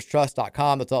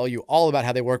firstbankerstrust.com. They'll tell you all about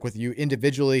how they work with you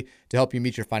individually to help you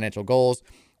meet your financial goals.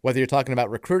 Whether you're talking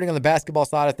about recruiting on the basketball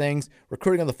side of things,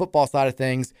 recruiting on the football side of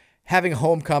things, having a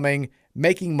homecoming,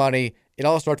 making money, it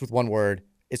all starts with one word.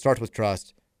 It starts with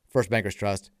trust. First Bankers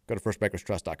Trust. Go to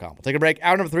firstbankerstrust.com. We'll take a break.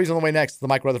 Hour number 3 is on the way next. The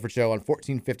Mike Rutherford Show on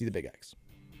 1450 The Big X.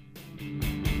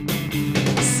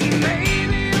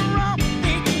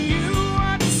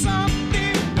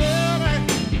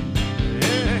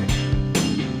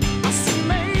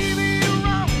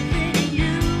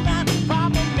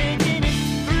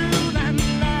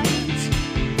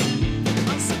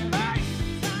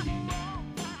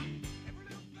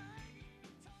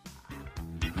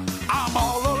 I'm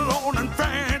all alone and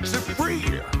fancy free.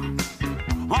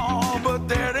 Oh, but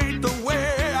that ain't the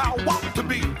way I want to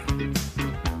be.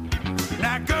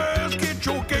 Now, girls, get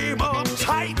your game up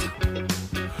tight.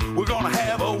 We're gonna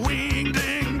have a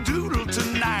wing-ding-doodle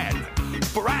tonight.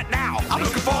 But right now, I'm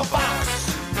looking for a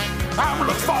fox. I'm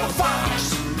looking for a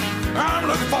fox. I'm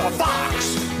looking for a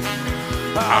fox.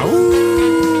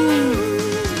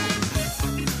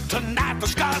 Tonight, the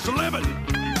sky's the limit.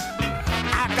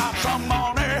 I got some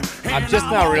money. I'm just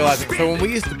now realizing, so when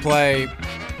we used to play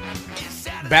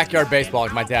backyard baseball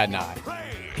with my dad and I,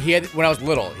 when I was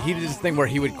little, he did this thing where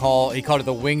he called it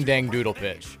the wing dang doodle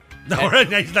pitch. No, right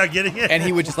now he's not getting it. And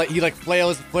he would just flail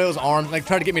his arms, like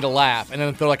try to get me to laugh, and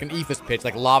then throw like an ephus pitch,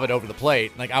 like lob it over the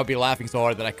plate. Like I would be laughing so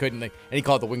hard that I couldn't. And he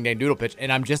called it the wing dang doodle pitch. And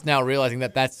I'm just now realizing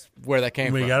that that's where that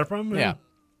came Where from. you got it from? Yeah.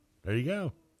 There you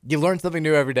go. You learn something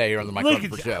new every day here on the Mike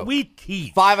Rutherford Show. We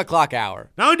teach. 5 o'clock hour.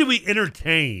 Not only do we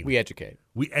entertain, we educate.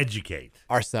 We educate.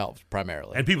 Ourselves,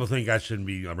 primarily. And people think I shouldn't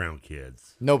be around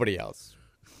kids. Nobody else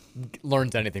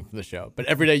learns anything from the show. But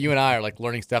every day you and I are like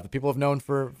learning stuff that people have known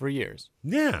for years.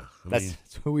 Yeah. That's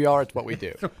who we are. It's what we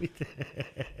do.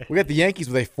 We got the Yankees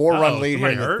with a 4-run lead here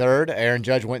in the third. Aaron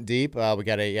Judge went deep. We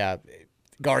got a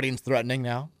Guardians threatening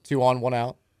now. 2 on, 1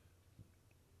 out.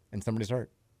 And somebody's hurt.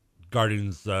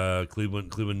 Guardians,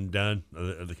 Cleveland done.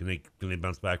 Can they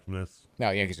bounce back from this?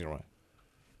 No, Yankees are going to win.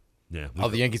 Yeah.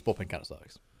 The Yankees bullpen kind of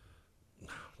sucks.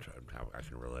 I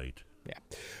can relate. Yeah.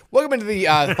 Welcome into the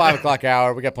 5 o'clock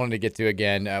hour. We got plenty to get to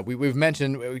again. We've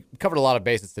mentioned, we covered a lot of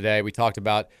bases today. We talked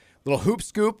about a little hoop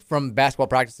scoop from basketball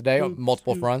practice today on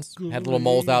multiple fronts. Had little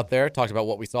moles out there. Talked about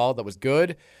what we saw that was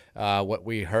good, what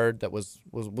we heard that was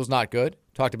not good.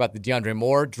 Talked about the DeAndre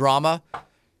Moore drama,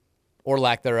 or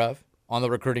lack thereof, on the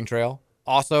recruiting trail.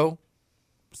 Also,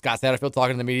 Scott Satterfield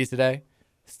talking to the media today.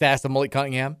 Status of Malik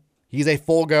Cunningham. He's a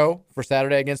full go for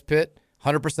Saturday against Pitt.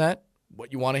 100%.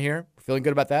 What you want to hear. We're feeling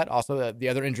good about that. Also, the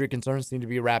other injury concerns seem to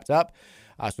be wrapped up.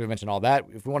 So we mentioned all that.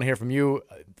 If we want to hear from you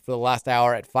for the last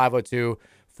hour at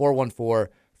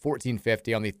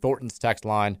 502-414-1450 on the Thornton's text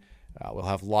line, we'll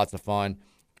have lots of fun.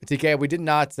 TK, we did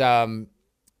not I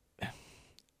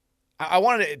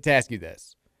wanted to ask you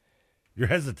this. Your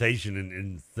hesitation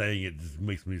in saying it just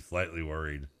makes me slightly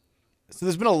worried. So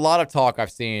there's been a lot of talk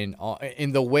I've seen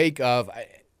in the wake of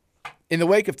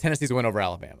Tennessee's win over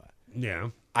Alabama. Yeah.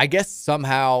 I guess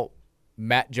somehow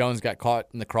Matt Jones got caught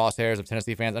in the crosshairs of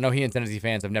Tennessee fans. I know he and Tennessee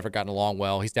fans have never gotten along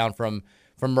well. He's down from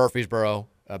Murfreesboro,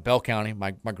 Bell County,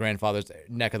 my grandfather's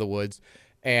neck of the woods.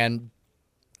 And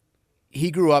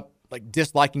he grew up like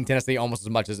disliking Tennessee almost as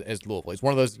much as Louisville. It's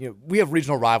one of those, we have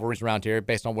regional rivalries around here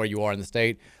based on where you are in the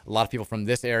state. A lot of people from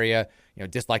this area,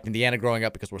 disliked Indiana growing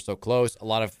up because we're so close. A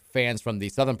lot of fans from the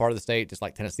southern part of the state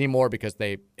dislike Tennessee more because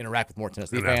they interact with more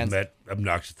Tennessee fans. I've met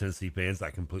obnoxious Tennessee fans. I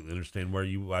completely understand why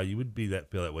you would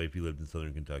feel that way if you lived in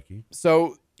southern Kentucky.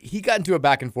 So he got into a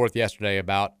back and forth yesterday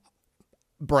about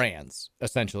brands,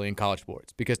 essentially, in college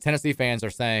sports, because Tennessee fans are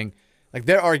saying, like,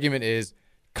 their argument is,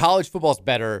 college football's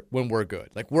better when we're good.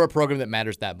 Like, we're a program that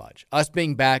matters that much. Us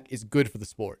being back is good for the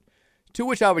sport. To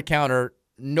which I would counter,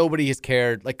 nobody has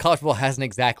cared. Like, college football hasn't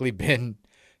exactly been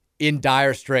in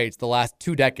dire straits the last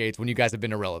 2 decades when you guys have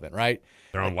been irrelevant, right?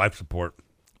 They're on life support.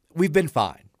 We've been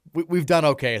fine. We've done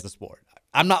okay as a sport.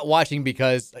 I'm not watching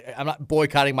because I'm not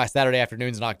boycotting my Saturday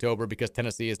afternoons in October because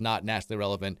Tennessee is not nationally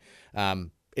relevant.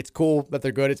 It's cool that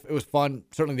they're good. It was fun.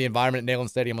 Certainly the environment at Neyland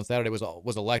Stadium on Saturday was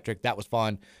electric. That was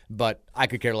fun. But I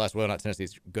could care less whether or not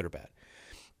Tennessee's good or bad.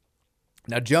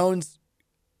 Now, Jones,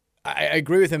 I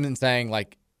agree with him in saying,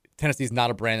 like, Tennessee's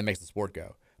not a brand that makes the sport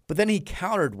go. But then he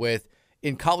countered with,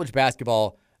 in college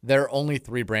basketball, there are only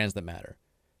 3 brands that matter.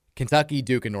 Kentucky,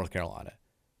 Duke, and North Carolina.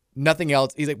 Nothing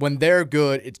else. He's like, when they're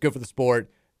good, it's good for the sport.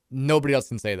 Nobody else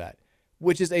can say that.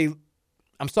 Which is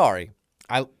I'm sorry.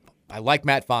 I like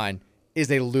Matt Fine. Is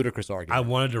a ludicrous argument. I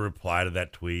wanted to reply to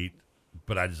that tweet,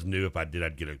 but I just knew if I did,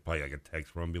 I'd get probably like a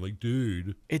text from him and be like,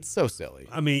 dude. It's so silly.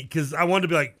 I mean, because I wanted to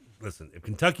be like, listen, if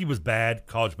Kentucky was bad,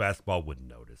 college basketball wouldn't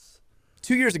notice.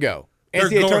 2 years ago,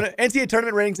 NCAA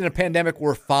tournament ratings in a pandemic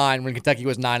were fine when Kentucky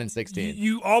was 9-16.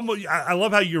 You almost. I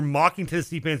love how you're mocking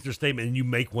Tennessee fans their statement, and you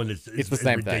make one that's it's the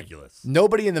same ridiculous. Thing.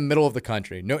 Nobody in the middle of the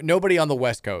country, nobody on the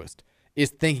West Coast is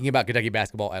thinking about Kentucky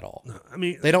basketball at all. I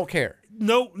mean, they don't care.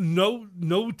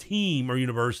 No team or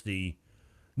university,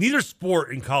 neither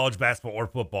sport in college basketball or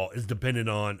football is dependent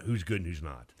on who's good and who's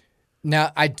not.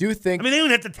 Now, I do think. I mean, they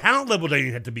even at the talent level, they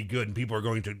have to be good, and people are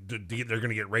going to get. They're going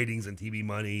to get ratings and TV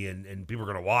money, and people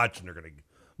are going to watch, and they're going to.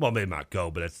 Well, maybe not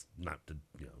go, but that's not the.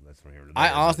 That's not here. I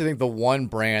honestly think the one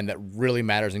brand that really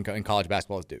matters in college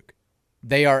basketball is Duke.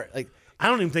 They are like. I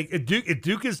don't even think if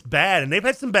Duke is bad, and they've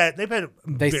had some bad.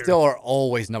 They still are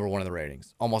always number one in the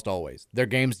ratings, almost always. Their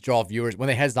games draw viewers. When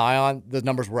they had Zion, the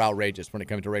numbers were outrageous when it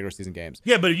came to regular season games.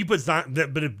 Yeah, but if you put Zion,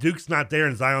 but if Duke's not there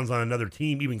and Zion's on another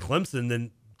team, even Clemson, then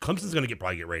Clemson's going to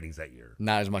probably get ratings that year.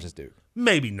 Not as much as Duke.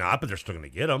 Maybe not, but they're still going to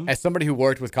get them. As somebody who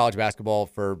worked with college basketball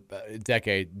for a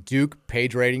decade, Duke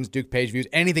page ratings, Duke page views,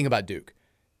 anything about Duke,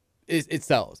 it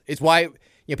sells. It's why.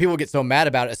 People get so mad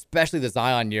about it, especially the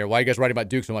Zion year. Why are you guys writing about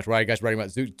Duke so much? Why are you guys writing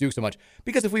about Duke so much?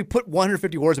 Because if we put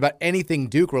 150 words about anything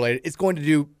Duke related, it's going to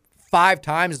do 5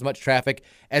 times as much traffic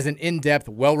as an in-depth,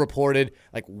 well-reported,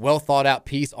 like well-thought-out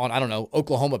piece on, I don't know,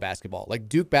 Oklahoma basketball. Like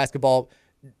Duke basketball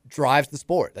drives the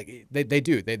sport. Like they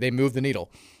do. They move the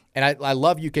needle. And I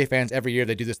love UK fans every year.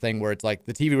 They do this thing where it's like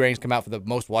the TV ratings come out for the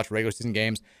most watched regular season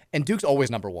games, and Duke's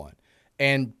always number one.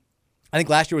 And I think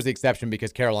last year was the exception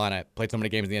because Carolina played so many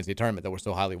games in the NCAA tournament that were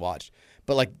so highly watched.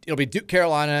 But like it'll be Duke,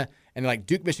 Carolina, and then like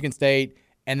Duke, Michigan State,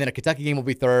 and then a Kentucky game will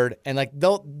be third. And like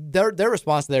their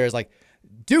response there is like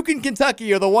Duke and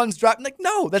Kentucky are the ones dropping. Like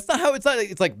no, that's not how it's.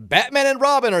 It's like Batman and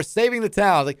Robin are saving the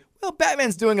town. Like well,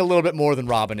 Batman's doing a little bit more than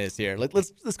Robin is here. Like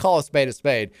let's call a spade a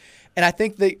spade. And I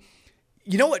think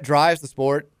you know what drives the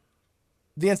sport?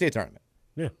 The NCAA tournament.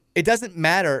 Yeah. It doesn't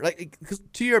matter. Like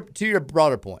to your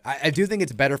broader point, I do think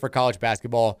it's better for college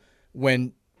basketball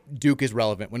when Duke is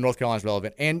relevant, when North Carolina is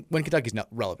relevant, and when Kentucky's not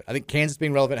relevant. I think Kansas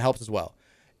being relevant helps as well.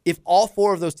 If all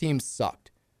 4 of those teams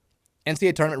sucked,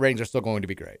 NCAA tournament ratings are still going to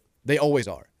be great. They always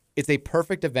are. It's a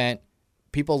perfect event.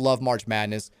 People love March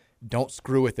Madness. Don't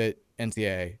screw with it,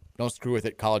 NCAA. Don't screw with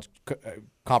it, college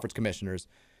conference commissioners.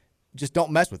 Just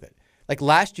don't mess with it. Like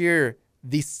last year,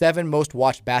 the 7 most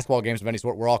watched basketball games of any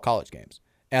sort were all college games.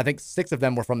 And I think 6 of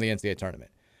them were from the NCAA tournament.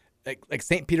 Like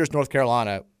St. Peter's, North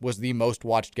Carolina was the most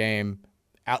watched game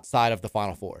outside of the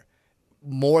Final Four.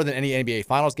 More than any NBA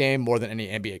Finals game, more than any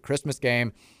NBA Christmas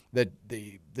game. The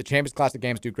Champions Classic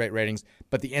games do great ratings,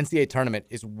 but the NCAA tournament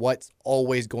is what's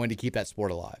always going to keep that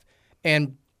sport alive.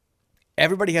 And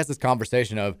everybody has this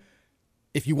conversation of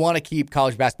if you want to keep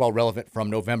college basketball relevant from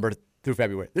November through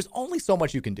February, there's only so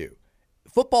much you can do.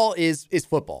 Football is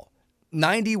football.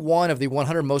 91 of the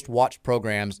 100 most watched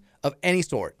programs of any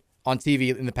sort on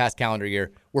TV in the past calendar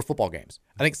year were football games.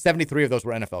 I think 73 of those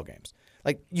were NFL games.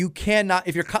 Like you cannot,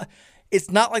 it's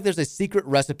not like there's a secret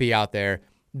recipe out there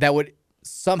that would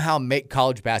somehow make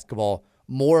college basketball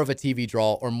more of a TV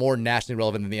draw or more nationally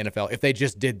relevant than the NFL if they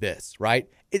just did this, right?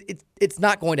 It's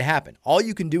not going to happen. All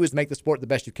you can do is make the sport the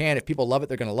best you can. If people love it,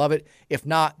 they're going to love it. If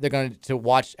not, they're going to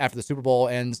watch after the Super Bowl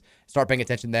ends, start paying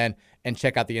attention then, and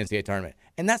check out the NCAA tournament.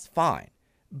 And that's fine.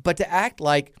 But to act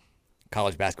like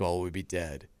college basketball would be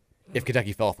dead if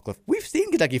Kentucky fell off a cliff. We've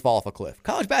seen Kentucky fall off a cliff.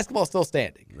 College basketball is still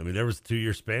standing. I mean, there was a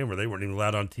 2-year span where they weren't even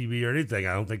allowed on TV or anything.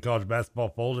 I don't think college basketball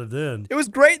folded then. It was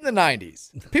great in the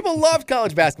 90s. People loved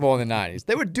college basketball in the 90s.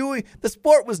 The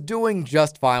sport was doing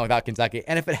just fine without Kentucky.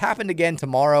 And if it happened again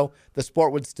tomorrow, the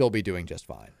sport would still be doing just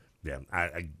fine. Yeah,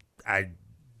 I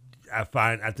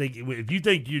think if you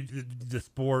think the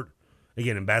sport,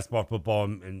 again, in basketball, football,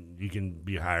 and you can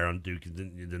be higher on Duke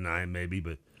than you deny them maybe,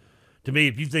 but to me,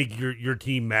 if you think your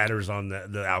team matters on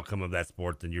the outcome of that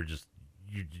sport, then you're just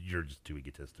too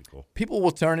egotistical.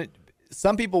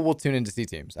 Some people will tune in to see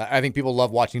teams. I think people love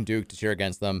watching Duke to cheer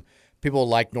against them. People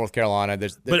like North Carolina.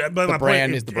 But the brand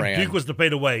point, is the brand. If Duke was to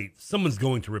fade away, someone's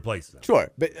going to replace them.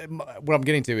 Sure, but what I'm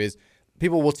getting to is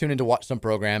people will tune in to watch some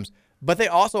programs, but they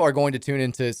also are going to tune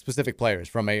into specific players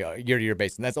from a year-to-year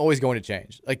basis, and that's always going to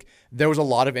change. Like, there was a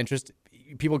lot of interest.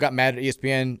 People got mad at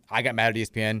ESPN. I got mad at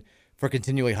ESPN for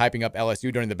continually hyping up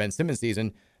LSU during the Ben Simmons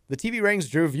season. The TV ratings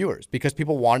drew viewers because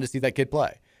people wanted to see that kid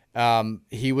play.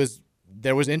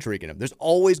 There was intrigue in him. There's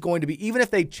always going to be, even if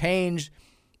they change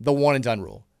the one and done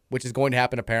rule, which is going to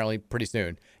happen apparently pretty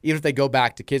soon, even if they go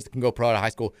back to kids that can go pro out of high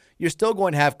school, you're still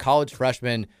going to have college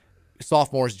freshmen,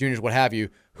 sophomores, juniors, what have you,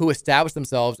 who establish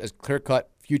themselves as clear-cut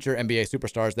future NBA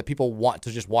superstars that people want to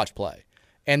just watch play.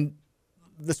 And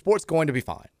the sport's going to be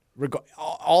fine.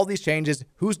 All these changes,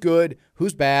 who's good,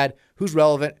 who's bad, who's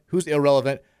relevant, who's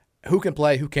irrelevant, who can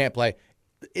play, who can't play,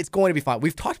 it's going to be fine.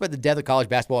 We've talked about the death of college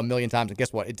basketball a million times, and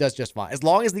guess what? It does just fine. As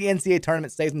long as the NCAA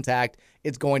tournament stays intact,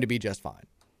 it's going to be just fine.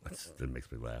 That makes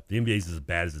me laugh. The NBA is as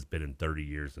bad as it's been in 30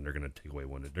 years, and they're going to take away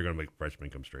one. They're going to make freshmen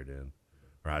come straight in,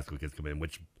 or high school kids come in,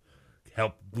 which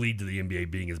helped lead to the NBA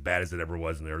being as bad as it ever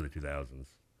was in the early 2000s.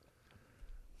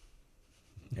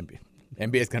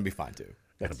 NBA is going to be fine, too.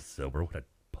 Adam Silver, what a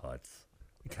putz.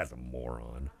 The guy's a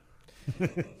moron.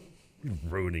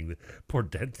 Ruining the poor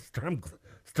dead Stern.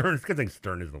 It's a good thing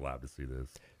Stern isn't allowed to see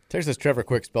this. Terry says Trevor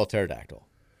Quick spell pterodactyl.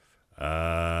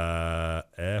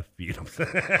 F you.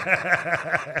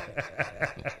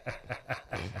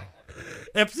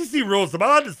 FCC rules. Am I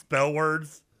allowed to spell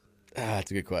words?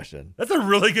 That's a good question. That's a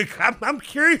really good. I'm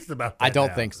curious about that. I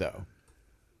don't think so.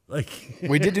 Like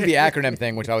we did do the acronym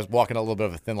thing, which I was walking a little bit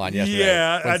of a thin line yesterday.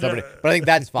 Yeah, but I think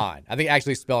that's fine. I think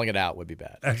actually spelling it out would be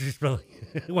bad. Actually spelling.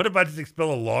 What if I just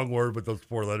spell a long word, but those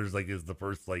 4 letters is the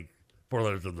first 4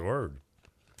 letters of the word?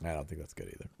 I don't think that's good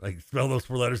either. Like spell those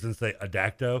 4 letters and say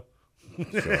adacto.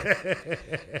 Sure.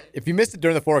 If you missed it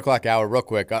during the 4 o'clock hour, real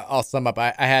quick, I'll sum up.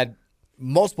 I had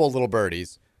multiple little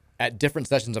birdies at different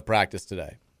sessions of practice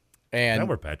today. And is that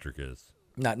where Patrick is?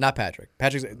 Not Patrick.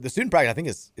 Patrick's the student practice. I think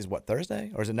is what,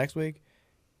 Thursday, or is it next week?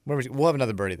 We'll have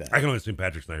another birdie then. I can only assume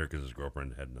Patrick's not here because his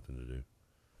girlfriend had nothing to do.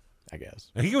 I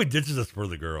guess. I think he ditches us for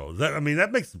the girl. That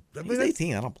makes. He's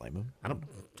 18. I don't blame him. I don't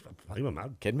blame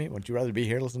him. Kidding me? Wouldn't you rather be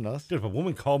here listening to us? Dude, if a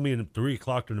woman called me at 3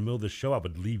 o'clock in the middle of the show, I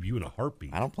would leave you in a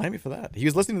heartbeat. I don't blame you for that. He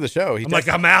was listening to the show.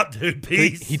 I'm out, dude.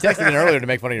 Peace. He texted me earlier to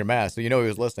make fun of your mask, so you know he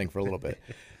was listening for a little bit.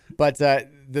 But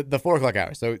the 4 o'clock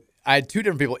hour. So I had 2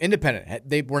 different people, independent.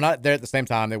 They were not there at the same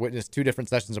time. They witnessed 2 different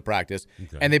sessions of practice,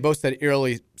 and they both said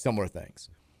eerily similar things.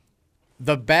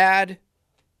 The bad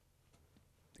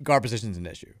guard position is an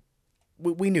issue.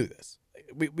 We knew this.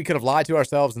 We could have lied to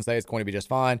ourselves and say it's going to be just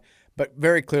fine, but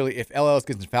very clearly, if L. Ellis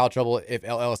gets in foul trouble, if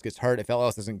L. Ellis gets hurt, if L.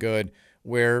 Ellis isn't good,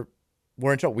 we're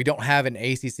in trouble. We don't have an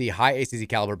high ACC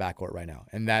caliber backcourt right now,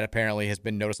 and that apparently has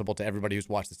been noticeable to everybody who's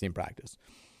watched this team practice.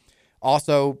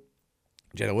 Also,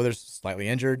 Jalen Withers, slightly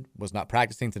injured, was not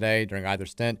practicing today during either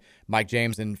stint. Mike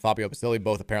James and Fabio Basili,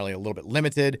 both apparently a little bit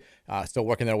limited, still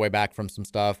working their way back from some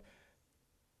stuff.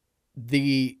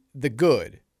 The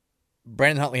good,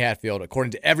 Brandon Huntley Hatfield,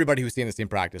 according to everybody who's seen this team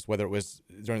practice, whether it was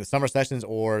during the summer sessions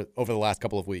or over the last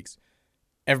couple of weeks,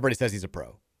 everybody says he's a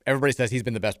pro. Everybody says he's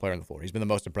been the best player on the floor. He's been the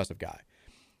most impressive guy.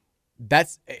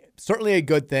 That's certainly a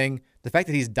good thing. The fact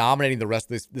that he's dominating the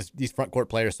rest of these front court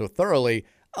players so thoroughly,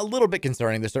 a little bit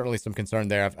concerning. There's certainly some concern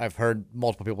there. I've heard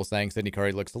multiple people saying Sidney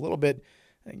Curry looks a little bit,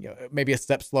 maybe a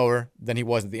step slower than he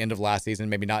was at the end of last season,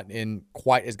 maybe not in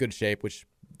quite as good shape, which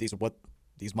these are what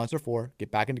these months are for. Get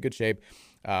back into good shape.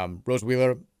 Rose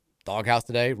Wheeler, doghouse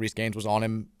today. Reece Gaines was on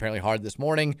him apparently hard this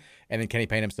morning, and then Kenny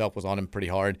Payne himself was on him pretty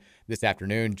hard this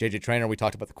afternoon. JJ Traynor, we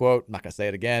talked about the quote. I'm not going to say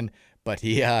it again, but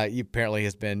he apparently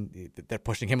has been, they're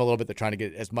pushing him a little bit. They're trying to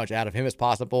get as much out of him as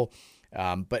possible.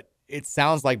 But it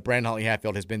sounds like Brandon Huntley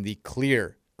Hatfield has been the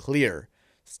clear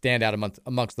standout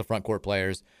amongst the front court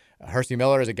players. Hersey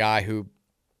Miller is a guy who,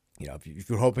 if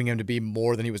you're hoping him to be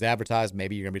more than he was advertised,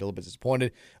 maybe you're going to be a little bit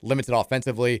disappointed. Limited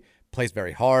offensively, plays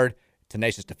very hard,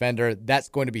 tenacious defender. That's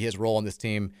going to be his role on this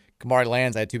team Kamari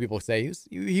Lands, I had two people say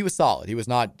he was solid. He was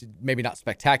maybe not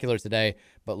spectacular today,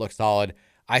 but looked solid.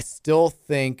 I still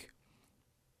think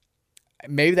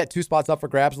maybe that 2 spots up for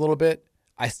grabs a little bit.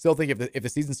 I still think if the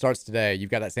season starts today,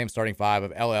 you've got that same starting 5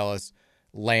 of L. Ellis,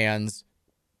 Lands,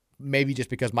 maybe just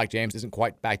because Mike James isn't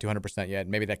quite back to 100% yet.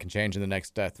 Maybe that can change in the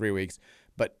next 3 weeks.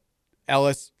 But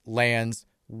Ellis, Lands,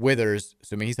 Withers,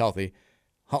 assuming he's healthy,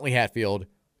 Huntley Hatfield,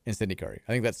 and Sidney Curry.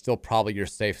 I think that's still probably your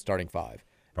safe starting 5.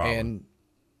 Probably. And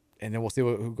then we'll see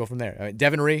who go from there. I mean,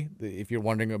 Devin Ree, if you're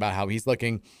wondering about how he's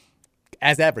looking,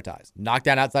 as advertised,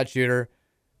 knockdown outside shooter,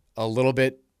 a little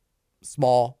bit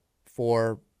small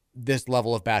for this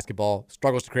level of basketball,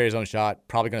 struggles to create his own shot,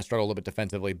 probably going to struggle a little bit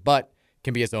defensively, but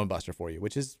can be a zone buster for you,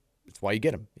 it's why you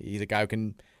get him. He's a guy who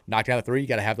can knock down a 3. You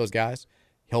got to have those guys.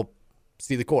 He'll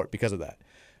see the court because of that.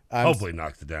 Hopefully he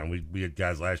knocks it down. We had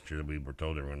guys last year that we were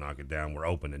told they were going to knock it down. We're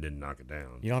open and didn't knock it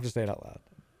down. You don't have to say it out loud.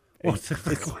 Well,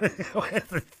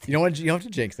 you don't have to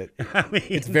jinx it. I mean,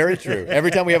 it's very true. Every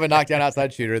time we have a knockdown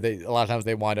outside shooter, a lot of times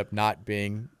they wind up not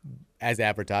being as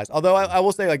advertised. Although I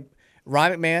will say, like,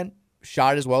 Ryan McMahon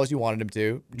shot it as well as you wanted him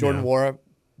to. Jordan Wara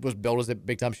was billed as a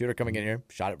big-time shooter coming in here.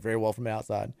 Shot it very well from the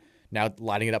outside. Now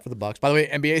lighting it up for the Bucks. By the way,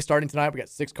 NBA starting tonight. We got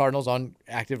 6 Cardinals on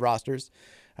active rosters.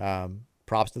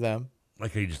 Props to them.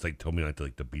 Like how you just told me not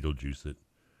to the Beetlejuice it.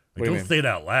 What do you don't mean? say it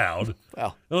out loud.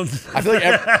 Well, I feel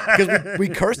like because we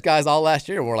cursed guys all last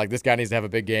year. We're like, this guy needs to have a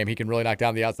big game. He can really knock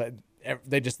down the outside.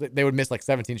 They would miss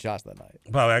 17 shots that night.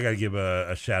 Probably, I got to give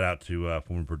a shout out to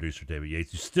former producer David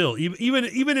Yates, who still, even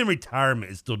in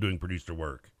retirement, is still doing producer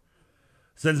work.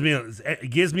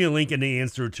 Gives me a link and the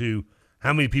answer to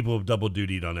how many people have double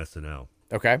dutied on SNL.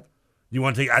 Okay. You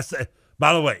want to take?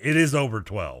 By the way, it is over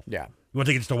 12. Yeah. You want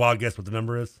to take just a wild guess what the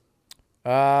number is?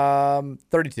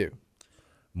 32.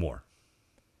 More.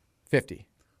 50.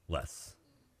 Less.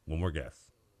 One more guess.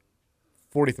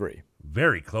 43.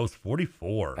 Very close.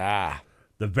 44. Ah.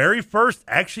 The very first,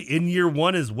 actually in year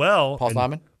 1 as well. Paul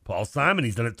Simon? Paul Simon.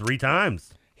 He's done it 3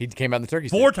 times. He came out in the turkey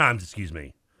 4 times, excuse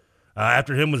me.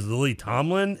 After him was Lily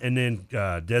Tomlin, and then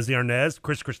Desi Arnaz,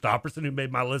 Chris Christopherson, who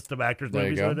made my list of actors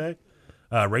movies the other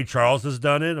day. Ray Charles has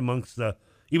done it amongst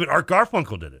even Art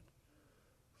Garfunkel did it.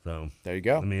 So there you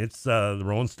go. I mean, it's the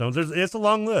Rolling Stones. It's a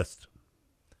long list.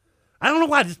 I don't know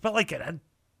why. I just felt like I felt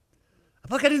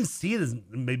like I didn't see it as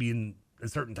maybe in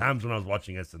certain times when I was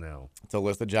watching SNL. It's a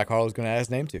list that Jack Harlow's going to add his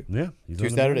name to. Yeah, he's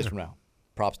 2 Saturdays from now.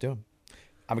 Props to him.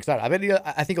 I'm excited.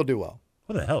 I think he'll do well.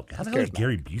 What the hell? How the hell is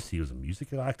Gary Busey was a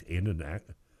musical actor and an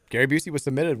actor? Gary Busey was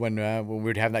submitted when we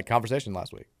were having that conversation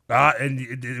last week. And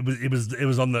it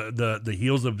was on the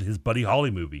heels of his Buddy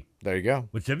Holly movie. There you go.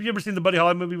 Which, have you ever seen the Buddy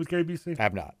Holly movie with Gary Busey? I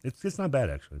have not. It's not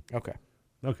bad actually. Okay.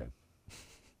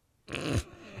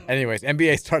 Anyways,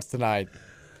 NBA starts tonight.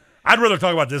 I'd rather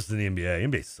talk about this than the NBA.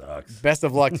 NBA sucks. Best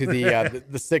of luck to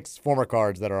the 6 former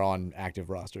Cards that are on active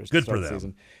rosters. Good to start for the them.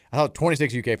 season. I thought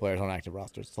 26 UK players on active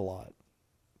rosters. It's a lot.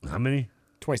 How many?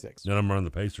 26. None of them are on the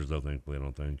Pacers, though, thankfully, I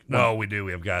don't think. No, we do.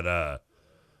 We have got,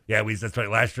 that's right.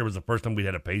 Last year was the first time we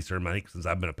had a Pacer. And I think since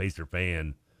I've been a Pacer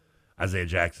fan, Isaiah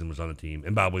Jackson was on the team.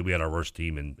 And by the way, we had our worst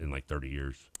team in like 30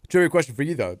 years. Trivia question for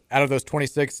you, though. Out of those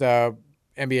 26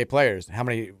 NBA players, how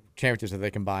many championships have they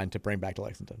combined to bring back to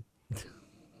Lexington?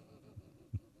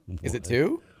 Is it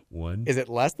 2? 1. Is it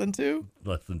less than 2?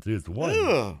 Less than 2. It's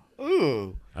 1.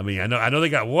 Ooh. I mean, I know they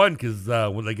got 1 because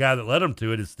when the guy that led them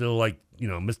to it is still like,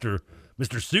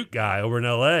 Mr. Suit Guy over in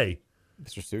L.A.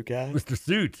 Mr. Suit Guy? Mr.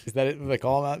 Suit. Is that it? They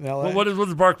call him out in L.A.? Well, what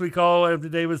does Barkley call Anthony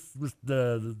Davis?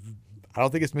 The I don't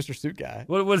think it's Mr. Suit Guy.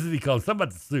 What does he call him? Something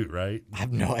about the suit, right? I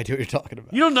have no idea what you're talking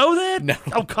about. You don't know that? No.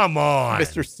 Oh, come on.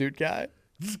 Mr. Suit Guy?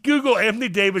 Just Google Anthony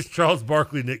Davis Charles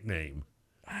Barkley nickname.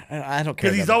 I don't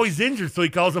care. Because he's always injured, so he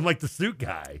calls him like the suit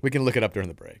guy. We can look it up during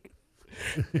the break.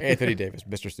 Anthony Davis,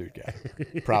 Mr. Suit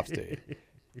Guy. Props to you.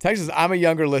 Texas, I'm a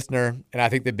younger listener, and I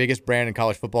think the biggest brand in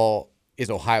college football is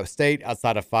Ohio State.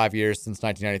 Outside of 5 years since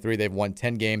 1993, they've won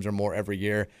 10 games or more every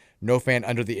year. No fan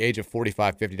under the age of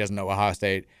 45, 50 doesn't know Ohio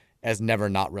State as never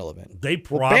not relevant.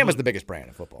 Bama's the biggest brand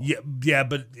in football. Yeah,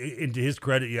 but to his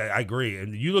credit, yeah, I agree.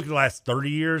 And you look at the last 30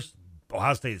 years,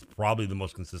 Ohio State is probably the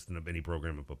most consistent of any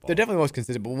program in football. They're definitely the most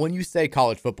consistent, but when you say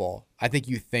college football, I think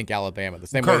you think Alabama the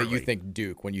same way that you think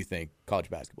Duke when you think college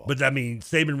basketball. But, I mean,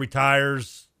 Saban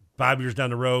retires 5 years down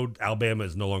the road, Alabama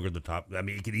is no longer the top. I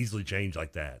mean, it could easily change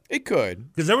like that. It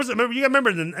could. Because you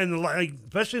remember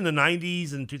especially in the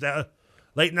 90s and 2000,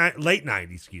 late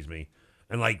 90s, excuse me,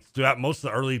 and like throughout most of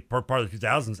the early part of the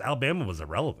 2000s, Alabama was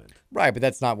irrelevant. Right, but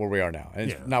that's not where we are now.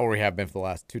 And it's not where we have been for the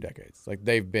last 2 decades. Like,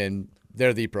 they're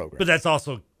the program. But that's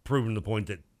also proven the point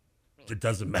that it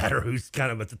doesn't matter who's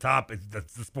kind of at the top. The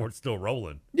sport's still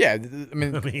rolling. Yeah, I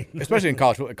mean especially in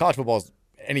college football is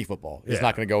any football. It's Yeah.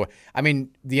 not going to go. I mean,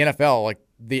 the NFL, like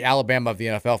the Alabama of the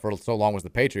NFL for so long was the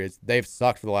Patriots. They've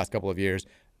sucked for the last couple of years.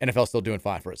 NFL's still doing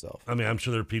fine for itself. I mean, I'm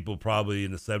sure there are people probably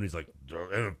in the 70s like,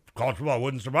 college football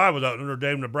wouldn't survive without Notre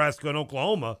Dame, Nebraska, and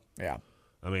Oklahoma. Yeah.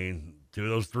 I mean, 2 of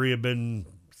those 3 have been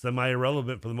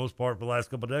semi-irrelevant for the most part for the last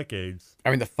couple of decades.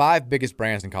 I mean, the 5 biggest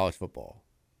brands in college football.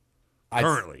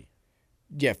 Currently.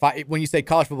 Yeah, when you say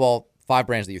college football, 5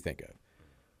 brands that you think of.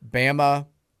 Bama.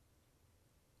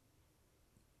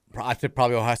 I'd say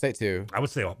probably Ohio State, too. I would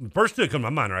say the first 2 that come to my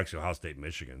mind are actually Ohio State and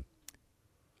Michigan.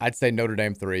 I'd say Notre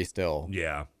Dame 3 still.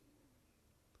 Yeah.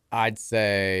 I'd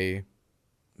say,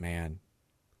 man.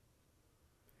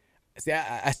 See,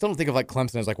 I still don't think of like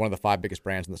Clemson as like one of the 5 biggest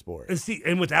brands in the sport. And see,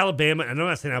 and with Alabama, and I'm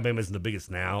not saying Alabama isn't the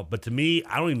biggest now, but to me,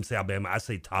 I don't even say Alabama. I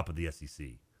say top of the SEC.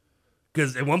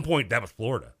 Because at one point, that was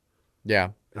Florida. Yeah,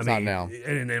 it's not now.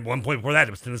 And at one point before that,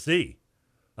 it was Tennessee.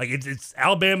 Like, it's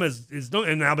Alabama's,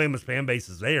 and Alabama's fan base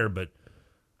is there, but,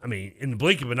 I mean, in the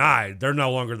blink of an eye, they're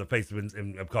no longer the face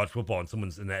of college football, and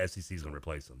someone's in the SEC is going to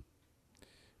replace them.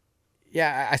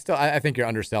 Yeah, I think you're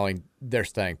underselling their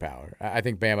staying power. I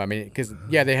think Bama, I mean, because,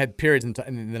 yeah, they had periods in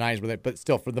the 90s with it, but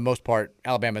still, for the most part,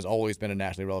 Alabama has always been a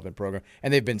nationally relevant program,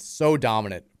 and they've been so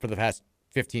dominant for the past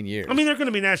 15 years. I mean, they're going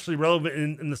to be nationally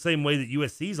relevant in the same way that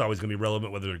USC is always going to be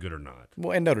relevant, whether they're good or not.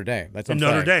 Well, and Notre Dame. That's what and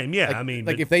I'm Notre saying. Dame, yeah. Like, I mean,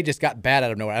 like if they just got bad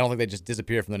out of nowhere, I don't think they just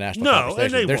disappear from the national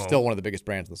conversation. And they're won't. still one of the biggest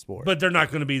brands in the sport. But they're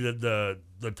not going to be the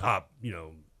top,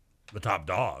 the top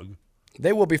dog.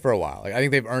 They will be for a while. Like, I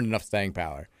think they've earned enough staying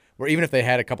power. Where even if they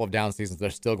had a couple of down seasons,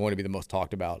 they're still going to be the most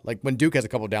talked about. Like when Duke has a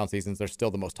couple of down seasons, they're still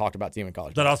the most talked about team in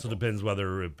college. That also depends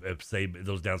whether if Saban,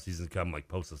 those down seasons come like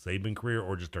post the Saban career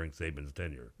or just during Saban's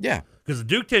tenure. Yeah. Because the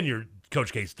Duke tenure,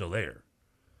 Coach K's still there.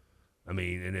 I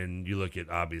mean, and then you look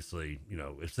at, obviously,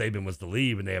 if Saban was to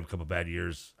leave and they have a couple of bad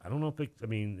years, I don't know if it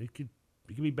could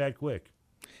be bad quick.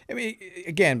 I mean,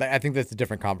 again, I think that's a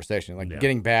different conversation. Like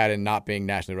getting bad and not being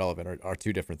nationally relevant are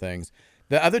 2 different things.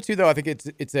 The other 2, though, I think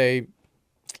it's a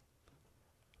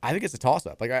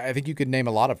toss-up. Like I think you could name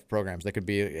a lot of programs that could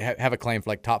be have a claim for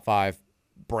like top 5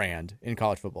 brand in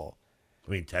college football.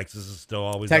 I mean, Texas is still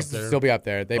always Texas up there. will still be up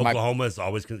there. Oklahoma has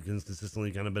always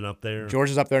consistently kind of been up there.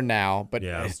 Georgia's up there now, but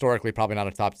historically probably not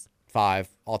a top 5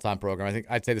 all-time program. I think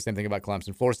I'd say the same thing about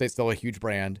Clemson. Florida State's still a huge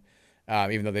brand,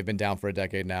 even though they've been down for a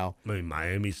decade now. I mean,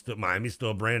 Miami's still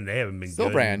a brand. They haven't been still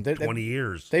good brand. in 20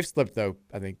 years. They've slipped, though,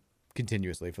 I think,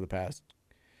 continuously for the past.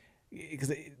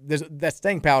 Because that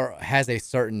staying power has a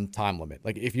certain time limit.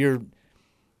 Like if you're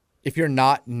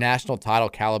not national title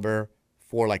caliber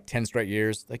for like 10 straight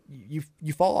years, like you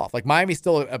fall off. Like Miami's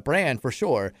still a brand for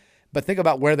sure, but think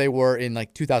about where they were in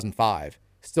like 2005.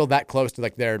 Still that close to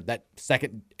like that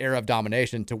second era of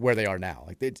domination to where they are now.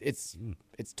 Like it's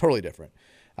totally different.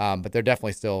 But they're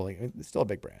definitely still a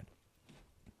big brand.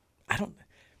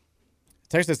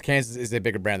 Texas Kansas is a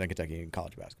bigger brand than Kentucky in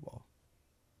college basketball.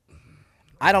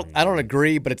 I don't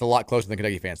agree, but it's a lot closer than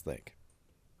Kentucky fans think.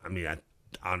 I mean,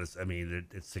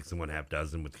 it's 6 1/2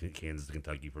 dozen with Kansas and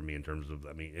Kentucky for me in terms of.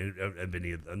 I mean,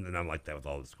 and I'm like that with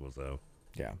all the schools though.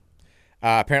 Yeah.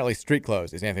 Apparently, street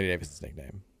clothes is Anthony Davis'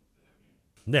 nickname.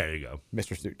 There you go,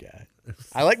 Mr. Suit Guy.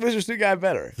 I like Mr. Suit Guy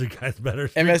better. Suit Guy's better.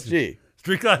 MSG.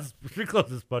 Street clothes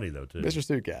is funny though too. Mr.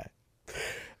 Suit Guy.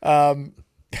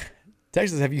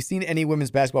 Texas, have you seen any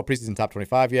women's basketball preseason top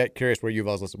 25 yet? Curious where you've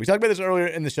always listened. We talked about this earlier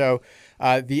in the show.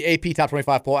 The AP top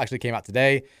 25 poll actually came out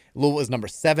today. Louisville is number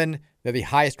 7. They're the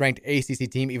highest ranked ACC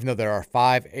team, even though there are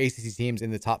 5 ACC teams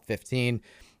in the top 15.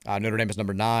 Notre Dame is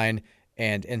number 9,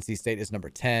 and NC State is number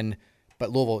 10. But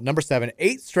Louisville, number 7,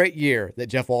 8th straight year that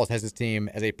Jeff Wallace has his team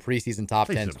as a preseason top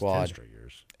 10 squad. 10 straight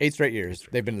years. 8 straight years.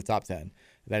 They've been in the top 10.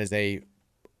 That is a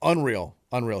unreal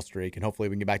streak, and hopefully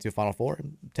we can get back to a Final Four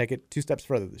and take it 2 steps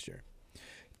further this year.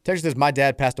 Texas says, my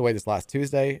dad passed away this last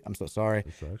Tuesday. I'm so sorry.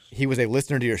 He was a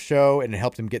listener to your show, and it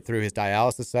helped him get through his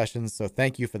dialysis sessions. So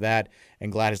thank you for that,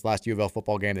 and glad his last U of L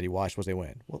football game that he watched was a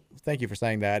win. Well, thank you for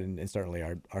saying that, and certainly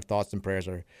our thoughts and prayers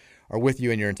are with you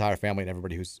and your entire family and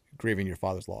everybody who's grieving your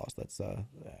father's loss. That's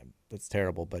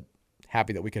terrible, but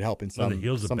happy that we could help in some. On the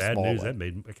heels of bad news, way.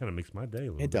 that kind of makes my day a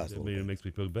little bit. It does. It makes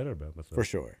me feel better about myself. For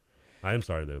sure. I am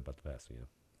sorry though about the passing. Yeah.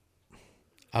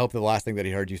 I hope the last thing that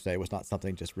he heard you say was not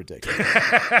something just ridiculous.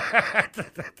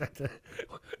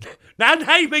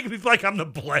 now you make me feel like I'm to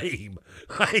blame.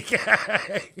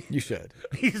 You should.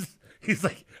 He's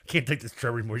like, I can't take this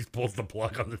trip anymore. He pulls the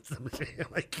plug on this machine.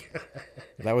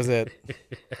 That was it.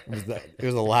 It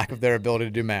was a lack of their ability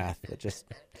to do math.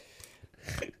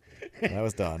 That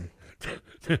was done.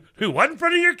 Who, what in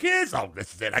front of your kids? Oh,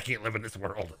 this is it. I can't live in this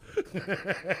world.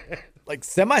 Like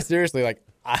semi-seriously,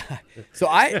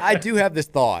 I do have this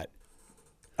thought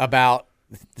about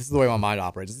this is the way my mind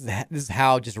operates. This is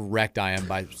how just wrecked I am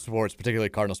by sports, particularly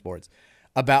Cardinal sports,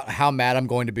 about how mad I'm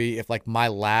going to be if like my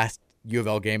last U of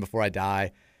L game before I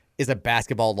die is a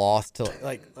basketball loss to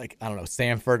like I don't know,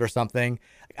 Samford or something.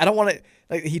 I don't want to.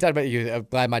 Like he talked about, I'm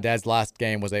glad my dad's last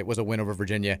game was a win over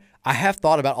Virginia. I have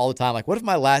thought about all the time, like what if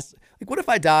what if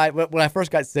I die when I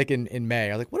first got sick in May?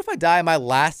 I was like, what if I die? My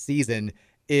last season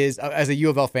is, as a U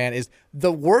of L fan, is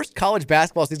the worst college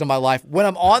basketball season of my life when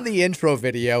I'm on the intro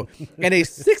video and a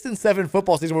 6-7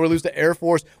 football season where we lose to Air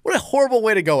Force. What a horrible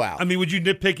way to go out. I mean, would you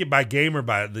nitpick it by game or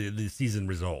by the season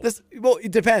result? Well,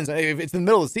 it depends. If it's in the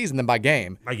middle of the season, then by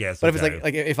game. I guess. But if it's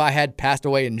like if I had passed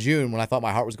away in June when I thought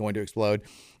my heart was going to explode,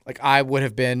 like I would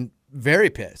have been very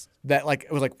pissed that like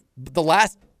it was like the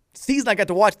last season I got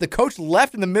to watch. The coach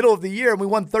left in the middle of the year and we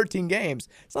won 13 games.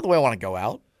 It's not the way I want to go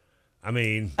out. I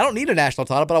mean, I don't need a national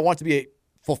title, but I want it to be a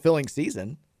fulfilling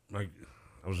season. Like,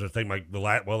 I was going to think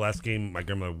last game my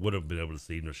grandmother would have been able to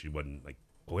see, no, she wasn't like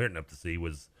coherent enough to see,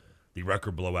 was the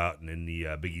Rucker blowout and in the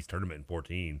Big East tournament in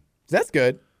 14. That's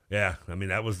good. Yeah, I mean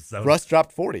that was Russ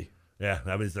dropped 40. Yeah,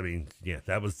 that was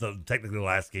technically the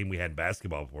last game we had in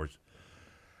basketball for us.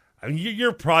 I mean,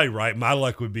 you're probably right. My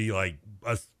luck would be like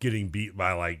us getting beat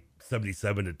by like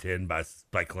 77-10 by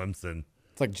Clemson.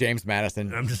 It's like James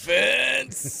Madison. I'm just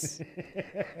Vince.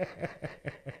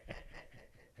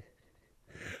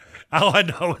 All I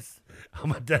know is on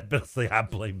my deathbed, say I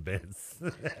blame Vince.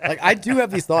 Like I do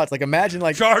have these thoughts. Like imagine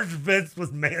like charge Vince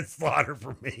with manslaughter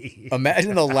for me.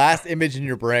 Imagine the last image in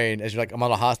your brain as you're like, I'm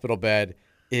on a hospital bed,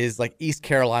 is like East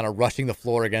Carolina rushing the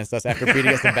floor against us after beating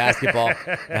us in basketball.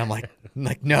 And I'm like,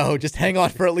 no, just hang on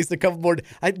for at least a couple more.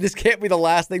 This can't be the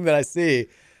last thing that I see.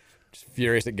 Just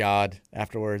furious at God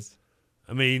afterwards.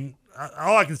 I mean,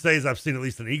 all I can say is I've seen at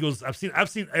least an Eagles. I've seen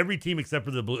every team except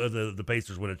for the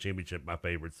Pacers win a championship. My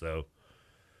favorite. So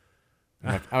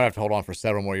I'm gonna have to hold on for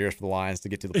several more years for the Lions to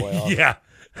get to the playoffs. Yeah,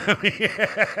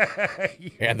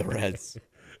 and the Reds.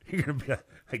 You're gonna be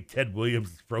like Ted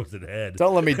Williams' frozen head.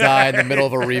 Don't let me die in the middle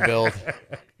of a rebuild.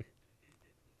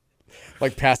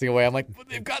 Like passing away. I'm like, but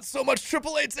they've got so much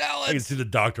AAA talent. I can see the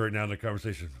doctor right now in the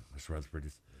conversation. Mr.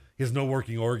 Rutherford, he has no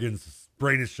working organs. His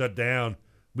brain is shut down.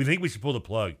 We think we should pull the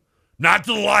plug. Not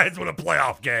to the Lions win a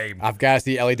playoff game. I've got to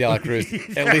see Ellie De La Cruz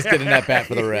at least get in that bat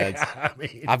for the Reds. Yeah, I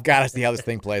mean, I've got to see how this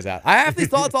thing plays out. I have these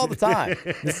thoughts all the time.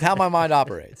 This is how my mind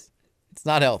operates. It's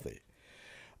not healthy.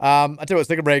 I'll tell you what, let's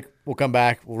take a break. We'll come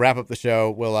back. We'll wrap up the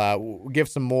show. We'll give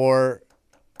some more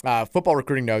football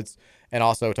recruiting notes and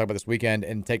also talk about this weekend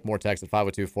and take more texts at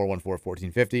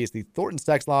 502-414-1450. It's the Thornton's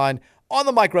text line on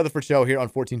the Mike Rutherford Show here on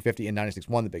 1450 and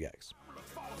 96.1 The Big X.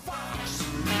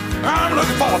 I'm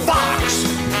looking for a fox.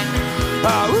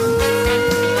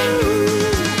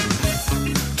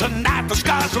 Tonight the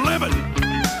sky's the limit.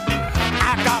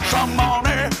 I got some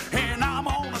money and I'm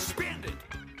gonna spend it.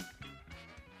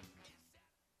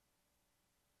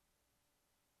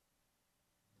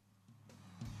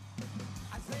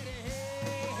 I said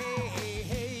hey, hey,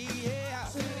 hey, yeah. I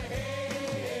said hey,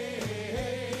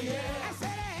 hey, yeah. I said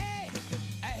hey,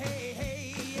 hey, hey,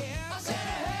 yeah. I said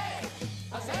hey,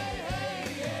 I said hey,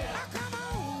 yeah. Oh, come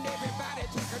on, everybody,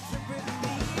 take a trip with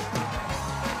me.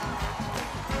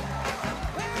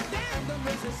 Well, down the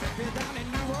Mississippi, down in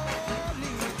New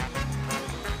Orleans.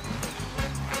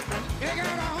 They got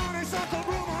a honeysuckle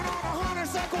blooming on a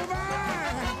honeysuckle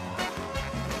vine.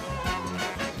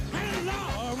 And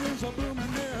Laurel's a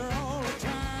blooming there all the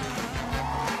time.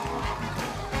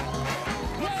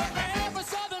 Well, every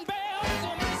Southern belle's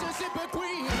a Mississippi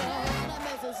queen.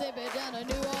 Mississippi down in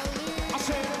New Orleans. I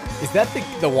said, Is that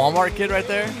the Walmart kid right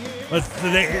there? Well,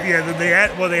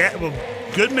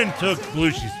 Goodman took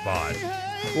Belushi's spot.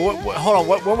 Hold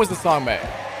on. When was the song made?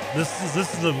 This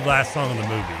is the last song in the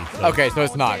movie. So. Okay, so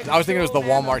it's not. I was thinking it was the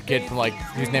Walmart kid from like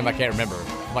whose name I can't remember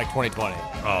from like 2020.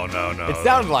 Oh no. It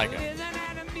sounded like him.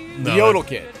 No, the Yodel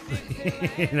kid.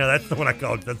 No, that's the one I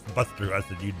called. That's Buster. I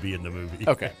said you'd be in the movie.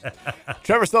 Okay.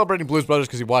 Trevor's celebrating Blues Brothers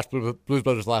because he watched Blues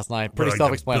Brothers last night. Pretty Like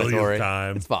self-explanatory. the 1000th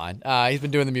time. It's fine. He's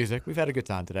been doing the music. We've had a good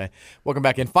time today. Welcome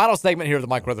back in. Final segment here of the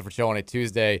Mike Rutherford Show on a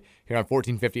Tuesday here on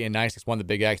 1450 and 96.1 The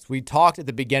Big X. We talked at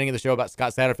the beginning of the show about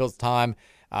Scott Satterfield's time,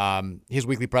 his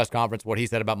weekly press conference, what he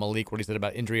said about Malik, what he said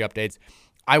about injury updates.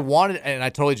 I wanted, and I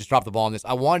totally just dropped the ball on this,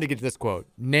 I wanted to get to this quote,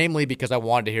 namely because I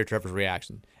wanted to hear Trevor's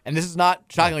reaction. And this is not,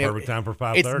 shockingly, Perfect time for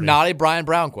 5:30. It's not a Brian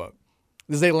Brown quote.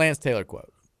 This is a Lance Taylor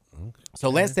quote. Okay. So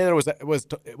Lance Taylor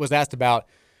was asked about,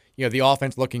 the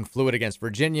offense looking fluid against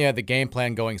Virginia, the game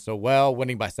plan going so well,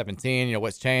 winning by 17,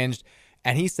 what's changed.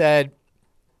 And he said,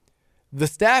 the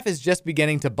staff is just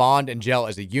beginning to bond and gel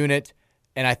as a unit,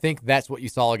 and I think that's what you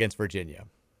saw against Virginia.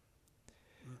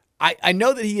 I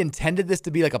know that he intended this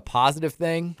to be like a positive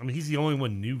thing. I mean, he's the only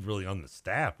one new really on the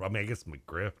staff. I mean, I guess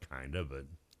McGriff kind of, but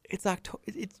it's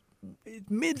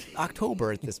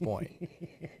mid-October at this point.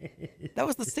 That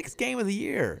was the 6th game of the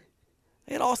year.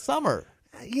 They had all summer.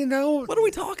 You know, what are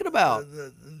we talking about?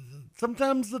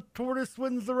 Sometimes the tortoise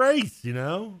wins the race, you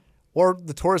know? Or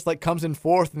the tortoise like comes in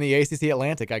 4th in the ACC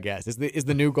Atlantic, I guess, is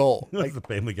the new goal. Like the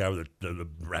Family Guy where the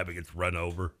rabbit gets run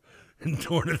over and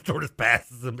tortoise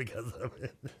passes him because of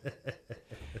it.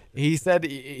 He said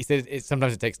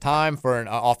sometimes it takes time for an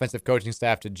offensive coaching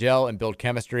staff to gel and build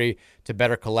chemistry to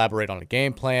better collaborate on a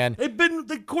game plan. They've been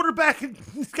the quarterback and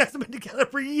these guys have been together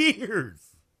for years.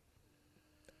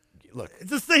 Look,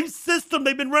 it's the same system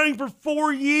they've been running for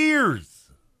 4 years.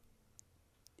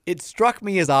 It struck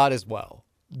me as odd as well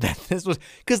that this was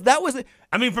because that was.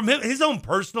 I mean, from his own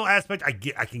personal aspect, I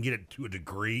can get it to a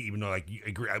degree, even though like you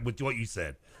agree with what you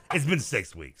said. It's been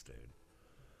 6 weeks,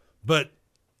 dude.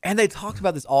 And they talked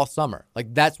about this all summer.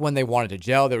 Like, that's when they wanted to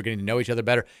gel. They were getting to know each other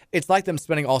better. It's like them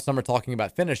spending all summer talking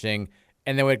about finishing,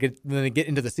 and then when they get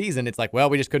into the season, it's like, well,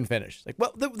 we just couldn't finish. Like,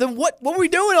 well, then what were we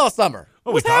doing all summer?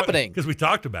 What's happening? Because we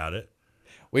talked about it.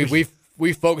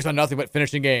 We focused on nothing but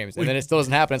finishing games, and then it still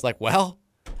doesn't happen. It's like, well,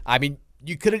 I mean,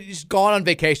 you could have just gone on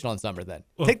vacation on summer then.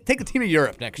 Take the team to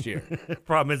Europe next year.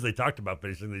 Problem is they talked about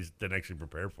finishing. They just didn't actually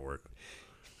prepare for it.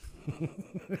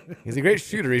 He's a great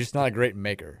shooter. He's just not a great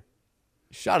maker.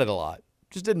 Shot it a lot.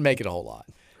 Just didn't make it a whole lot.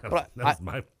 That was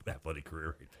my athletic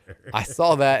career right there. I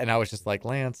saw that, and I was just like,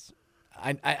 Lance,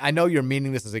 I know you're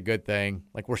meaning this is a good thing.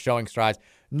 Like, we're showing strides.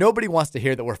 Nobody wants to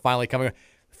hear that we're finally coming.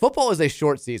 Football is a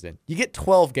short season. You get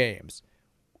 12 games.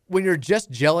 When you're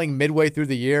just gelling midway through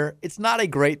the year, it's not a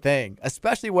great thing,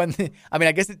 especially when, I mean,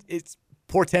 I guess it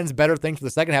portends better things for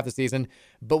the second half of the season,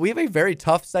 but we have a very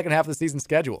tough second half of the season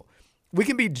schedule. We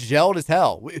can be gelled as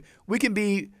hell. We can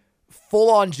be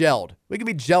full-on gelled. We can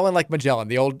be gelling like Magellan,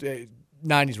 the old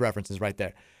 90s references right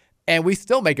there. And we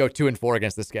still may go 2-4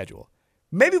 against the schedule.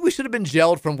 Maybe we should have been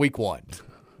gelled from week 1.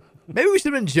 Maybe we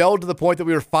should have been gelled to the point that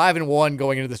we were 5-1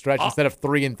 going into the stretch instead of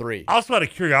 3-3. Also, out of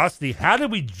curiosity, how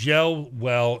did we gel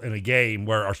well in a game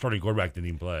where our starting quarterback didn't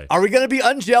even play? Are we going to be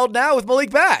ungelled now with Malik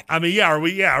back? I mean, are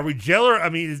we geller? I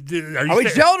mean, are we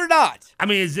gelled or not? I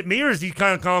mean, is it me or is he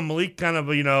kind of calling Malik kind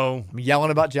of, you know? I'm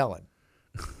yelling about gelling.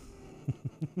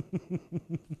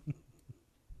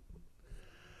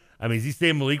 I mean, is he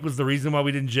saying Malik was the reason why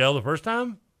we didn't gel the first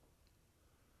time?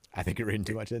 I think you're reading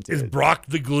too much into it. Is Brock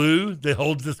the glue that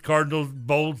holds this Cardinals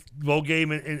bowl game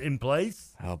in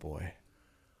place? Oh, boy.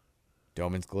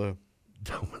 Doman's glue.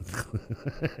 Comes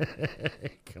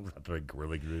out to a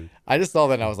gorilla glue. I just saw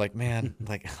that and I was like, man,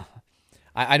 like,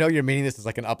 I know you're meaning this as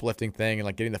like an uplifting thing and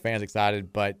like getting the fans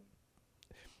excited, but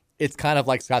it's kind of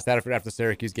like Scott Satterfield after the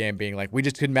Syracuse game being like, we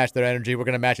just couldn't match their energy. We're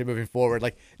going to match it moving forward.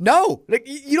 Like, no, like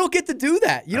you don't get to do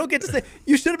that. You don't get to say,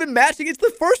 you should have been matching. It's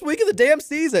the first week of the damn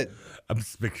season. I'm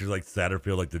just picturing like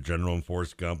Satterfield, like the general in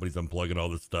Forrest Gump, he's unplugging all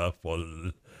this stuff.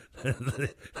 While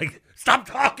like, stop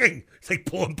talking. It's like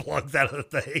pulling plugs out of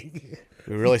the thing.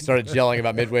 We really started gelling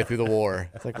about midway through the war.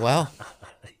 It's like, well,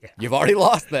 you've already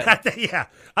lost that. I think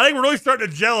we're really starting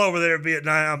to gel over there in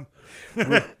Vietnam.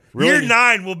 Really year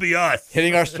 9 will be us.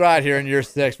 Hitting our stride here in year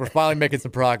 6. We're finally making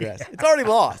some progress. It's already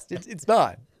lost. It's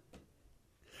done.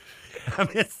 I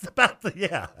mean, it's about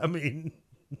the, I mean.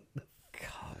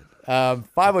 God.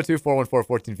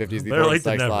 502-414-1450 is the better late text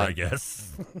than never, line. I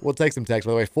guess. We'll take some text.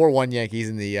 By the way, 4-1 Yankees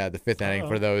in the 5th inning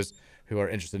for those who are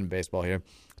interested in baseball here.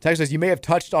 Text says, you may have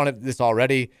touched on this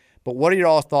already, but what are your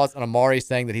all thoughts on Amari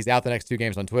saying that he's out the next 2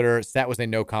 games on Twitter? Sat was a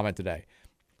no comment today.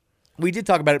 We did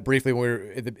talk about it briefly when we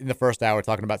were in the first hour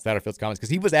talking about Satterfield's comments because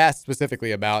he was asked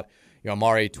specifically about,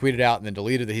 Amari tweeted out and then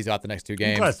deleted that he's out the next 2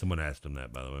 games. I'm glad someone asked him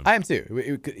that, by the way. I am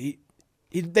too.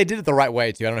 They did it the right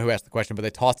way too. I don't know who asked the question, but they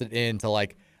tossed it into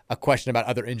like a question about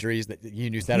other injuries that you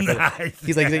knew Satterfield. Nice.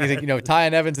 He's like,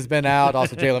 Tyon Evans has been out,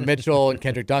 also Jalen Mitchell and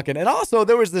Kendrick Duncan. And also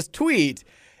there was this tweet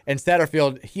and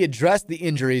Satterfield, he addressed the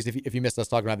injuries. If you missed us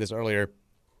talking about this earlier,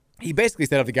 he basically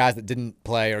said of the guys that didn't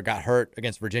play or got hurt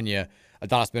against Virginia,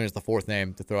 Adonis Spooner is the 4th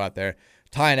name to throw out there.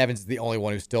 Tyon Evans is the only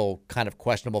one who's still kind of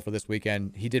questionable for this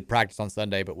weekend. He did practice on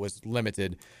Sunday, but was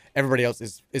limited. Everybody else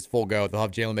is full go. They'll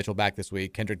have Jalen Mitchell back this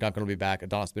week. Kendrick Duncan will be back.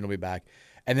 Adonis Spooner will be back.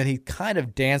 And then he kind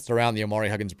of danced around the Amari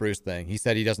Huggins-Bruce thing. He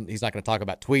said he's not going to talk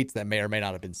about tweets that may or may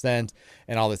not have been sent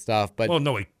and all this stuff. But well,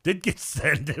 no, he did get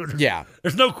sent. Yeah.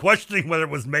 There's no questioning whether it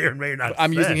was may or may not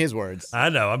I'm sent. using his words. I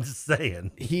know. I'm just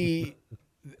saying.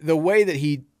 The way that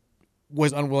he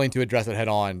was unwilling to address it head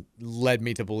on led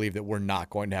me to believe that we're not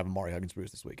going to have Amari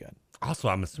Huggins-Bruce this weekend. Also,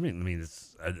 I'm assuming,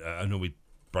 I know we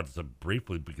brought this up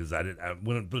briefly because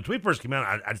when the tweet first came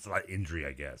out, I just thought injury,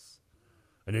 I guess.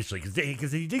 initially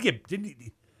because he did get didn't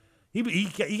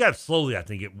he got slowly I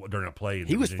think during a play.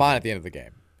 He was fine at the end of the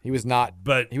game. He was not,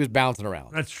 but he was bouncing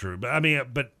around. That's true.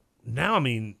 But now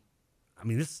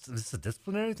this is a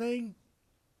disciplinary thing.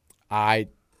 I'm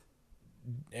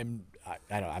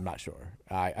not sure.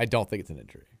 I don't think it's an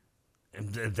injury.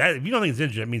 And if you don't think it's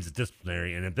injury, that means it's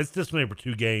disciplinary. And if it's disciplinary for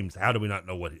 2 games, how do we not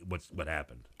know what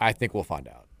happened? I think we'll find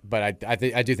out. But I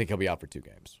do think he'll be out for 2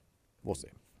 games. We'll see.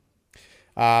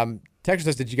 Texas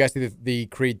says, did you guys see the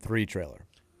Creed 3 trailer?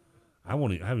 I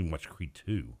haven't even watched Creed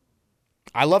 2.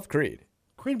 I loved Creed.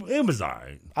 It was all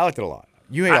right. I liked it a lot.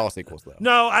 You hate all sequels, though.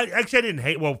 No, I didn't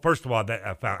hate. Well, first of all,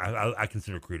 that I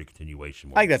consider Creed a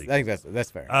continuation. I think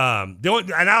that's fair. The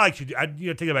only, and I take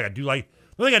it back. I do like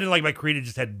the only thing I didn't like about Creed. It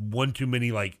just had one too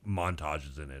many like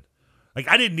montages in it. Like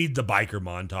I didn't need the biker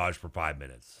montage for 5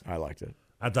 minutes. I liked it.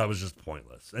 I thought it was just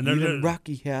pointless. And even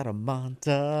Rocky had a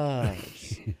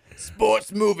montage.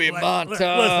 Sports movie montage. Listen,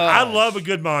 I love a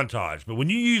good montage, but when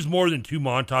you use more than 2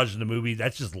 montages in a movie,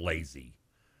 that's just lazy.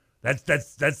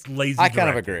 That's lazy. I kind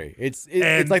of agree. It's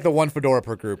like the 1 fedora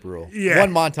per group rule. Yeah.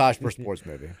 1 montage per sports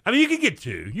movie. I mean, you can get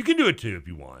 2. You can do it 2 if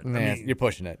you want. Nah, you're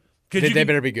pushing it. They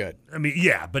better be good. I mean,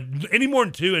 yeah, but any more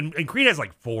than 2, and Creed has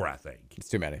like 4, I think. It's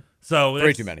too many. So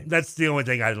 3 too many. That's the only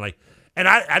thing I didn't like. And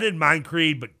I didn't mind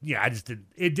Creed, but yeah,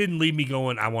 it didn't leave me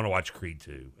going, I want to watch Creed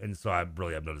 2. And so I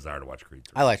really have no desire to watch Creed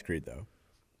 3. I liked Creed, though.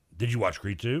 Did you watch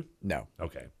Creed 2? No.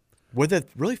 Okay. Were there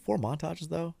really 4 montages,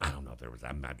 though? I don't know if there was.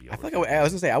 I might be. I was going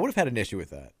to say, I would have had an issue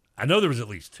with that. I know there was at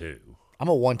least 2. I'm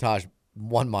a one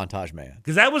montage man.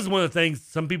 Because that was one of the things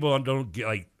some people don't get.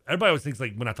 Like, everybody always thinks,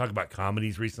 like, when I talk about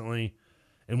comedies recently,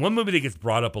 and one movie that gets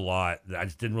brought up a lot that I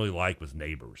just didn't really like was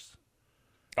Neighbors.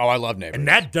 Oh, I love Neighbors. And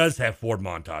that does have 4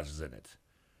 montages in it.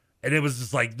 And it was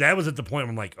just like, that was at the point where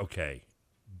I'm like, okay,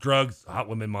 drugs, hot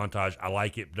women montage, I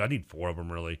like it, but I need 4 of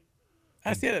them, really.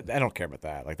 I don't care about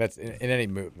that. Like, that's in any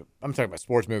movie. I'm talking about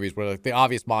sports movies where like the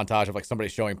obvious montage of like somebody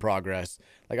showing progress.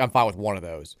 Like, I'm fine with one of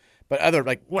those. But in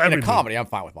a comedy, I'm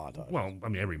fine with montage. Well, I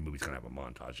mean, every movie's going to have a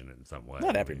montage in it in some way.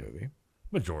 Not every movie.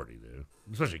 Majority do.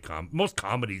 Especially most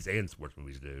comedies and sports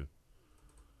movies do.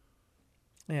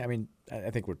 Yeah, I mean,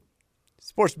 I think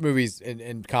sports movies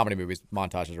and comedy movies,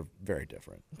 montages are very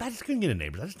different. I just couldn't get into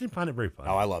Neighbors. I just didn't find it very fun.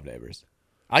 Oh, I love Neighbors.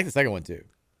 I like the second one, too.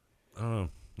 Oh,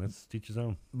 let's teach his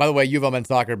own. By the way, U of L men's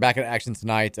soccer back in action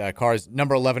tonight. Cards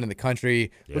number 11 in the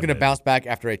country, looking to bounce back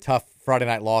after a tough Friday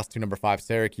night loss to number 5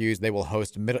 Syracuse. They will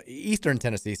host East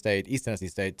Tennessee State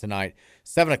tonight,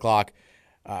 7:00.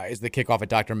 Is the kickoff at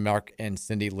Dr. Mark and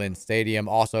Cindy Lynn Stadium.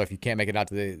 Also, if you can't make it out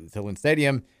to Lynn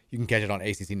Stadium, you can catch it on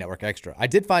ACC Network Extra. I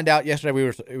did find out yesterday.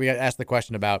 We got asked the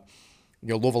question about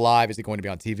Louisville Live. Is it going to be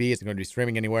on TV? Is it going to be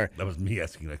streaming anywhere? That was me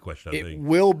asking that question. It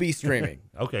will be streaming.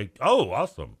 Okay. Oh,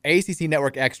 awesome. ACC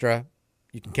Network Extra.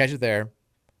 You can catch it there.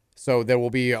 So there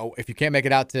will be. If you can't make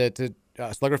it out to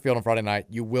Slugger Field on Friday night,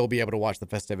 you will be able to watch the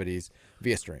festivities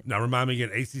via stream. Now, remind me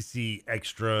again, ACC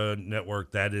Extra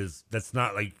Network. That's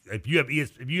not like if you have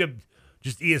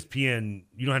just ESPN,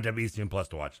 you don't have to have ESPN Plus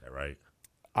to watch that, right?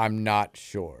 I'm not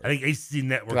sure. I think ACC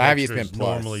Network I have Extra ESPN is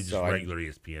Plus, normally just so regular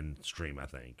ESPN stream, I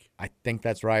think. I think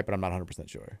that's right, but I'm not 100%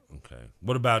 sure. Okay.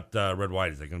 What about Red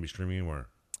White? Is that going to be streaming anywhere?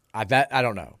 That I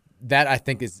don't know. That I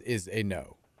think is a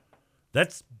no.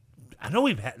 I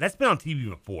know that's been on TV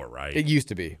before, right? It used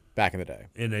to be back in the day.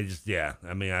 And they just,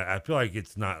 I mean, I feel like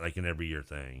it's not like an every year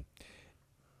thing.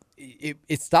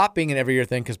 It stopped being an every year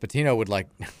thing because Patino would out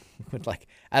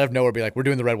of nowhere be like, we're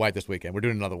doing the Red White this weekend. We're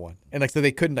doing another one. And so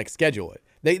they couldn't schedule it.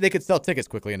 They could sell tickets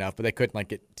quickly enough, but they couldn't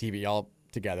get TV all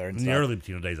together. And in the early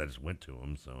Patino days, I just went to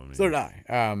them. So, so did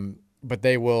I. But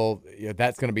they will,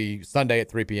 that's going to be Sunday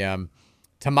at 3 p.m.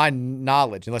 To my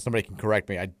knowledge, unless somebody can correct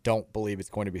me, I don't believe it's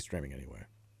going to be streaming anywhere.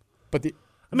 But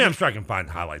I'm sure I can find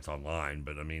highlights online,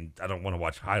 but I mean, I don't want to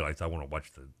watch highlights. I want to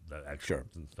watch the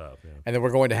extras and stuff. Yeah. And then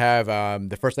we're going to have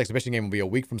the first exhibition game will be a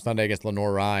week from Sunday against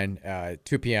Lenore Rhine,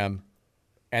 2 p.m.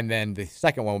 And then the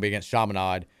second one will be against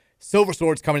Chaminade. Silver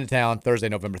Swords coming to town Thursday,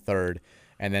 November 3rd.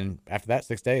 And then after that,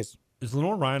 6 days. Is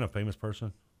Lenore Rhine a famous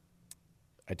person?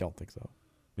 I don't think so.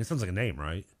 It sounds like a name,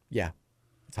 right? Yeah.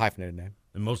 It's a hyphenated name.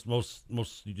 And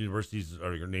most universities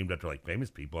are named after famous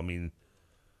people. I mean,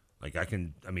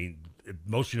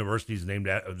 most universities named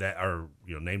that are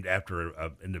named after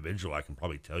an individual. I can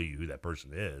probably tell you who that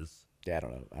person is. Yeah, I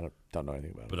don't know. I don't know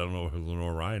anything about it. But I don't know who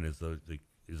Lenore Ryan is.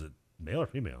 Is it male or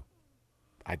female?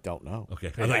 I don't know.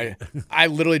 Okay, I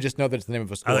literally just know that it's the name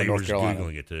of a school in North Carolina. I thought you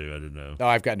were just Googling it too. I didn't know. No,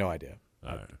 I've got no idea.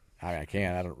 All right. I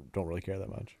can't. I don't really care that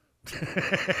much.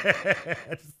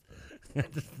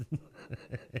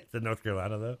 It's in North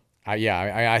Carolina, though? I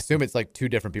assume it's 2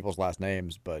 different people's last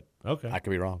names, but okay, I could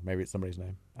be wrong. Maybe it's somebody's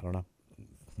name. I don't know.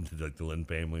 to like the Lynn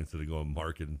family instead of going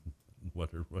Mark and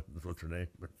what's her name?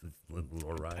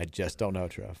 Or Ryan. I just don't know,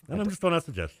 Trev. And I'm just throwing out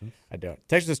suggestions. I don't.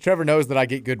 Texas says Trevor knows that I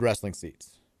get good wrestling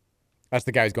seats. That's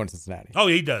the guy who's going to Cincinnati. Oh,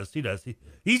 he does.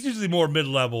 He's usually more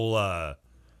mid-level,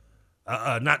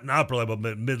 not upper level,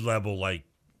 but mid-level. Like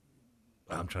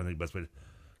I'm trying to think of the best way.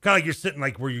 Kind of like you're sitting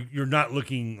like where you're not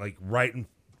looking like right and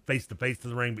face to face to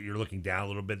the ring, but you're looking down a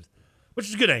little bit, which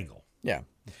is a good angle. Yeah,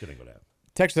 it's a good angle to have.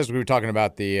 Texas says we were talking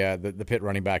about the Pitt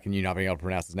running back and you not being able to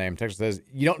pronounce his name. Texas says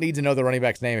you don't need to know the running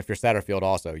back's name if you're Satterfield.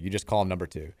 Also, you just call him number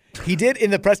 2. He did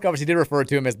in the press conference. He did refer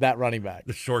to him as that running back,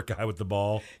 the short guy with the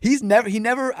ball. He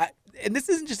never. And this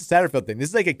isn't just a Satterfield thing. This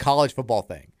is like a college football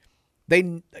thing.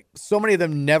 So many of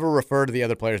them never refer to the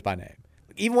other players by name.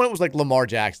 Even when it was like Lamar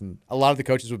Jackson, a lot of the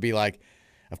coaches would be like,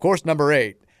 "Of course, number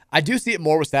 8." I do see it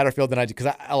more with Satterfield than I do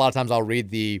because a lot of times I'll read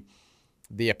the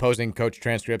opposing coach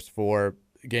transcripts for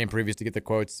game previews to get the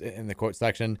quotes in the quote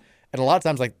section. And a lot of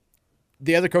times, like,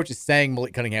 the other coach is saying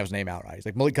Malik Cunningham's name outright. He's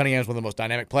like, Malik Cunningham's one of the most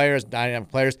dynamic players.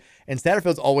 And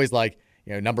Satterfield's always like,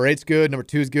 number 8's good, number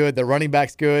 2's good, their running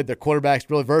back's good, their quarterback's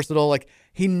really versatile. Like,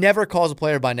 he never calls a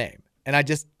player by name. And I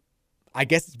guess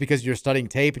it's because you're studying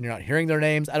tape and you're not hearing their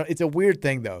names. It's a weird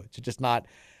thing, though, to just not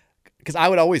 – because I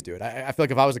would always do it. I feel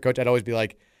like if I was a coach, I'd always be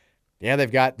like, yeah,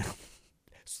 they've got –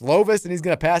 Slovis, and he's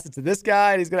going to pass it to this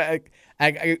guy. And he's going to.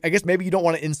 I guess maybe you don't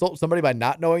want to insult somebody by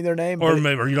not knowing their name, or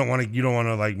you don't want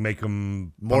to like make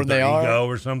them more than they are, ego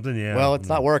or something. Yeah. Well, it's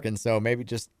not working, so maybe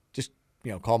just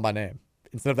call him by name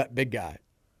instead of that big guy.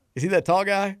 Is he that tall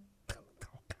guy?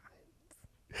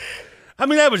 I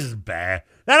mean, that was just bad.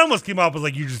 That almost came off as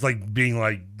like you just like being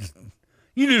like,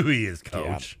 you knew who he is,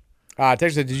 coach. Yeah.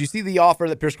 Texas said, did you see the offer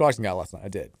that Pierce Clarkson got last night? I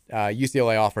did.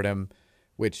 UCLA offered him,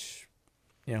 which,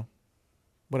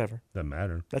 whatever. Doesn't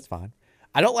matter. That's fine.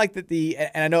 I don't like that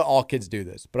and I know all kids do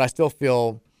this, but I still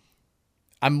feel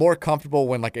I'm more comfortable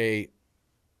when like a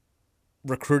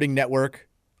recruiting network,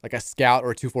 like a Scout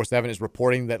or a 247 is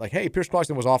reporting that like, hey, Pierce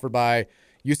Clarkson was offered by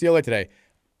UCLA today,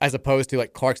 as opposed to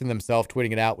like Clarkson himself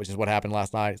tweeting it out, which is what happened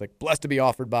last night. He's like, blessed to be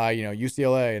offered by,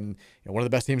 UCLA and one of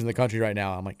the best teams in the country right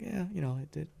now. I'm like, yeah,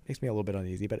 it makes me a little bit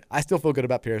uneasy, but I still feel good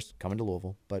about Pierce coming to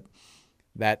Louisville, but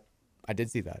that I did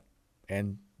see that.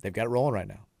 And they've got it rolling right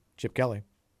now. Chip Kelly,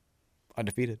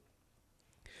 undefeated.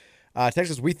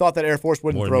 Texas, we thought that Air Force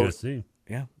wouldn't throw it.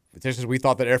 Yeah. Texas, we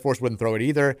thought that Air Force wouldn't throw it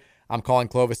either. I'm calling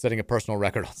Clovis setting a personal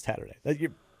record on Saturday.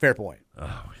 Fair point. Oh,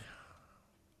 yeah.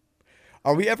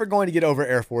 Are we ever going to get over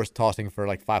Air Force tossing for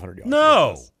like 500 yards?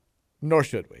 No. Nor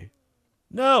should we.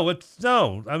 No.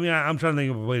 I mean, I'm trying to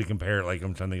think of a way to compare it. Like,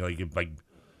 I'm trying to think like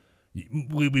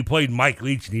we played Mike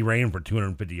Leach and he ran for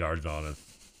 250 yards on us.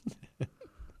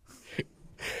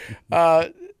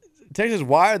 Texas,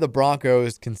 why are the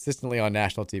Broncos consistently on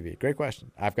national TV? Great question.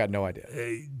 I've got no idea.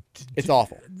 It's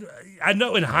awful. I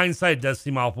know in hindsight it does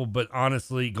seem awful, but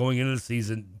honestly, going into the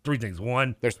season, 3 things.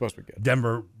 One, they're supposed to be good.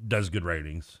 Denver does good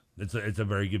ratings. It's a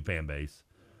very good fan base.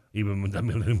 Even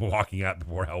when walking out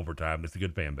before overtime, it's a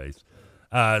good fan base.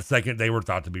 Second, they were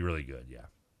thought to be really good. Yeah.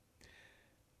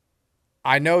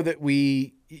 I know that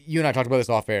you and I talked about this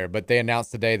off air, but they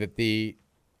announced today that the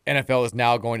NFL is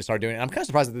now going to start doing it. I'm kind of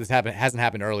surprised that this hasn't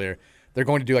happened earlier. They're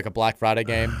going to do like a Black Friday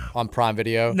game on Prime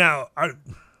Video. Now, are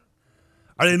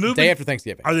they moving day after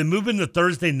Thanksgiving? Are they moving the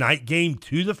Thursday night game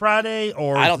to the Friday?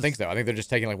 Or I don't think so. I think they're just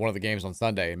taking like one of the games on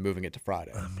Sunday and moving it to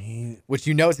Friday. I mean, which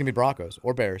it's going to be Broncos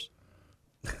or Bears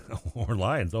or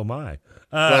Lions. Oh my!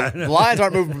 The Lions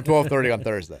aren't moving from 12:30 on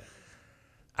Thursday.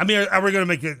 I mean, are we going to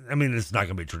make it? I mean, it's not going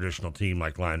to be a traditional team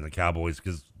like Lions and Cowboys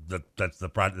because that's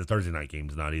the Thursday night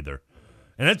game's not either.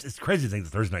 And it's crazy to think the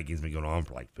Thursday night game's been going on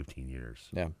for like 15 years.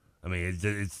 Yeah. I mean,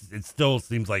 it still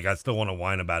seems like I still want to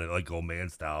whine about it like old man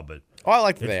style, but I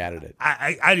like that they added it.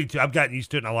 I do too. I've gotten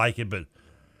used to it and I like it, but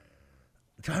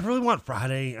do I really want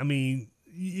Friday? I mean,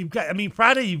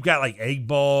 Friday you've got like Egg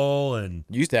Bowl and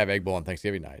you used to have Egg Bowl on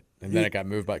Thanksgiving night, and then it got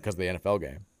moved because of the NFL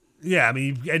game. Yeah, I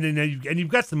mean, you've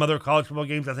got some other college football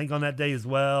games I think on that day as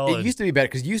well. It used to be better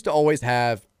because you used to always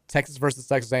have Texas versus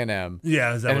Texas A&M.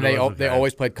 Yeah, and they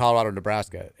always played Colorado,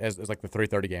 Nebraska as like the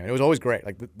 3:30 game. And it was always great.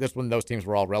 Like this when those teams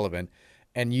were all relevant,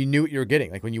 and you knew what you were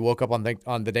getting. Like when you woke up on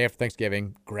the day after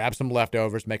Thanksgiving, grab some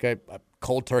leftovers, make a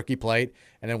cold turkey plate,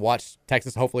 and then watch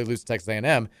Texas hopefully lose to Texas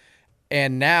A&M.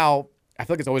 And now I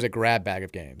feel like it's always a grab bag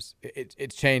of games.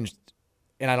 It's changed,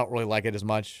 and I don't really like it as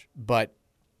much. But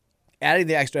adding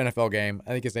the extra NFL game,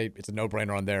 I think it's a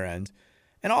no-brainer on their end.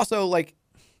 And also like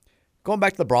going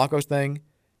back to the Broncos thing.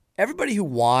 Everybody who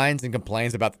whines and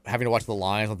complains about having to watch the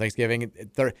Lions on Thanksgiving,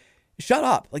 shut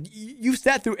up. Like you've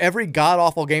sat through every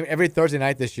god-awful game every Thursday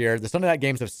night this year. The Sunday night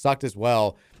games have sucked as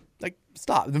well. Like,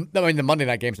 stop. The Monday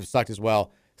night games have sucked as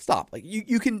well. Stop. Like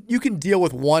you can deal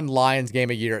with one Lions game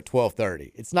a year at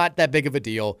 12:30. It's not that big of a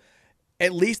deal.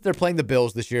 At least they're playing the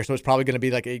Bills this year, so it's probably going to be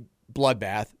like a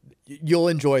bloodbath. You'll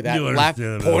enjoy that. Laugh,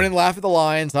 point and laugh at the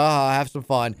Lions. Have some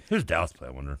fun. Who's Dallas play?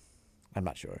 I wonder. I'm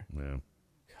not sure. Yeah.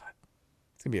 God,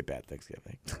 it's gonna be a bad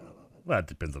Thanksgiving. Well, it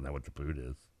depends on what the food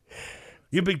is.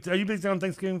 Are you big on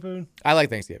Thanksgiving food? I like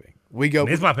Thanksgiving. We go.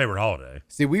 It's my favorite holiday.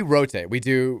 See, we rotate. We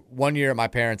do 1 year at my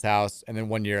parents' house and then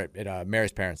 1 year at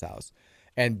Mary's parents' house,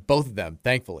 and both of them,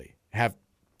 thankfully, have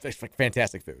like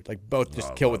fantastic food. Like both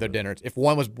just kill with their dinners. If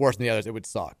one was worse than the others, it would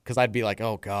suck because I'd be like,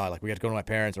 oh god, like we have to go to my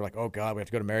parents, or like, oh god, we have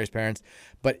to go to Mary's parents.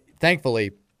 But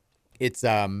thankfully, it's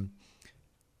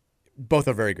both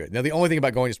are very good. Now the only thing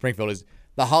about going to Springfield is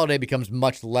the holiday becomes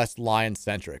much less Lions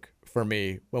centric for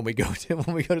me when we go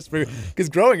to Springfield. Because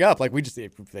growing up, like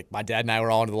my dad and I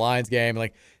were all into the Lions game. And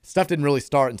like stuff didn't really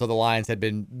start until the Lions had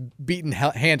been beaten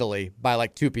handily by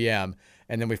like 2 p.m.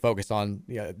 And then we focused on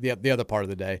the other part of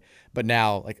the day. But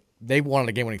now, like they won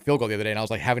a game-winning field goal the other day, and I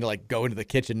was like having to like go into the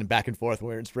kitchen and back and forth when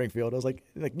we were in Springfield. I was like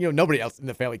nobody else in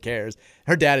the family cares.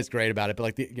 Her dad is great about it, but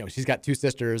like she's got 2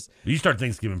 sisters. You start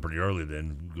Thanksgiving pretty early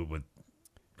then.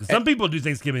 Some people do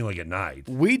Thanksgiving like at night.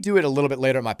 We do it a little bit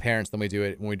later at my parents than we do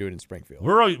it when we do it in Springfield.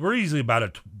 We're usually about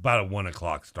a 1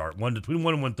 o'clock start. Between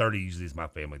 1 and 1:30 usually is my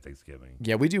family Thanksgiving.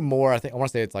 Yeah, we do more. I want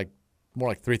to say it's like more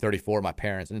like 3:34 at my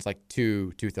parents, and it's like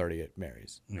 2:30 at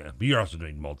Mary's. Yeah, but you're also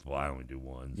doing multiple. I only do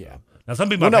one. So. Yeah. Now some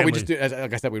people. Well, no, we just do.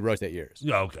 Like I said, we rotate years.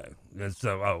 Yeah. Okay. And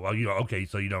so, okay.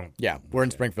 So you don't. Yeah, we're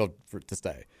in Springfield to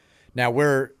stay. Now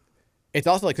it's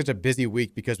also like such a busy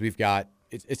week because we've got.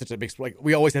 It's such a big, like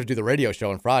we always have to do the radio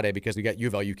show on Friday because we got U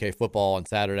of L UK football on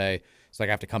Saturday. So I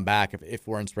have to come back if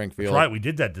we're in Springfield. That's right. We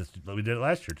did that. We did it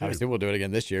last year too. Obviously, we'll do it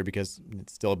again this year because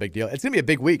it's still a big deal. It's gonna be a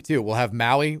big week too. We'll have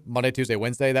Maui Monday, Tuesday,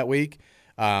 Wednesday that week,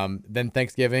 then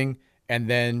Thanksgiving, and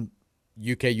then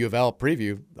UK U of L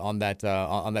preview on that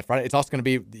Friday. It's also gonna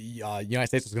be the United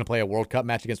States is gonna play a World Cup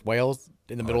match against Wales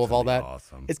in the middle of all that.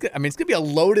 Awesome. It's gonna be a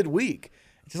loaded week.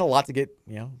 It's just a lot to get.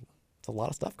 It's a lot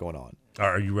of stuff going on.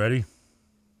 Are you ready?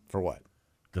 For what?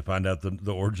 To find out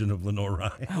the origin of Lenore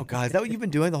Ryan. Oh, God. Is that what you've been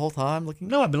doing the whole time?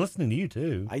 No, I've been listening to you,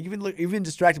 too. You've been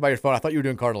distracted by your phone. I thought you were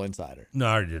doing Cardinal Insider. No,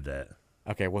 I already did that.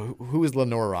 Okay, well, who is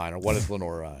Lenore Ryan, or what is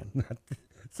Lenore Ryan?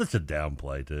 Such a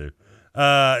downplay, too.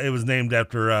 It was named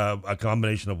after a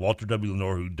combination of Walter W.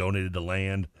 Lenore, who donated the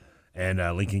land, and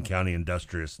Lincoln County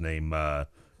industrialist named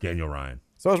Daniel Ryan.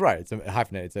 So I was right. It's a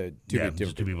hyphenate.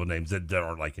 It's two people names that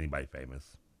aren't like anybody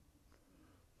famous.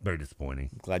 Very disappointing.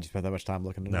 I'm glad you spent that much time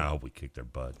looking at it. No, I hope we kicked their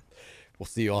butt. We'll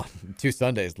see you on 2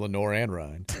 Sundays, Lenore and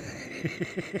Ryan.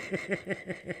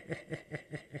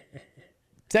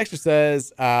 Texture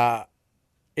says,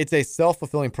 it's a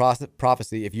self-fulfilling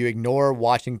prophecy. If you ignore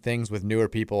watching things with newer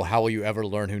people, how will you ever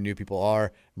learn who new people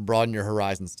are? Broaden your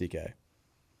horizons, TK.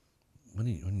 What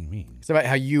do you mean? It's about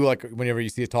how you, like, whenever you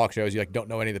see talk shows, you like don't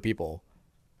know any of the people.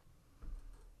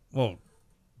 Well,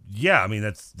 yeah, I mean,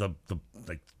 that's the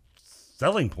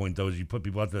selling point, though, is you put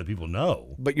people out there that people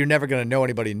know. But you're never going to know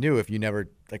anybody new if you never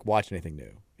like watch anything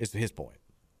new. Is his point.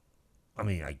 I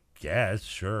mean, I guess,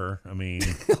 sure. I mean,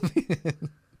 if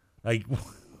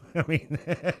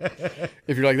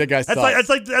you're like that guy, that's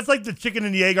like the chicken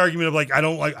and the egg argument of like I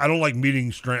don't like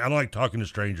meeting I don't like talking to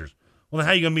strangers. Well, then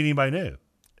how are you gonna meet anybody new?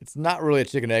 It's not really a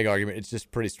chicken and egg argument. It's just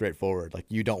pretty straightforward. Like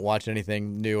you don't watch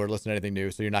anything new or listen to anything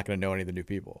new, so you're not going to know any of the new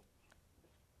people.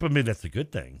 But maybe that's a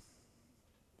good thing.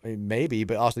 I mean, maybe,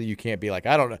 but also you can't be like,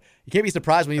 I don't know. You can't be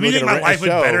surprised when you look at my life a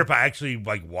show. would better if I actually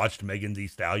like watched Megan Thee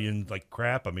Stallion like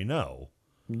crap. I mean, no.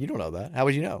 You don't know that. How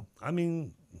would you know? I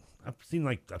mean, I've seen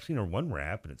her one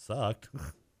rap and it sucked.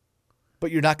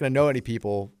 But you're not going to know any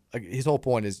people. Like, his whole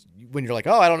point is when you're like,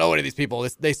 oh, I don't know any of these people.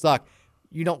 They suck.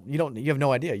 You have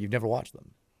no idea. You've never watched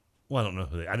them. Well, I don't know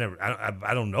who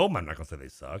I don't know them. I'm not going to say they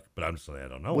suck, but I'm just saying I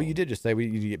don't know. Well, you did just say we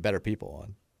need to get better people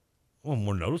on. Well,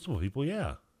 more noticeable people,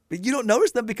 yeah. But you don't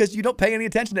notice them because you don't pay any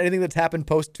attention to anything that's happened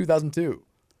post 2002.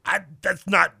 That's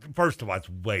not. First of all, it's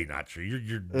way not true.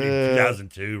 You're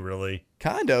 2002, really?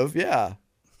 Kind of, yeah.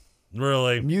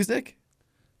 Really? Music?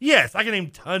 Yes, I can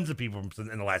name tons of people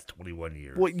in the last 21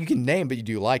 years. Well, you can name, but you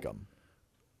do like them.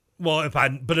 Well, if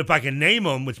I can name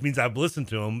them, which means I've listened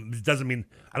to them, it doesn't mean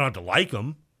I don't have to like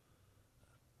them.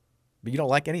 But you don't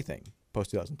like anything post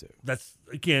 2002. That's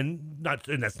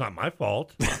that's not my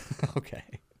fault. Okay.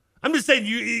 I'm just saying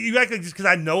you act like just because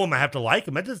I know them, I have to like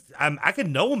them. I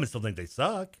can know them and still think they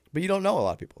suck. But you don't know a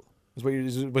lot of people.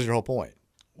 Was your whole point?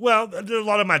 Well, there's a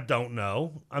lot of them I don't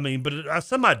know. I mean, but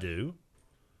some I do.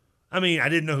 I mean, I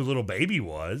didn't know who Little Baby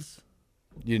was.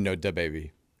 You didn't know Da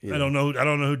Baby. Either. I don't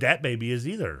know who Dat Baby is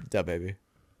either. Da Baby,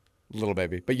 Little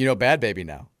Baby, but you know Bad Baby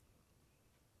now.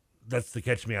 That's the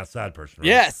Catch Me Outside person, right?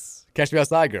 Yes. Catch Me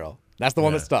Outside girl. That's the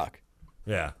one that stuck.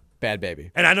 Yeah. Bad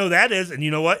Baby. And I know that is, and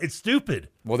you know what? It's stupid.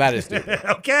 Well, that is stupid.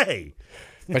 Okay.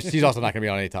 But she's also not going to be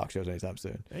on any talk shows anytime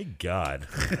soon. Thank God.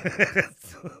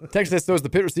 Texas shows the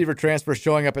Pitt receiver transfer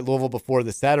showing up at Louisville before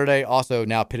this Saturday. Also,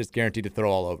 now Pitt is guaranteed to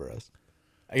throw all over us.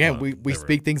 Again, we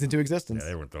speak things into existence. Yeah,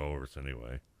 they weren't throw over us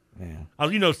anyway. Yeah. Oh,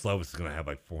 you know Slovis is going to have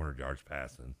like 400 yards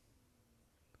passing.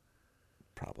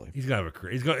 Probably. He's going to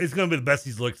have it's going to be the best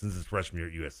he's looked since his freshman year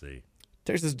at USC.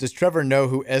 Texas, does Trevor know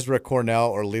who Ezra Cornell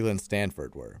or Leland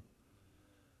Stanford were?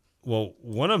 Well,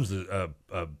 one of them's a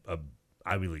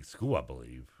Ivy League school, I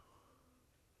believe.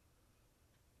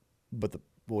 But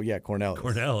Cornell.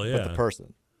 Cornell, yeah. But the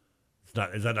person.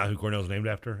 Is that not who Cornell's named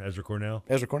after? Ezra Cornell?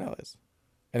 Ezra Cornell is.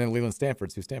 And then Leland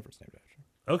Stanford's who Stanford's named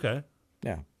after. Okay.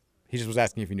 Yeah. He just was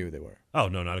asking if you knew who they were. Oh,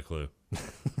 no, not a clue.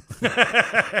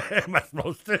 Am I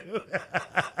supposed to?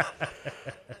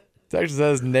 Texas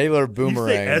says Naylor Boomerang.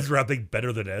 You say Ezra, I think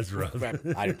better than Ezra.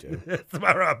 I do too. That's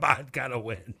my mind kind of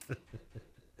went.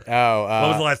 Oh, what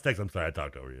was the last text? I'm sorry, I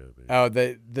talked over you. Oh,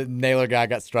 the Naylor guy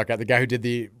got struck out. The guy who did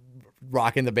the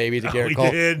rocking the baby to Garrett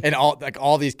Cole, did. and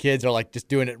all these kids are like just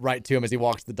doing it right to him as he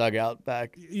walks the dugout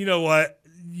back. You know what?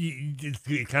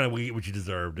 It's kind of what you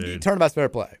deserve, dude. Turnabout's fair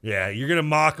play. Yeah, you're gonna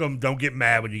mock them. Don't get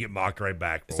mad when you get mocked right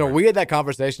back. So we had that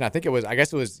conversation. I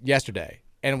guess it was yesterday.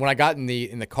 And when I got in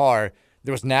the car,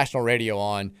 there was national radio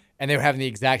on, and they were having the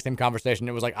exact same conversation.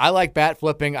 It was like, I like bat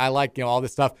flipping, I like all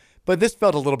this stuff, but this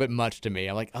felt a little bit much to me.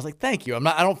 I was like, thank you.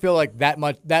 I don't feel like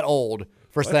that old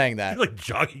for saying that. You're like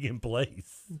jogging in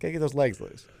place. Gotta get those legs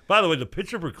loose. By the way, the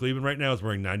pitcher for Cleveland right now is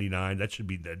wearing 99.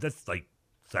 That's like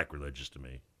sacrilegious to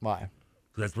me. Why?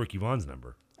 That's Ricky Vaughn's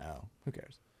number. Oh, who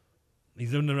cares?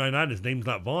 He's number 99. His name's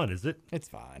not Vaughn, is it? It's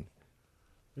fine.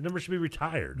 The number should be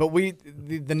retired. But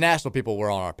the national people were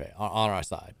on our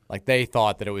side. Like they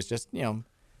thought that it was just maybe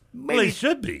they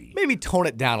should be. Maybe tone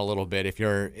it down a little bit if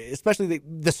you're, especially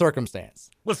the circumstance.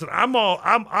 Listen, I'm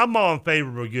all in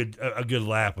favor of a good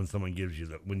laugh when someone gives you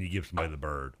when you give somebody the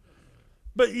bird.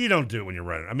 But you don't do it when you're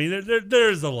running. I mean,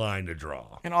 there's a line to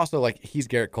draw. And also, like, he's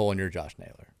Garrett Cole and you're Josh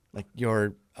Naylor. Like,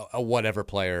 you're a whatever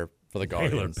player for the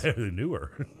Guardians. Naylor barely knew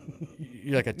her.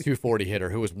 You're like a 240 hitter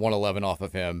who was 111 off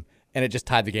of him, and it just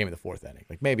tied the game in the fourth inning.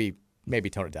 Like, maybe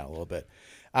tone it down a little bit.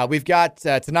 We've got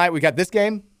tonight. We got this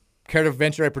game. Care to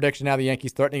venture a prediction now? The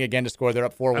Yankees threatening again to score. They're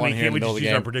up 4-1 here in the middle of the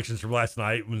game. Our predictions from last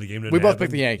night when the game didn't We both happen?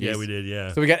 picked the Yankees. Yeah, we did.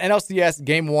 Yeah. So we got NLCS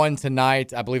Game 1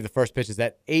 tonight. I believe the first pitch is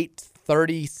at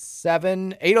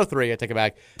 8:37, 8:03. I take it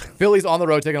back. Phillies on the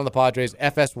road taking on the Padres.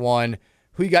 FS1.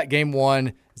 Who you got? Game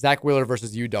 1. Zach Wheeler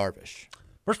versus Yu Darvish.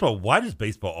 First of all, why does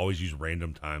baseball always use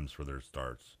random times for their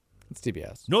starts? It's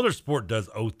TBS. No other sport does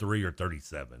 03 or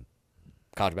 37.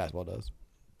 College basketball does.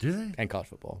 Do they? And college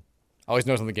football. I always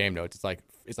notice on the game notes,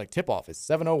 it's like tip-off is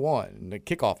 7:01 and the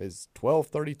kickoff is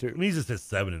 12:32. I mean, he just says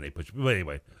 7 and they push. But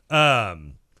anyway,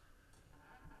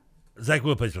 Zach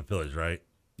Wheeler plays for the Phillies, right?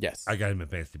 Yes. I got him in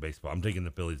fantasy baseball. I'm taking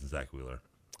the Phillies and Zach Wheeler.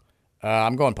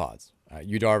 I'm going Pods.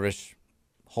 Yu Darvish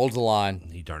holds the line.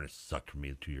 He darn it sucked for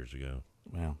me 2 years ago.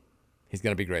 Well, he's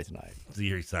going to be great tonight. It's the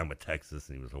year he signed with Texas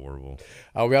and he was horrible.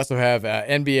 We also have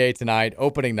NBA tonight,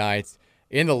 opening night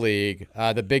in the league.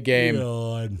 The big game,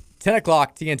 God. 10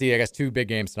 o'clock TNT. I guess 2 big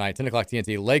games tonight. 10 o'clock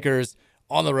TNT. Lakers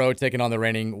on the road taking on the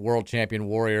reigning world champion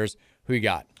Warriors. Who you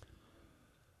got?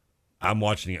 I'm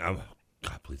watching it. God,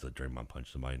 please let Draymond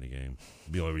punch somebody in the game.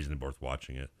 The only reason they're both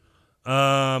watching it.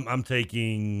 I'm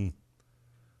taking...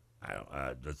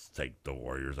 let's take the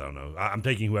Warriors. I don't know. I'm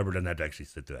taking whoever doesn't have to actually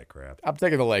sit through that crap. I'm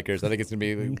taking the Lakers. I think it's going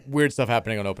to be weird stuff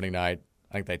happening on opening night.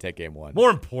 I think they take game 1. More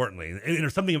importantly,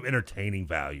 there's something of entertaining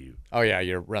value. Oh, yeah,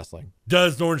 you're wrestling.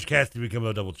 Does Orange Cassidy become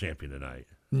a double champion tonight?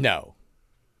 No.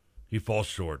 He falls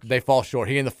short. They fall short.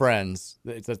 He and the friends.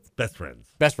 Best friends.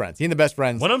 Best friends. He and the best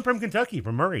friends. One of them from Kentucky,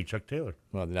 from Murray, Chuck Taylor.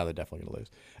 Well, now they're definitely going to lose.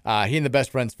 He and the best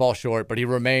friends fall short, but he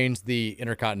remains the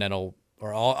Intercontinental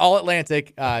or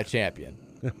All-Atlantic champion.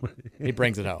 He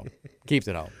brings it home. Keeps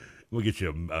it home. We'll get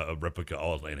you a replica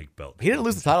All-Atlantic belt. He didn't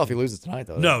lose the title if he loses tonight,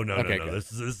 though. No. Good.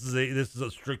 This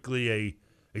is strictly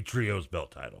a trios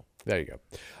belt title. There you go.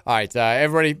 All right,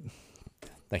 everybody.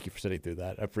 Thank you for sitting through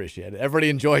that. I appreciate it. Everybody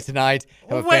enjoy tonight.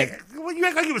 You act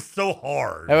like it was so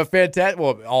hard. Have a fantastic.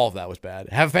 Well, all of that was bad.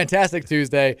 Have a fantastic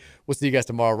Tuesday. We'll see you guys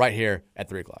tomorrow right here at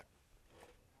 3 o'clock.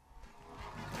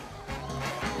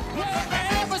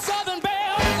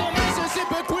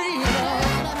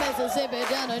 Mississippi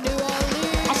down to New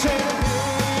Orleans. I said,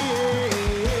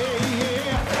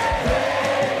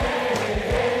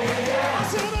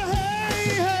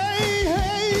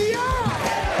 hey, yeah.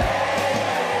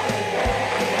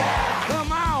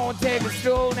 Come on, take a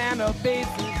stroll down the base.